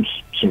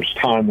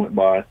time went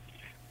by,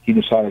 he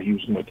decided he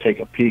was going to take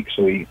a peek,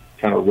 so he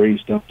kind of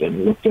raised up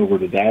and looked over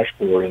the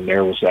dashboard, and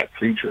there was that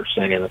creature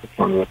standing at the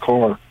front of the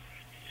car.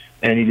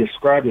 And he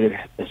described it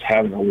as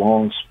having a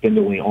long,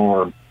 spindly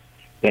arm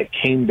that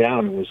came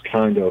down and was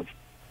kind of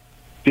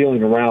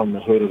feeling around the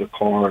hood of the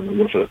car and the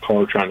roof of the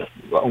car,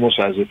 almost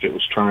as if it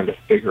was trying to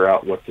figure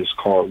out what this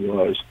car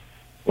was.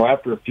 Well,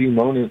 after a few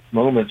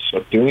moments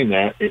of doing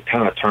that, it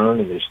kind of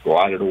turned and just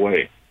glided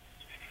away.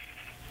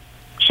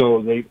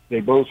 So they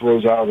both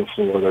rose out of the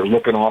floor. They're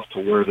looking off to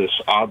where this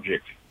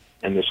object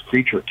and this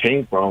creature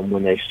came from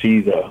when they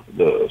see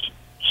the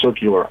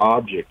circular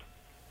object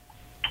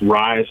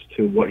rise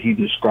to what he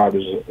described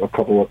as a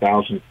couple of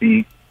thousand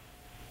feet,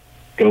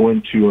 go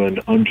into an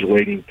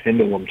undulating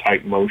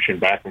pendulum-type motion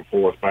back and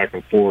forth,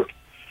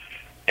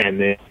 and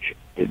then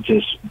it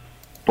just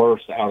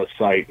burst out of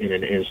sight in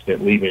an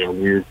instant, leaving a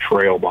weird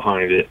trail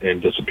behind it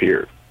and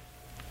disappeared.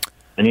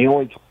 And he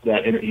only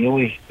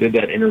did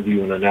that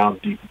interview in a now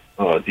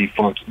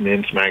defunct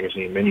men's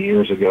magazine many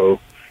years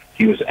ago.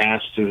 He was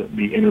asked to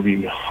be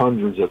interviewed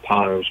hundreds of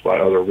times by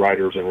other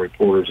writers and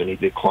reporters, and he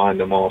declined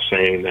them all,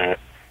 saying that,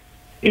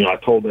 I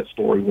told that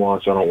story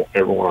once, I don't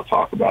ever want to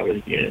talk about it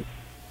again.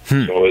 So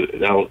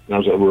that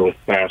was a really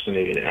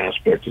fascinating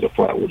aspect of the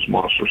Flatwoods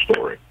Monster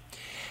story.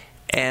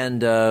 And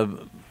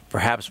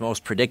perhaps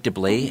most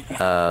predictably,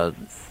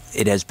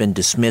 it has been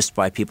dismissed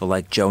by people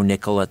like Joe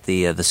Nickel at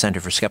the Center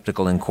for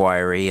Skeptical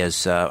Inquiry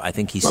as I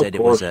think he said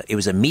it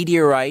was a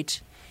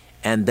meteorite,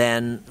 and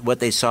then what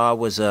they saw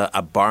was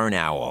a barn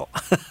owl.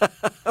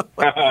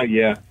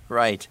 Yeah.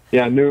 Right.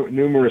 Yeah,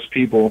 numerous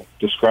people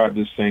described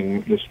this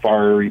thing, this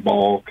fiery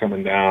ball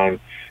coming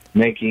down,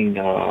 making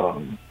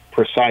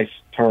precise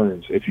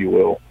turns, if you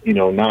will.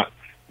 Not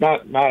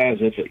as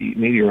if a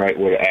meteorite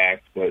would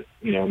act, but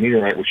a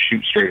meteorite would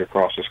shoot straight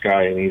across the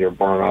sky and either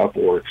burn up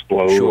or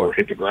explode or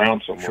hit the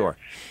ground somewhere. Sure.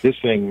 This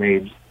thing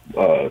made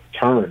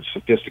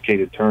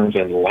sophisticated turns,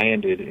 and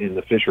landed in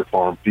the Fisher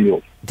Farm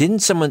field.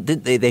 Didn't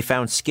they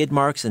found skid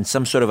marks and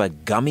some sort of a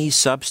gummy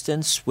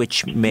substance,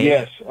 which may...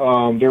 Yes,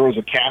 there was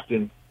a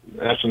captain.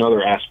 That's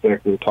another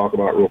aspect we'll talk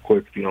about real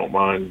quick, if you don't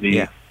mind.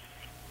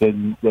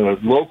 The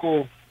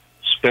local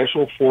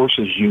Special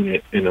Forces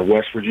unit in the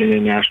West Virginia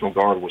National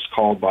Guard was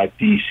called by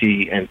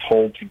D.C. and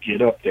told to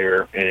get up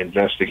there and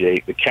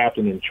investigate. The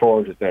captain in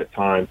charge at that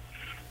time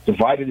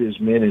divided his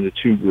men into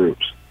two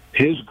groups.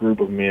 His group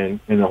of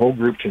men, and the whole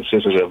group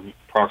consisted of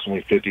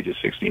approximately 50 to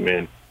 60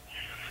 men.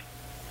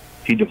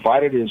 He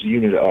divided his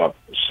unit up,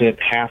 sent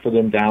half of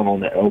them down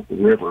on the Elk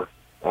River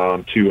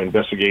to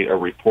investigate a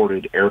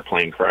reported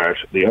airplane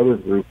crash. The other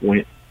group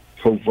went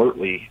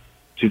covertly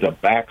to the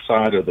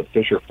backside of the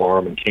Fisher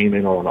Farm and came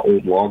in on an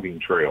old logging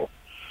trail.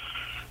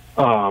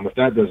 If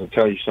that doesn't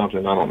tell you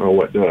something, I don't know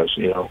what does.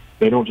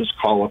 They don't just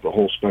call up the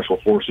whole Special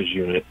Forces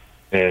unit.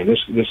 And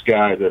this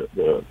guy,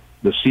 the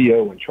the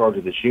CO in charge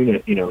of this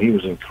unit, he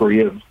was in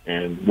Korea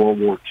and World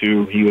War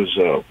II. He was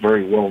a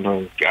very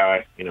well-known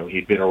guy.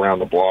 He'd been around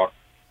the block,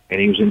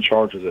 and he was in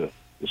charge of the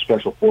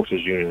Special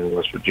Forces unit in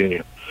West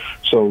Virginia.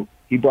 So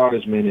he brought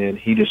his men in.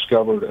 He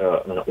discovered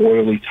an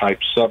oily-type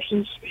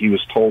substance. He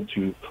was told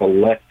to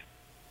collect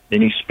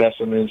any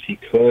specimens he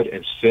could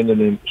and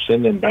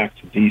send them back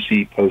to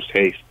D.C.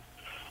 post-haste.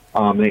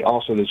 They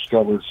also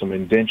discovered some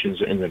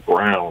indentions in the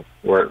ground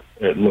where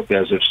it looked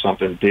as if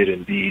something did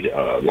indeed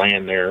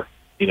land there,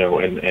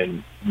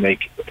 and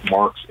make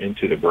marks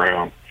into the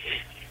ground.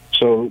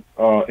 So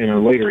in a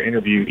later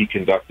interview he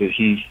conducted,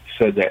 he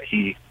said that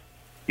he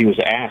was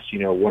asked,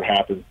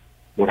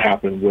 what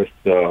happened with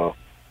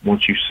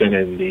once you sent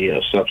in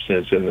the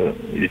substance, and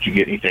did you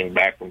get anything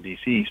back from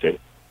D.C.? He said,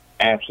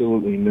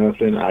 absolutely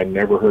nothing. I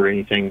never heard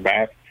anything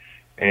back.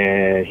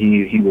 And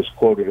he was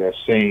quoted as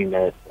saying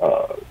that,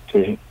 to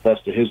the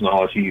best of his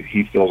knowledge,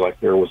 he feels like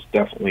there was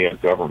definitely a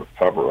government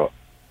cover-up,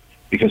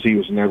 because he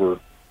was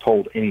never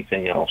told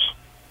anything else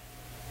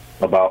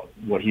about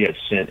what he had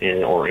sent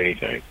in or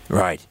anything.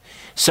 Right.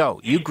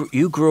 So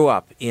you grew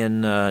up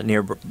in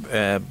near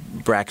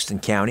Braxton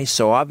County,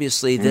 so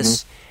obviously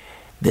this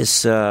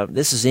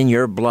is in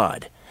your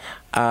blood.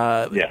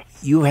 Yeah.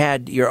 You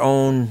had your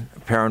own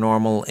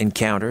paranormal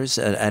encounters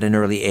at an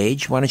early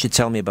age. Why don't you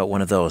tell me about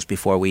one of those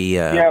before we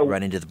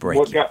run into the break?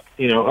 What got,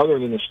 other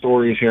than the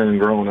stories here and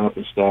growing up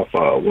and stuff,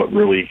 what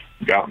really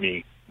got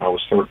me, I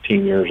was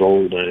 13 years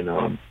old,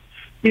 and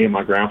me and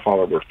my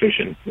grandfather were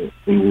fishing.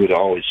 We would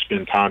always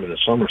spend time in the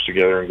summers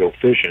together and go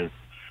fishing.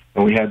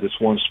 And we had this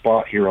one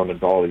spot here on the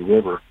Dolly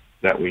River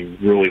that we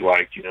really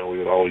liked. We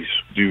would always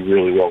do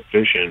really well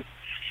fishing.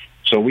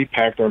 So we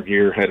packed our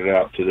gear, headed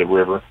out to the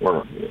river,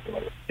 or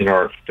in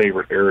our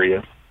favorite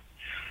area.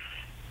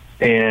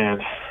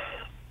 And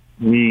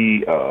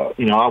we, I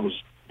was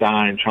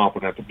dying,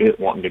 chomping at the bit,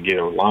 wanting to get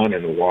a line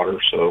in the water.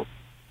 So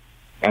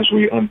as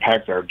we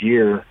unpacked our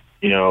gear,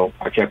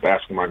 I kept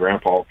asking my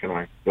grandpa, can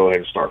I go ahead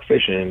and start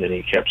fishing? And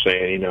he kept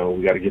saying,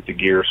 we got to get the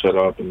gear set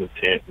up in the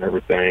tent and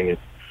everything.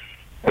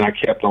 And I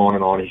kept on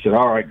and on. He said,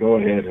 all right, go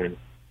ahead. And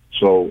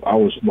so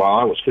while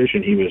I was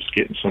fishing, he was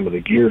getting some of the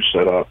gear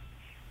set up.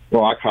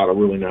 Well, I caught a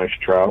really nice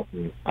trout,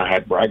 and I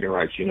had bragging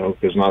rights,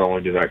 because not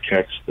only did I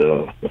catch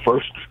the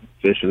first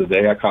fish of the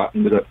day, I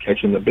ended up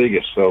catching the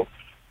biggest. So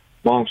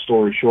long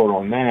story short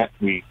on that,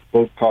 we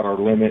both caught our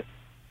limit,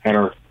 had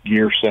our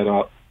gear set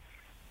up,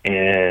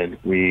 and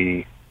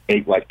we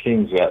ate like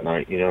kings that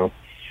night,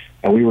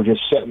 And we were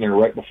just sitting there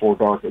right before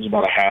dark. It was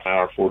about a half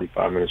hour,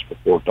 45 minutes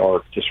before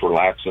dark, just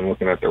relaxing,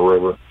 looking at the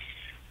river.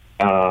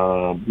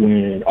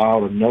 When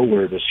out of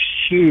nowhere, this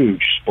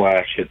huge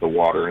splash hit the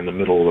water in the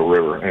middle of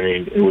the river. I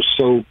mean, it was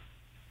so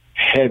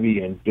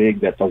heavy and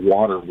big that the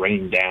water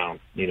rained down,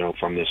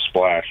 from this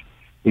splash.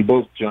 We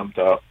both jumped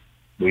up.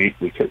 We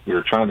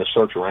were trying to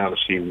search around to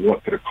see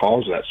what could have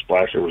caused that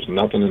splash. There was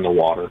nothing in the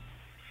water,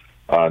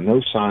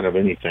 no sign of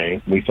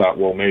anything. We thought,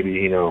 well,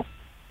 maybe,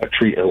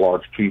 a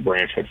large tree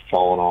branch had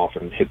fallen off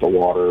and hit the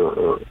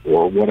water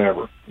or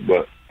whatever.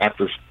 But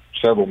after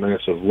several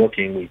minutes of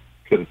looking, we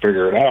couldn't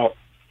figure it out.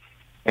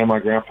 And my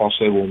grandpa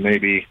said, well,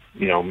 maybe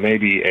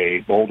a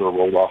boulder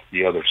rolled off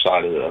the other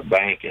side of the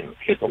bank and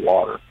hit the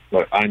water.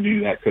 But I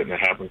knew that couldn't have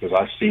happened because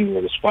I seen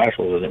where the splash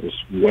was, and it was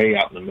way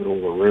out in the middle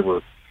of the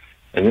river.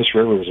 And this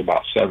river was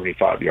about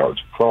 75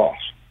 yards across.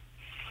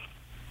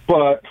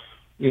 But,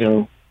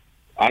 I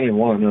didn't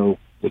want to know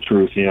the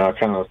truth. I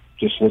kind of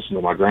just listened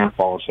to my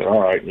grandpa and said,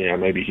 all right,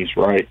 maybe he's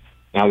right.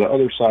 Now, the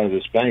other side of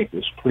this bank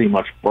was pretty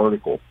much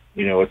vertical.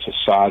 It's a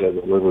side of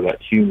the river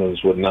that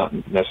humans would not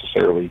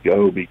necessarily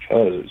go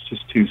because it's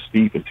just too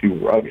steep and too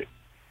rugged.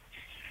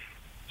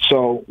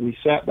 So we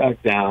sat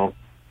back down,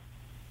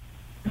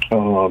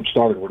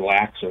 started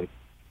relaxing,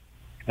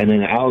 and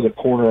then out of the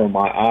corner of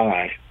my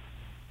eye,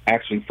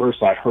 actually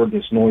first I heard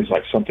this noise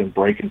like something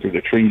breaking through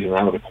the trees, and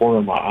out of the corner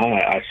of my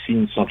eye, I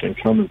seen something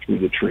coming through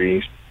the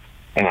trees,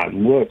 and I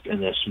looked,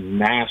 and this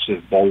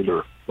massive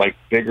boulder, like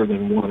a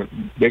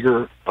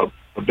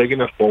big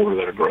enough boulder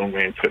that a grown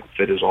man couldn't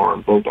fit his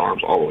both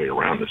arms all the way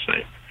around this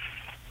thing,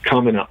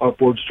 come in an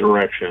upwards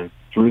direction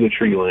through the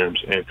tree limbs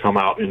and come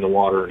out in the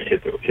water and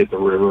hit the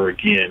river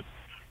again.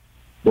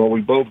 Well,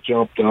 we both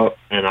jumped up,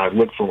 and I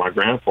looked for my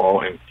grandpa,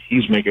 and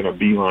he's making a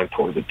beeline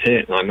toward the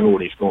tent, and I know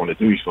what he's going to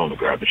do. He's going to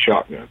grab the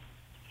shotgun.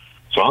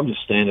 So I'm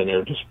just standing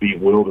there just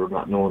bewildered,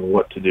 not knowing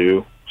what to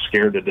do,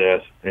 scared to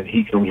death, and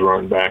he comes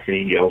running back, and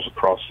he yells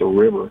across the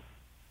river,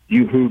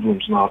 you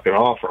hoodlums, knock it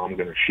off or I'm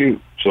going to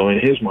shoot. So in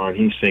his mind,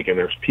 he's thinking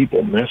there's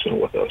people messing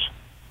with us.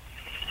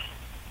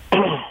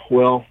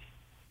 Well,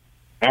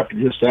 after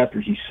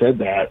he said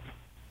that,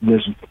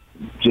 this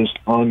just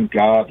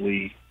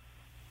ungodly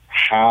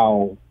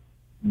howl,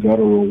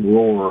 guttural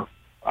roar,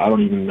 I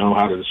don't even know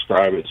how to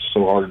describe it. It's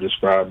so hard to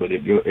describe, but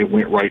it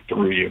went right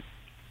through you.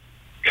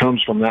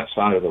 Comes from that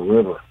side of the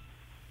river.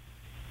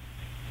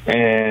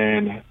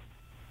 And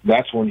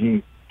that's when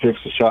he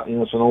picks the shot.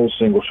 It's an old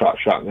single-shot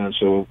shotgun,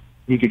 so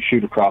he could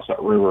shoot across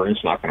that river, and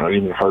it's not going to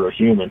even hurt a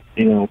human.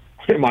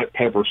 It might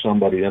pepper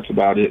somebody, that's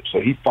about it.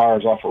 So he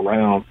fires off a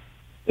round,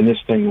 and this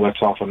thing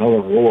lets off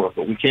another roar,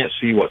 but we can't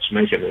see what's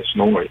making this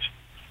noise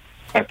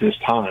at this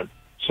time.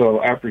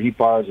 So after he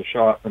fires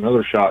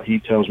another shot, he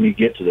tells me,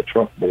 get to the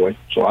truck, boy.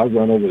 So I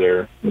run over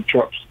there. The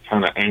truck's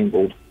kind of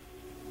angled,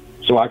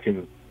 so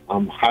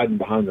I'm hiding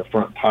behind the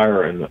front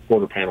tire and the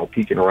quarter panel,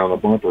 peeking around the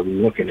bumper,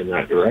 looking in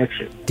that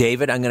direction.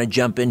 David, I'm going to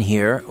jump in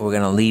here. We're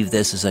going to leave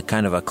this as a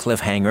kind of a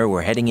cliffhanger.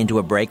 We're heading into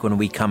a break. When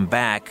we come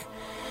back,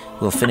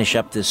 we'll finish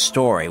up this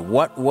story.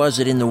 What was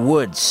it in the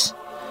woods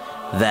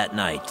that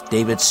night?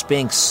 David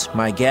Spinks,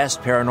 my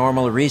guest,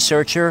 paranormal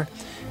researcher,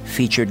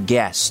 featured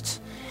guest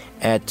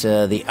at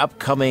the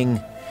upcoming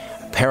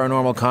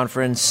paranormal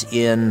conference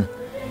in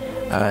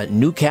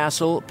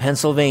Newcastle,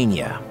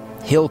 Pennsylvania,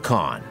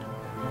 HillCon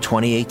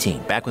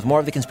 2018. Back with more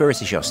of The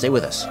Conspiracy Show. Stay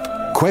with us.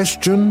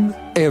 Question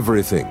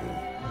everything.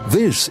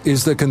 This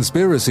is The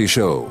Conspiracy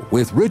Show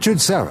with Richard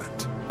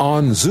Syrett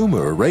on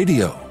Zoomer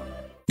Radio.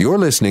 You're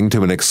listening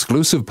to an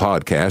exclusive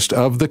podcast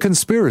of The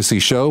Conspiracy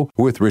Show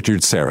with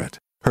Richard Syrett.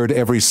 Heard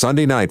every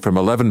Sunday night from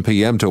 11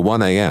 p.m. to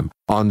 1 a.m.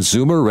 on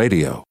Zoomer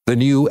Radio, the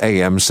new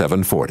AM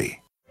 740.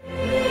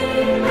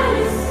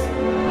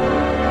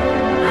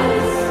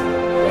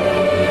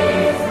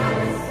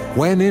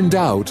 When in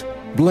doubt,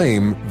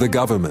 blame the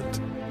government.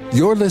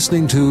 You're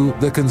listening to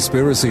The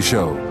Conspiracy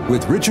Show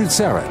with Richard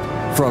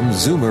Syrett from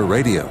Zoomer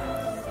Radio.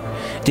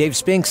 Dave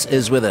Spinks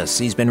is with us.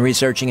 He's been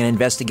researching and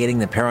investigating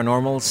the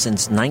paranormal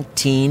since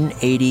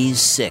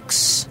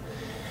 1986.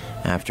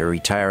 After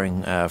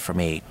retiring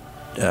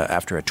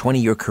after a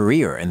 20-year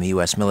career in the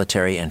U.S.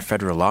 military and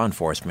federal law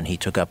enforcement, he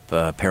took up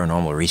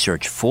paranormal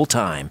research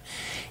full-time.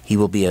 He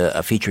will be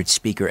a featured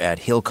speaker at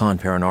HillCon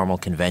Paranormal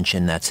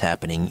Convention. That's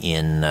happening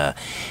in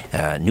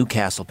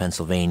Newcastle,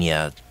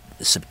 Pennsylvania,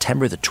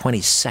 September the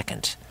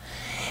 22nd.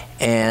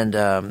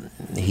 And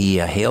he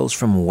hails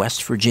from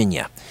West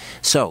Virginia.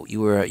 So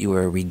you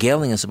were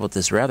regaling us about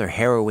this rather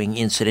harrowing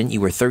incident.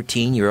 You were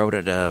 13. You were out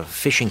at a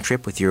fishing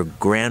trip with your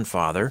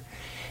grandfather,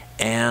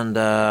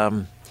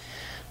 and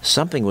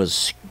something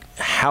was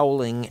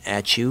howling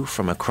at you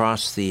from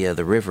across the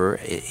river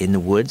in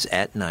the woods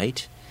at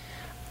night.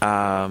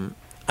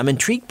 I'm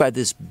intrigued by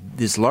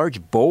this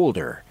large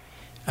boulder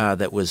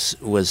that was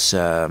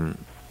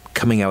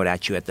coming out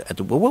at you at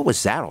the. What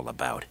was that all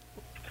about?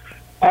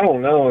 I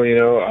don't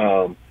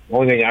know.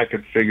 Only thing I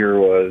could figure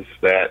was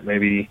that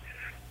maybe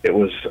it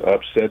was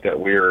upset that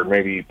we were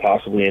maybe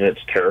possibly in its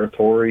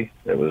territory.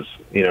 It was,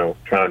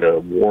 trying to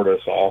ward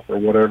us off or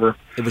whatever.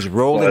 It was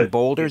rolling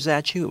boulders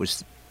at you. It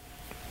was.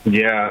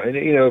 Yeah, and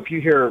if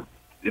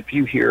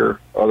you hear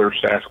other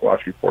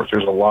Sasquatch reports,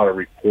 there's a lot of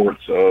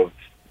reports of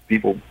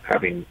people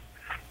having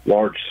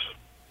large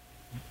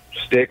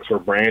sticks or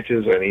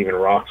branches and even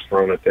rocks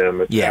thrown at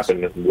them. It's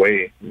happened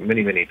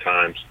many, many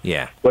times.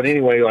 Yeah. But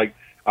anyway,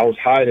 I was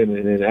hiding,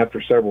 and then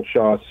after several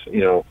shots,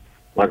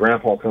 my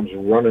grandpa comes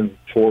running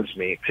towards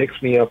me,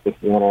 picks me up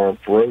with one arm,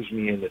 throws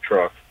me in the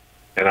truck,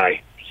 and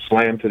I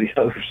slammed to the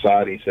other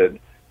side. He said,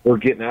 "We're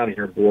getting out of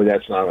here, boy.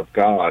 That's not of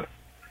God."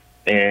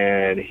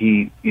 And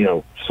he,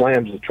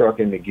 slams the truck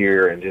into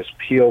gear and just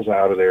peels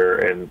out of there.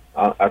 And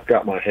I've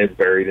got my head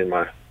buried in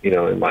my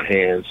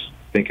hands,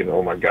 thinking,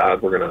 "Oh my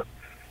God, we're gonna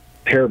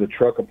tear the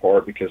truck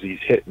apart," because he's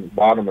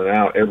bottoming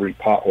out every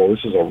pothole.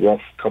 This is a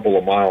rough couple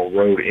of mile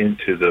road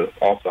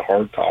off the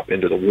hardtop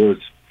into the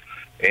woods,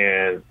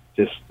 and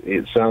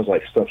it sounds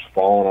like stuff's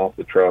falling off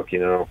the truck,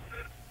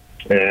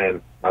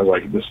 And I was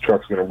like, this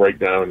truck's going to break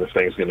down and this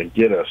thing's going to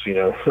get us,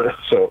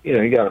 So,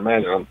 you got to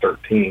imagine I'm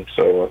 13,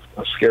 so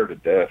I'm scared to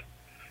death.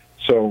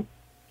 So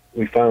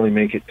we finally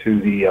make it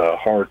to the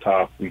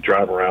hardtop. We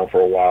drive around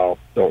for a while,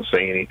 don't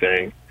say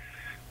anything.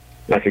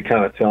 I could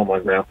kind of tell my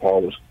grandpa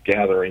was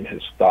gathering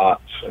his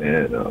thoughts,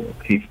 and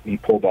he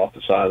pulled off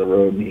the side of the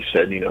road, and he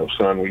said,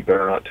 "Son, we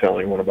better not tell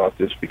anyone about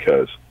this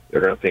because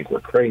they're going to think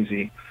we're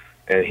crazy."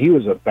 And he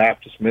was a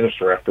Baptist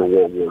minister after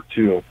World War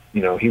II.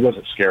 He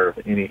wasn't scared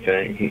of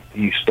anything.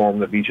 He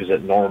stormed the beaches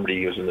at Normandy.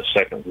 He was in the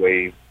second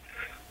wave,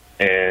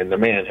 and the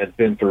man had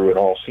been through it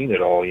all, seen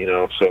it all.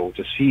 So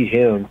to see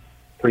him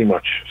pretty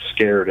much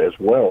scared as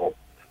well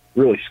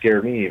really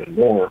scared me even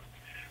more.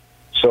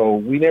 So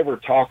we never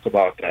talked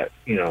about that,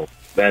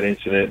 that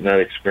incident and that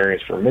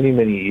experience for many,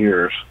 many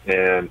years.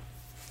 And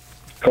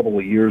a couple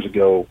of years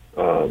ago,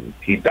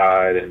 he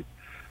died, and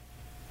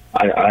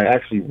I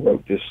actually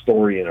wrote this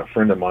story in a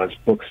friend of mine's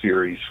book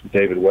series,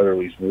 David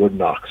Weatherly's Wood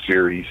Knock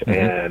series,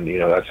 and,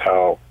 that's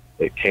how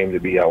it came to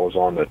be. I was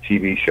on the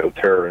TV show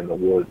Terror in the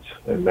Woods,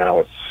 and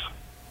now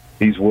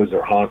these woods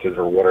are haunted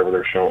or whatever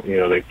they're showing.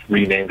 They've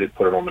renamed it,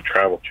 put it on the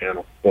Travel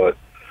Channel. But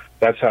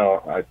that's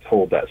how I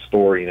told that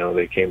story.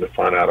 They came to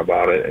find out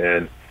about it,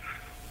 and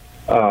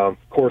of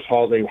course,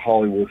 they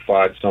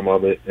Hollywoodified some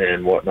of it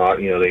and whatnot.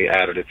 They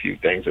added a few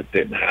things that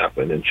didn't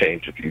happen and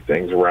changed a few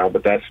things around.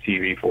 But that's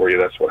TV for you.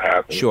 That's what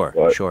happened. Sure.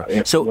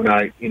 So when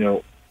I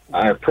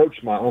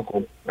approached my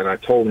uncle and I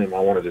told him I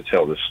wanted to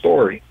tell this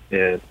story,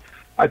 and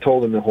I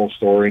told him the whole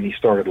story, and he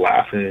started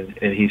laughing,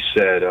 and he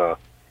said,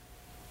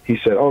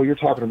 "Oh, you're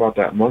talking about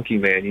that monkey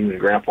man you and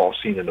Grandpa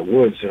seen in the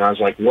woods." And I was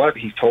like, "What?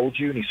 He told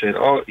you?" And he said,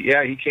 "Oh,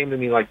 yeah, he came to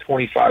me like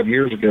 25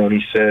 years ago, and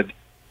he said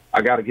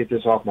I got to get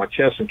this off my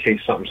chest in case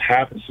something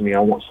happens to me. I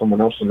want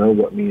someone else to know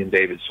what me and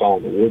David saw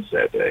in the woods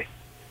that day.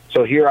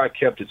 So here I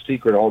kept it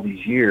secret all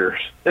these years.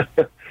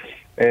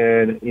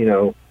 And, you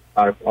know,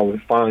 I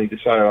finally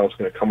decided I was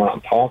going to come out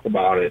and talk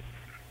about it.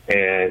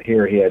 And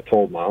here he had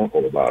told my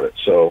uncle about it.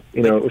 So,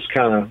 you know, it was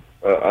kind of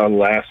a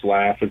last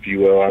laugh, if you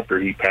will, after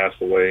he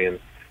passed away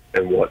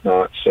and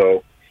whatnot.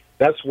 So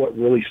that's what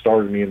really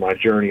started me in my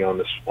journey on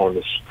this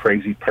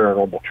crazy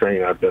paranormal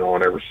train I've been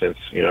on ever since,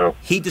 you know.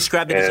 He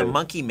described it as a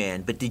monkey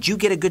man, but did you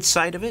get a good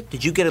sight of it?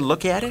 Did you get a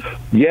look at it?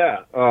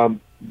 Yeah.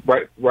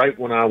 Right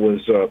when I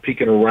was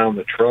peeking around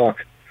the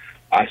truck,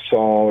 I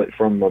saw it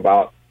from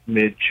about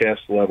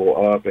mid-chest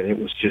level up, and it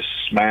was just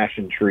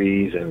smashing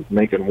trees and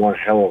making one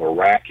hell of a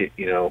racket,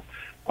 you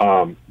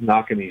know,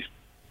 knocking these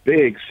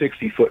big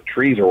 60-foot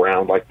trees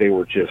around like they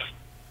were just,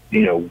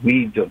 you know,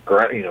 weeds of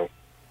grass, you know,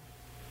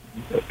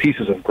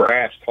 pieces of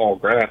grass, tall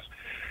grass.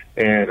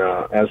 And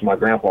as my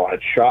grandpa had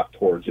shot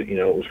towards it, you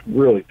know, it was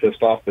really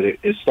pissed off, but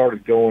it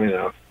started going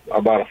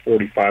about a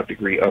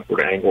 45-degree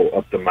upward angle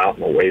up the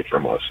mountain away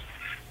from us.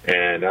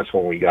 And that's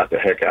when we got the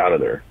heck out of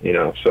there, you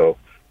know. So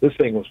this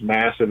thing was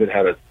massive. It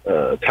had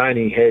a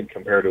tiny head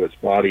compared to its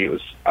body. It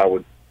was, I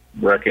would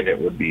reckon it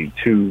would be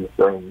 2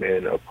 grown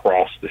men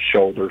across the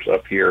shoulders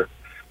up here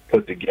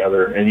put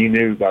together. And you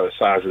knew by the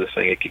size of this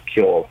thing it could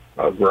kill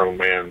a grown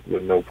man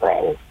with no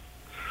problem.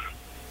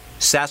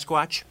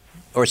 Sasquatch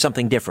or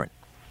something different?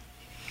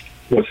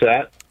 What's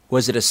that?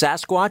 Was it a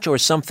Sasquatch or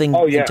something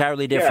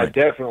entirely different?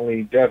 Yeah,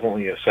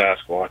 definitely a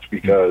Sasquatch,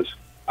 because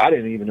I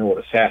didn't even know what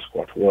a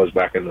Sasquatch was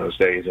back in those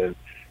days. And,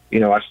 you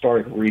know, I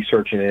started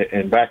researching it,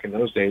 and back in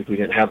those days we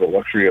didn't have the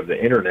luxury of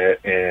the internet,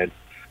 and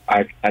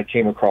I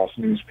came across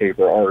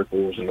newspaper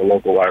articles in the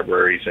local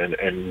libraries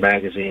and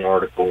magazine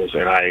articles,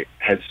 and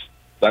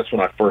that's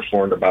when I first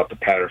learned about the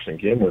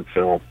Patterson-Gimlin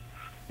film,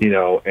 you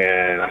know,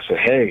 and I said,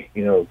 hey,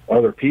 you know,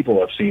 other people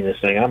have seen this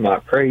thing. I'm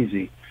not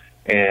crazy.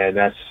 And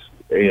that's,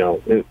 you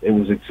know, it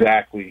was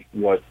exactly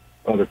what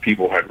other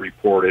people had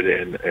reported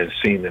and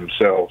seen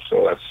themselves.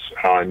 So that's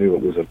how I knew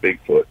it was a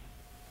Bigfoot.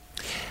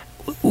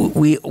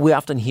 We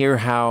often hear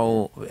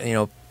how, you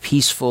know,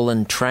 peaceful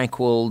and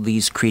tranquil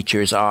these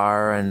creatures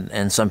are,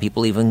 and some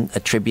people even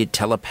attribute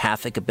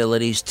telepathic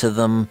abilities to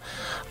them.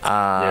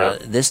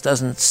 This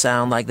doesn't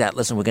sound like that.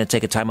 Listen, we're going to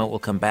take a timeout. We'll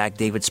come back.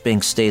 David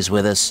Spinks stays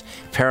with us,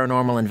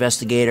 paranormal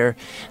investigator,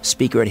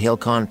 speaker at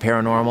HillCon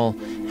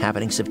Paranormal,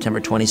 happening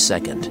September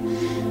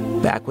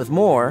 22nd. Back with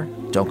more.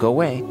 Don't go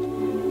away.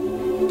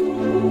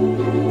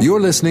 You're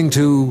listening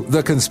to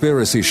The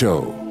Conspiracy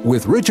Show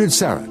with Richard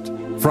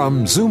Syrett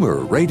from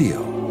Zoomer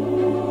Radio.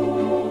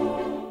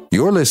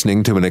 You're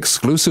listening to an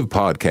exclusive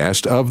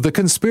podcast of The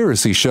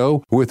Conspiracy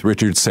Show with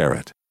Richard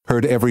Syrett.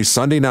 Heard every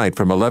Sunday night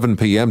from 11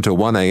 p.m. to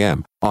 1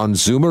 a.m. on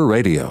Zoomer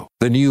Radio,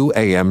 the new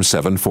AM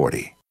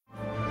 740.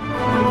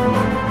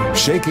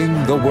 Shaking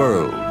the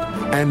world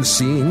and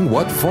seeing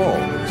what falls.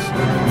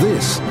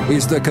 This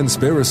is The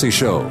Conspiracy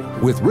Show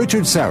with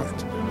Richard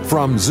Syrett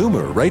from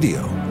Zoomer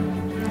Radio.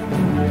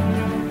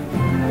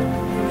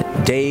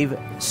 Dave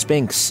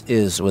Spinks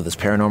is with us,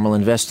 paranormal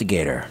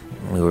investigator.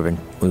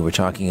 We were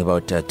talking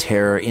about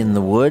terror in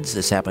the woods.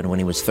 This happened when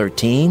he was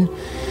 13,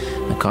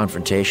 a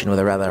confrontation with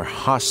a rather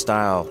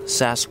hostile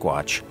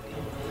Sasquatch.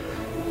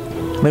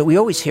 I mean, we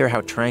always hear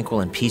how tranquil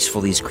and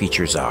peaceful these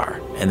creatures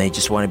are, and they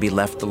just want to be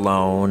left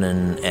alone,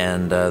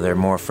 and they're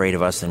more afraid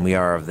of us than we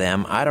are of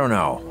them. I don't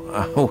know.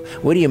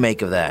 What do you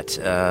make of that?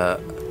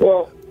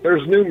 Well,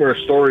 there's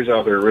numerous stories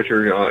out there,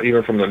 Richard,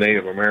 even from the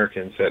Native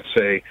Americans, that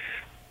say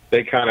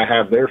they kind of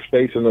have their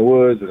space in the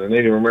woods, and the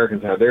Native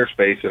Americans have their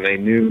space, and they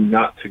knew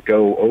not to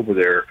go over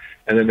there.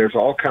 And then there's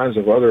all kinds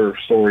of other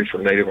stories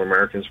from Native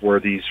Americans where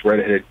these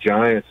red-headed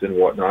giants and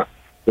whatnot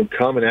would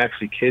come and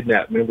actually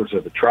kidnap members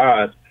of the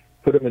tribe,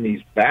 put them in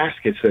these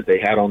baskets that they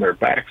had on their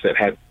backs that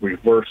had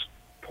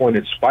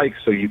reverse-pointed spikes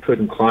so you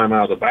couldn't climb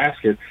out of the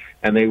basket,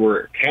 and they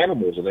were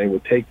cannibals, and they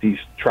would take these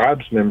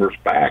tribes members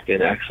back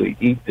and actually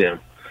eat them.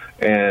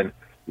 And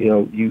you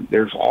know,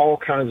 there's all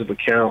kinds of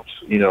accounts,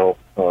 you know,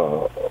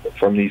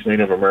 from these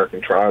Native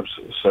American tribes,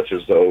 such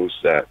as those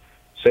that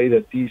say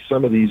that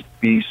some of these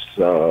beasts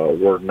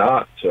were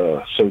not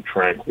so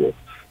tranquil.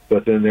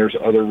 But then there's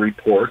other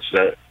reports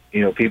that,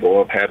 you know, people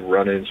have had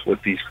run-ins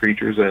with these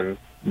creatures and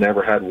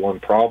never had one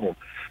problem.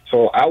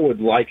 So I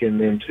would liken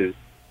them to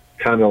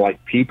kind of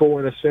like people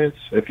in a sense,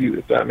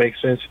 if that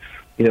makes sense.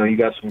 You know, you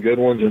got some good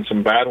ones and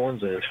some bad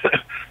ones, and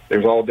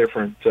there's all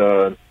different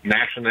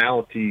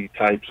nationality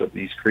types of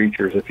these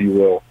creatures, if you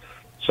will.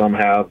 Some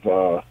have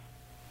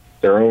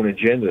their own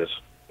agendas,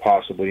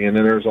 possibly, and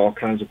then there's all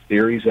kinds of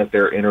theories that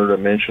they're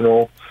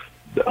interdimensional,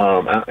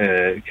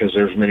 because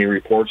there's many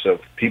reports of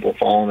people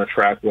following a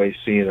trackway,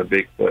 seeing a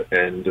Bigfoot,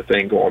 and the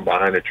thing going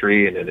behind a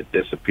tree, and then it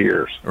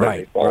disappears.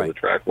 Right. They follow the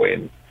trackway,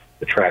 and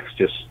the tracks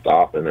just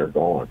stop, and they're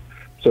gone.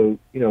 So,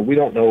 you know, we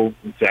don't know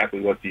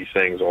exactly what these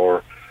things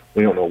are.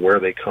 We don't know where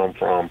they come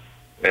from,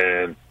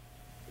 and,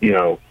 you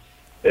know,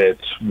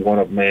 it's one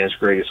of man's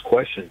greatest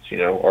questions, you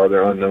know, are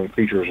there unknown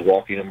creatures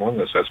walking among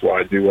us? That's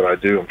why I do what I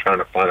do. I'm trying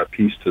to find a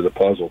piece to the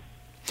puzzle.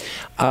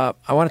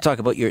 I want to talk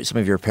about some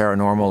of your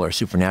paranormal or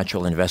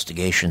supernatural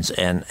investigations,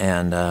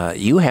 and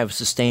you have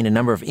sustained a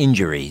number of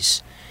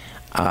injuries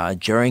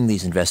during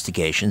these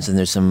investigations, and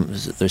there's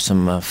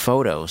some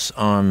photos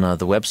on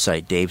the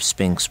website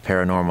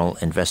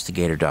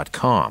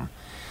DaveSpinksparanormalinvestigator.com.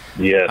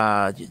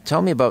 Yes.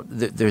 Tell me about.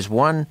 There's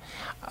one.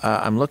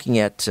 I'm looking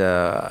at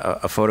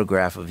a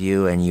photograph of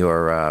you and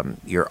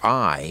your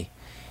eye.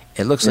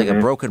 It looks like a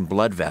broken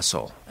blood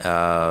vessel.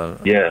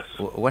 Yes.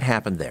 What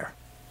happened there?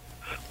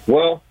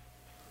 Well,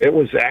 it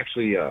was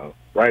actually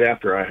right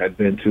after I had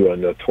been to a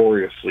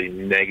notoriously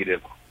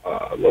negative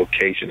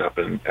location up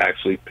in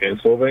actually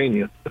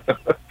Pennsylvania.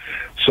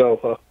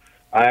 So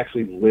I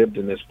actually lived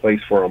in this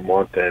place for a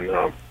month and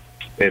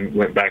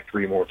went back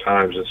 3 more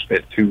times and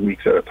spent 2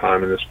 weeks at a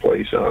time in this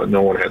place.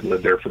 No one had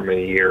lived there for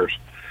many years.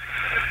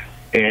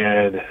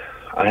 And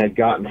I had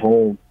gotten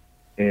home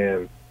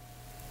and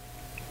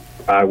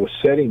I was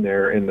sitting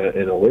there in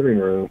the living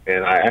room,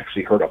 and I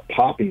actually heard a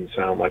popping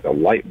sound, like a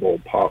light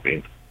bulb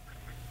popping.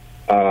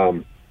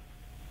 So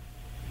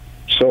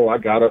I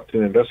got up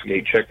to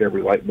investigate, checked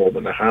every light bulb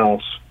in the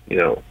house.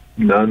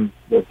 None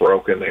were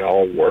broken; they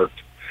all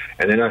worked.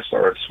 And then I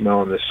started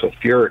smelling this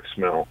sulfuric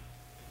smell,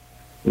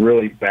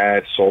 really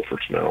bad sulfur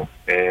smell,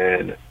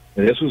 and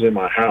this was in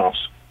my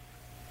house,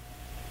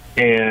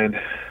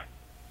 and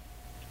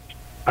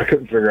I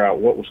couldn't figure out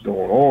what was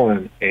going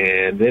on.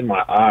 And then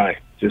my eye,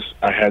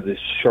 I had this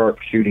sharp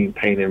shooting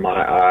pain in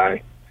my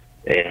eye,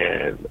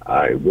 and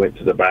I went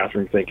to the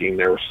bathroom thinking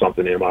there was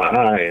something in my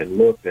eye and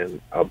looked, and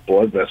a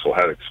blood vessel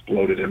had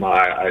exploded in my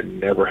eye. I'd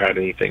never had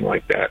anything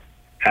like that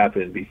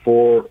happen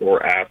before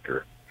or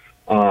after.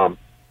 Don't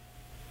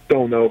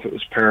know if it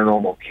was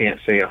paranormal, can't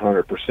say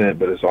 100%,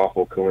 but it's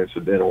awful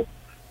coincidental,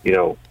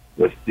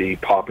 with the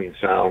popping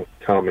sound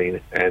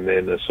coming and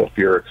then the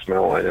sulfuric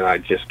smell, and I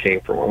just came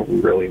from a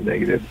really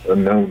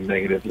known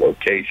negative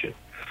location.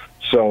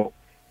 So,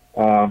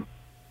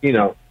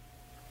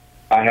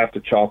 I have to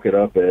chalk it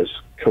up as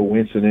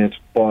coincidence,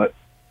 but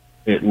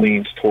it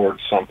leans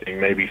towards something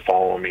maybe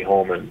following me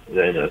home and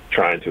then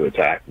trying to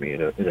attack me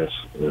in a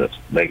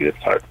negative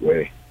type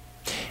way.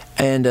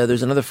 And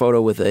there's another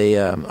photo with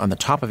on the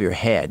top of your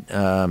head,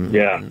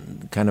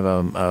 kind of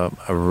a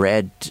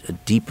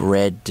deep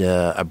red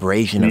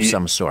abrasion of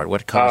some sort.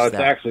 What caused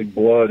that? It's actually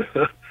blood.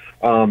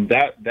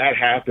 That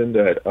happened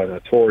at a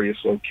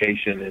notorious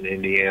location in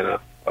Indiana,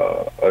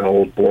 an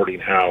old boarding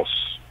house.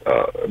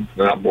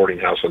 Not boarding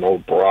house, an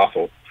old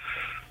brothel.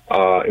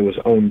 It was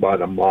owned by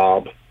the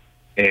mob,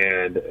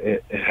 and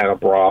it had a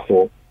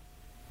brothel.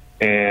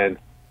 And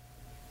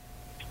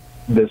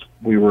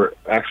we were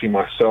actually,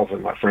 myself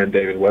and my friend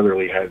David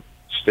Weatherly had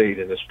stayed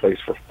in this place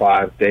for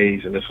 5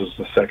 days, and this was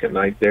the second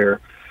night there.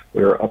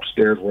 We were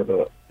upstairs where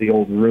the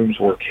old rooms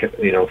were,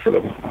 for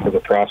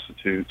the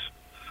prostitutes,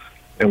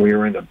 and we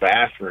were in the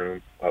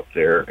bathroom up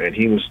there, and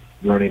he was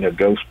running a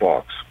ghost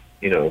box,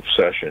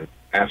 session,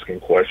 asking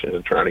questions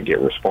and trying to get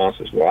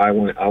responses. Well, I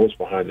was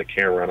behind the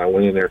camera, and I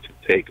went in there to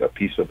take a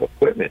piece of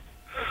equipment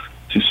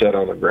to set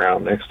on the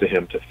ground next to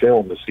him to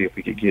film to see if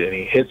we could get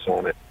any hits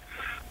on it.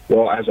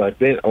 Well, as I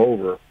bent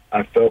over,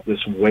 I felt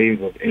this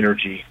wave of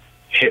energy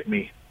hit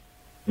me,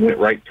 went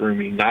right through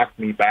me, knocked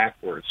me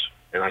backwards,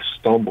 and I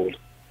stumbled,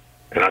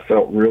 and I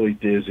felt really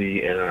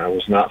dizzy, and I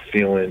was not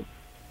feeling,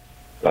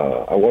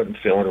 I wasn't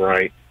feeling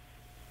right.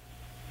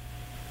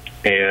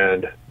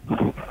 And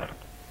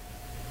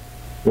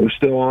are we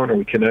still on? Are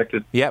we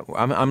connected? Yeah,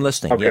 I'm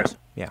listening. Okay. Yes.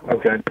 Yeah.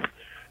 Okay.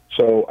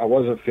 So I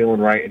wasn't feeling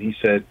right, and he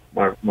said,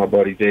 my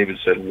buddy David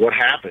said, "What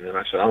happened?" And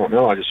I said, "I don't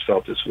know. I just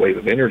felt this wave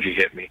of energy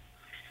hit me."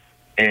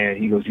 And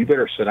he goes, "You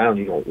better sit down.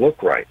 You don't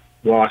look right."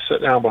 Well, I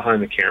sat down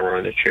behind the camera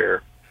in the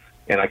chair,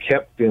 and I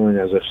kept feeling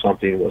as if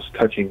something was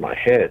touching my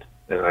head,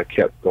 and I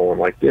kept going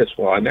like this.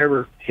 Well, I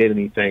never hit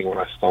anything when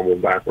I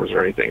stumbled backwards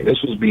or anything.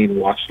 This was being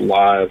watched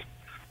live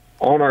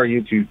on our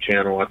YouTube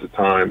channel at the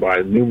time by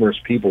numerous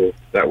people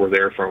that were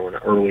there from an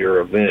earlier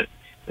event.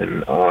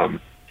 And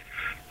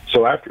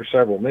so after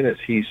several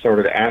minutes, he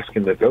started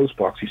asking the ghost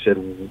box. He said,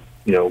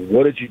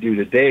 "What did you do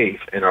to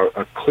Dave?" And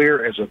a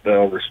clear as a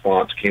bell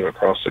response came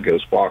across the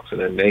ghost box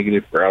in a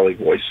negative, growly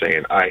voice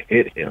saying, "I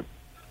hit him."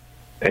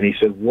 And he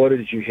said, "What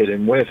did you hit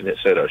him with?" And it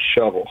said, "A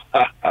shovel."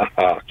 Ha, ha,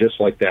 ha, just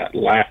like that,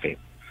 laughing.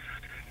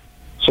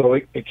 So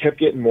it kept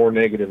getting more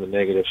negative and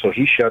negative. So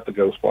he shut the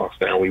ghost box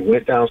down. We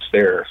went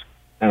downstairs,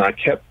 and I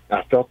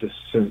felt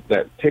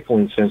that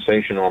tickling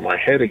sensation on my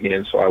head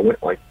again. So I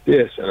went like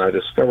this, and I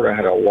discovered I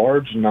had a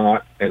large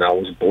knot, and I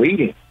was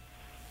bleeding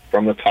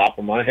from the top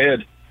of my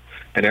head.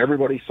 And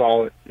everybody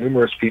saw it.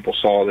 Numerous people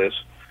saw this.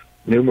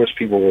 Numerous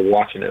people were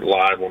watching it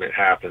live when it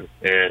happened.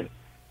 And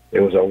it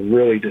was a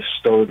really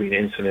disturbing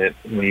incident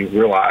when you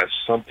realize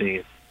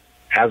something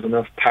has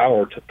enough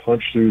power to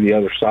punch through the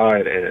other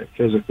side and it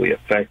physically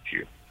affect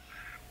you.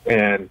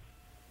 And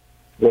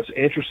what's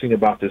interesting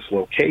about this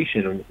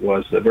location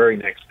was the very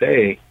next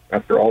day,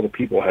 after all the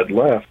people had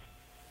left,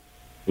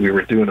 we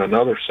were doing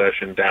another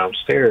session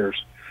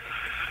downstairs,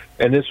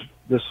 and this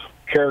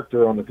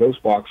character on the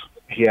ghost box,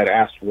 he had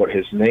asked what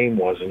his name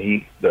was,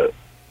 and the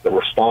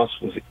response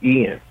was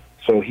Ian.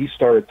 So he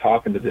started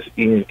talking to this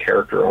Ian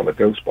character on the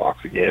Ghost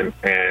Box again,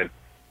 and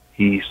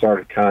he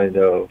started kind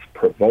of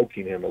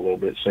provoking him a little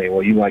bit, saying,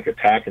 well, you like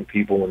attacking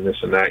people and this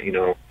and that, you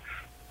know.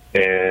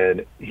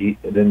 And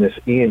then this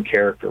Ian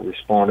character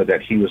responded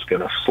that he was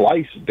going to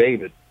slice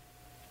David.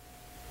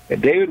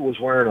 And David was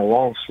wearing a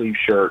long-sleeve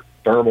shirt,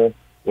 thermal,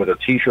 with a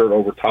T-shirt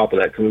over top of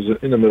that, because it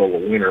was in the middle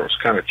of the winter. It was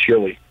kind of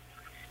chilly.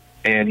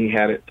 And he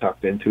had it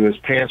tucked into his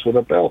pants with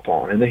a belt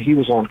on. And then he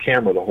was on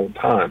camera the whole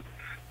time.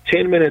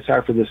 10 minutes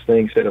after this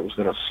thing said it was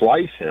going to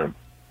slice him,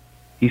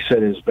 he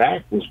said his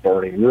back was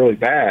burning really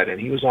bad,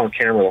 and he was on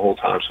camera the whole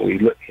time. So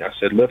I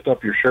said, lift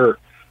up your shirt.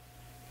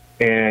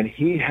 And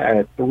he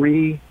had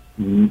 3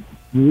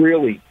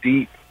 really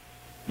deep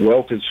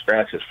welted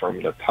scratches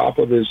from the top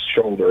of his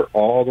shoulder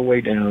all the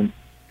way down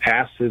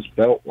past his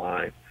belt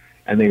line,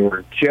 and they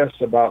were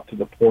just about to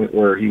the point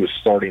where he was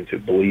starting to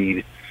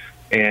bleed.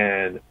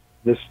 And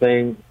this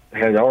thing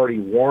had already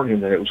warned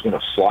him that it was going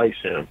to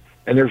slice him,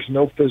 and there's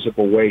no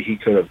physical way he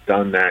could have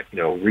done that, you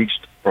know,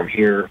 reached from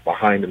here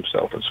behind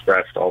himself and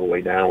scratched all the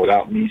way down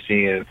without me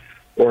seeing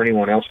or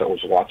anyone else that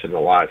was watching the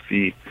live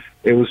feed.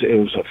 It was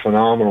a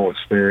phenomenal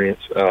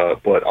experience,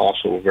 but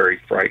also very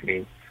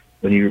frightening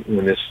when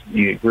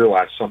you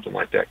realize something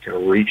like that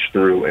can reach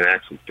through and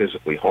actually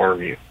physically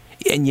harm you.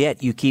 And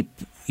yet you keep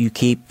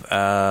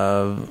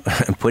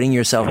putting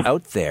yourself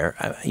out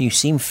there. You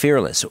seem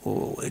fearless.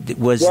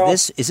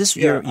 Is this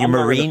your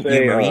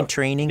marine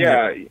training?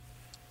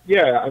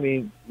 Yeah. I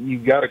mean, you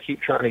got to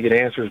keep trying to get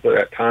answers, but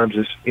at times,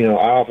 I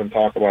often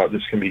talk about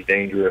this can be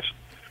dangerous.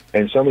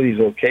 And some of these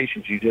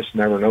locations, you just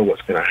never know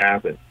what's going to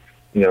happen.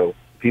 You know,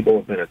 people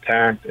have been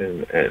attacked,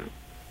 and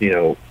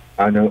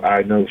I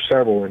know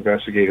several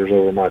investigators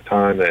over my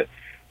time that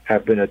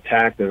have been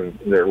attacked, and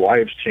their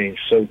lives changed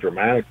so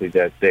dramatically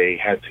that they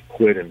had to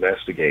quit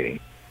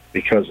investigating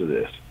because of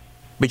this.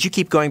 But you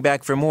keep going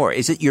back for more.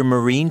 Is it your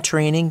marine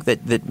training that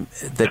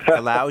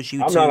allows you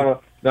to?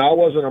 No, I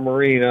wasn't a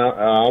Marine.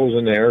 I was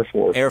in the Air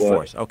Force. Air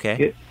Force,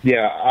 okay.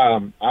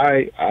 I'm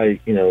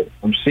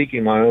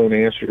seeking my own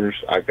answers.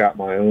 I got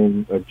my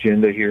own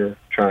agenda here,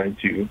 trying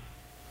to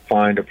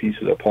find a piece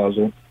of the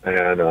puzzle.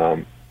 And,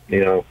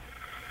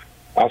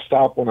 I'll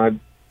stop when I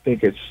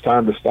think it's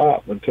time to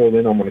stop. Until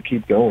then, I'm going to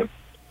keep going.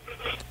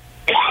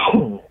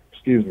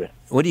 Excuse me.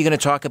 What are you going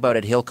to talk about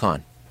at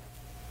HillCon?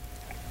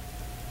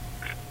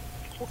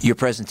 Your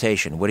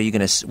presentation. What are you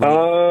going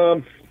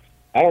to...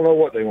 I don't know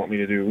what they want me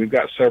to do. We've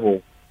got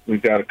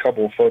a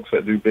couple of folks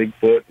that do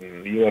Bigfoot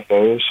and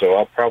UFOs, so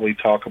I'll probably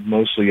talk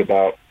mostly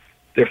about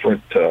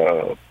different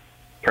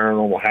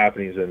paranormal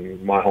happenings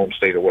in my home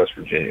state of West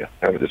Virginia.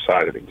 I haven't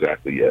decided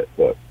exactly yet,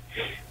 but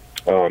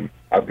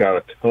I've got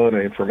a ton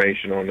of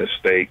information on this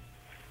state.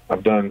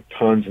 I've done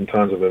tons and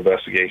tons of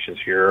investigations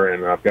here,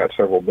 and I've got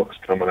several books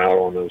coming out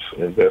on those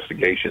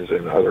investigations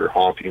and other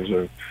hauntings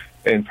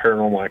and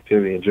paranormal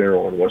activity in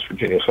general in West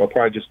Virginia. So I'll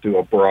probably just do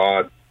a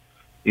broad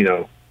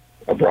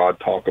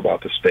talk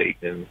about the state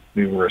and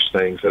numerous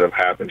things that have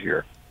happened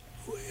here.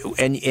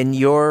 And in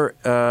your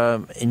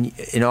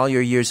in all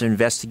your years of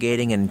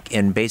investigating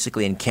and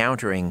basically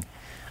encountering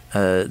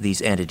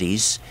these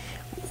entities,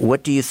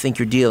 what do you think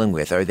you're dealing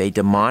with? Are they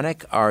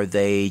demonic? Are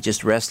they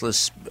just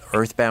restless,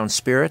 earthbound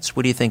spirits?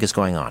 What do you think is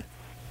going on?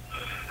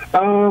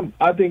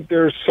 I think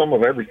there's some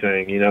of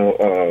everything.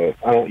 I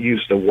don't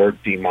use the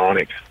word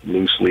demonic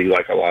loosely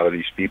like a lot of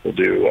these people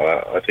do.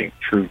 I think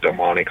true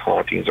demonic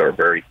hauntings are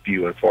very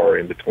few and far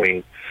in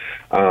between.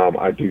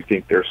 I do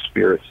think there's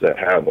spirits that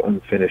have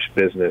unfinished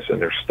business and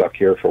they're stuck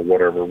here for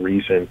whatever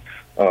reason.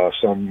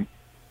 Some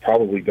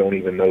probably don't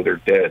even know they're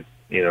dead.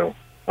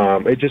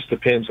 It just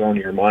depends on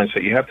your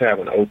mindset. You have to have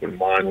an open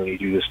mind when you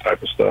do this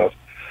type of stuff.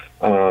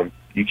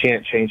 You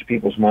can't change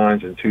people's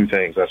minds in 2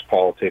 things. That's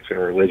politics and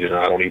religion.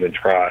 I don't even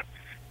try,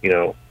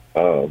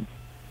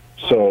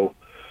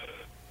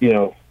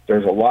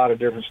 there's a lot of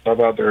different stuff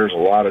out there. There's a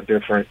lot of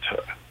different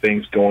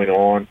things going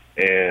on.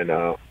 And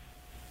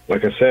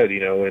like I said,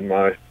 in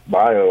my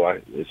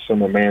bio, it's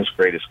some of man's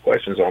greatest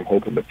questions. I'm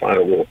hoping to find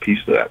a little piece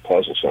of that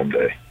puzzle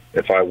someday.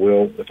 If I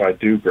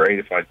do, great.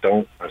 If I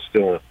don't, I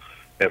still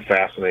am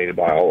fascinated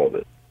by all of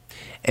it.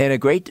 And a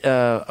great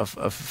a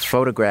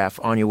photograph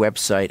on your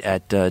website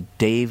at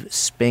Dave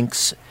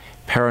Spinks,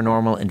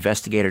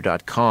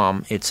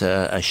 paranormalinvestigator.com. It's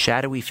a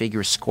shadowy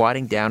figure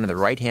squatting down in the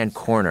right-hand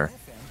corner.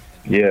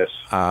 Yes.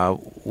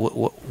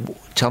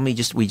 Tell me,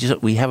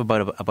 we have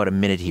about a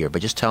minute here,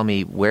 but just tell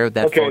me where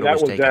that photo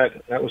was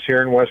taken. That was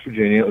here in West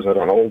Virginia. It was at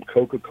an old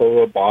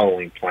Coca-Cola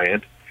bottling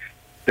plant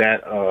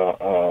that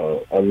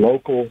a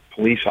local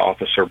police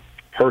officer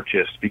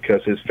purchased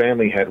because his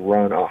family had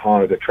run a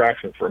haunted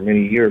attraction for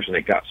many years, and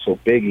it got so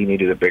big he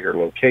needed a bigger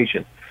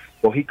location.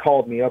 Well, he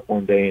called me up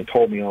one day and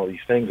told me all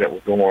these things that were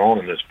going on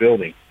in this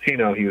building. He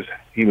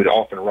would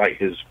often write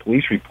his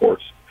police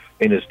reports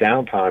in his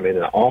downtime in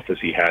an office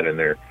he had in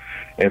there.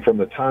 And from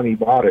the time he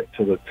bought it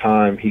to the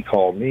time he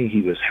called me,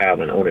 he was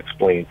having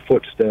unexplained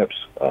footsteps,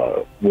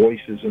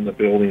 voices in the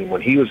building when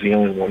he was the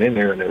only one in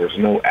there, and there was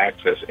no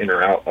access in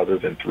or out other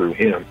than through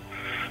him.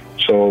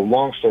 So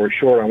long story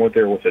short, I went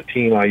there with a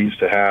team I used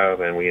to have,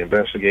 and we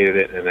investigated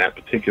it. In that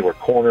particular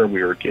corner,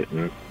 we were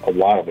getting a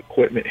lot of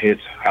equipment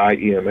hits, high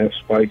EMF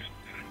spikes,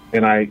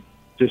 and I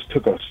just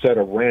took a set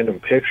of random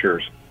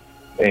pictures,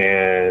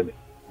 and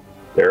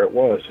there it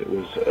was. It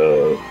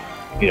was,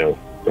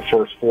 the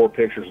first 4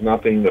 pictures,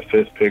 nothing. The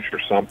 5th picture,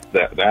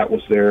 that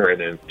was there, and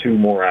then 2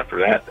 more after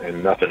that,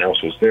 and nothing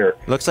else was there.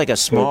 Looks like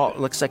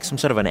looks like some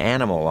sort of an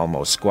animal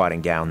almost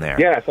squatting down there.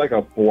 Yeah, it's like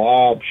a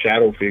blob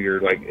shadow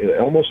figure. Like it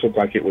almost looked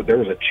like there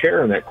was a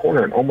chair in that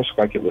corner, and almost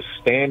like it was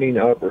standing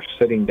up or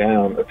sitting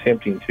down,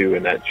 attempting to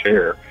in that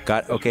chair.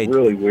 Okay.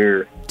 Really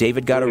weird.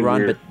 David, got to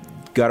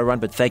run,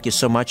 but thank you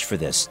so much for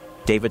this,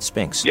 David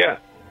Spinks. Yeah,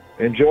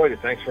 enjoyed it.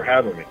 Thanks for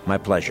having me. My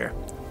pleasure.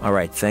 All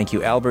right, thank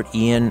you, Albert,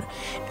 Ian,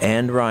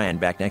 and Ryan.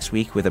 Back next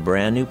week with a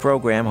brand new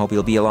program. Hope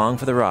you'll be along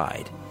for the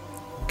ride.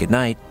 Good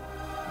night.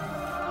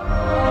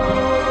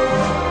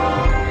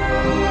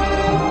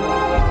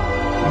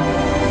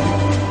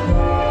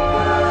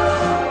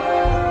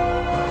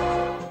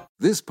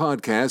 This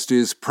podcast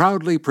is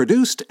proudly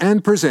produced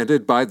and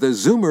presented by the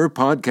Zoomer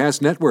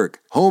Podcast Network,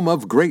 home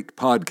of great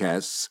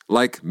podcasts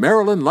like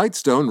Marilyn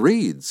Lightstone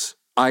Reads,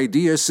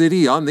 Idea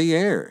City on the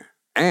Air,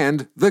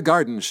 and The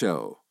Garden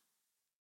Show.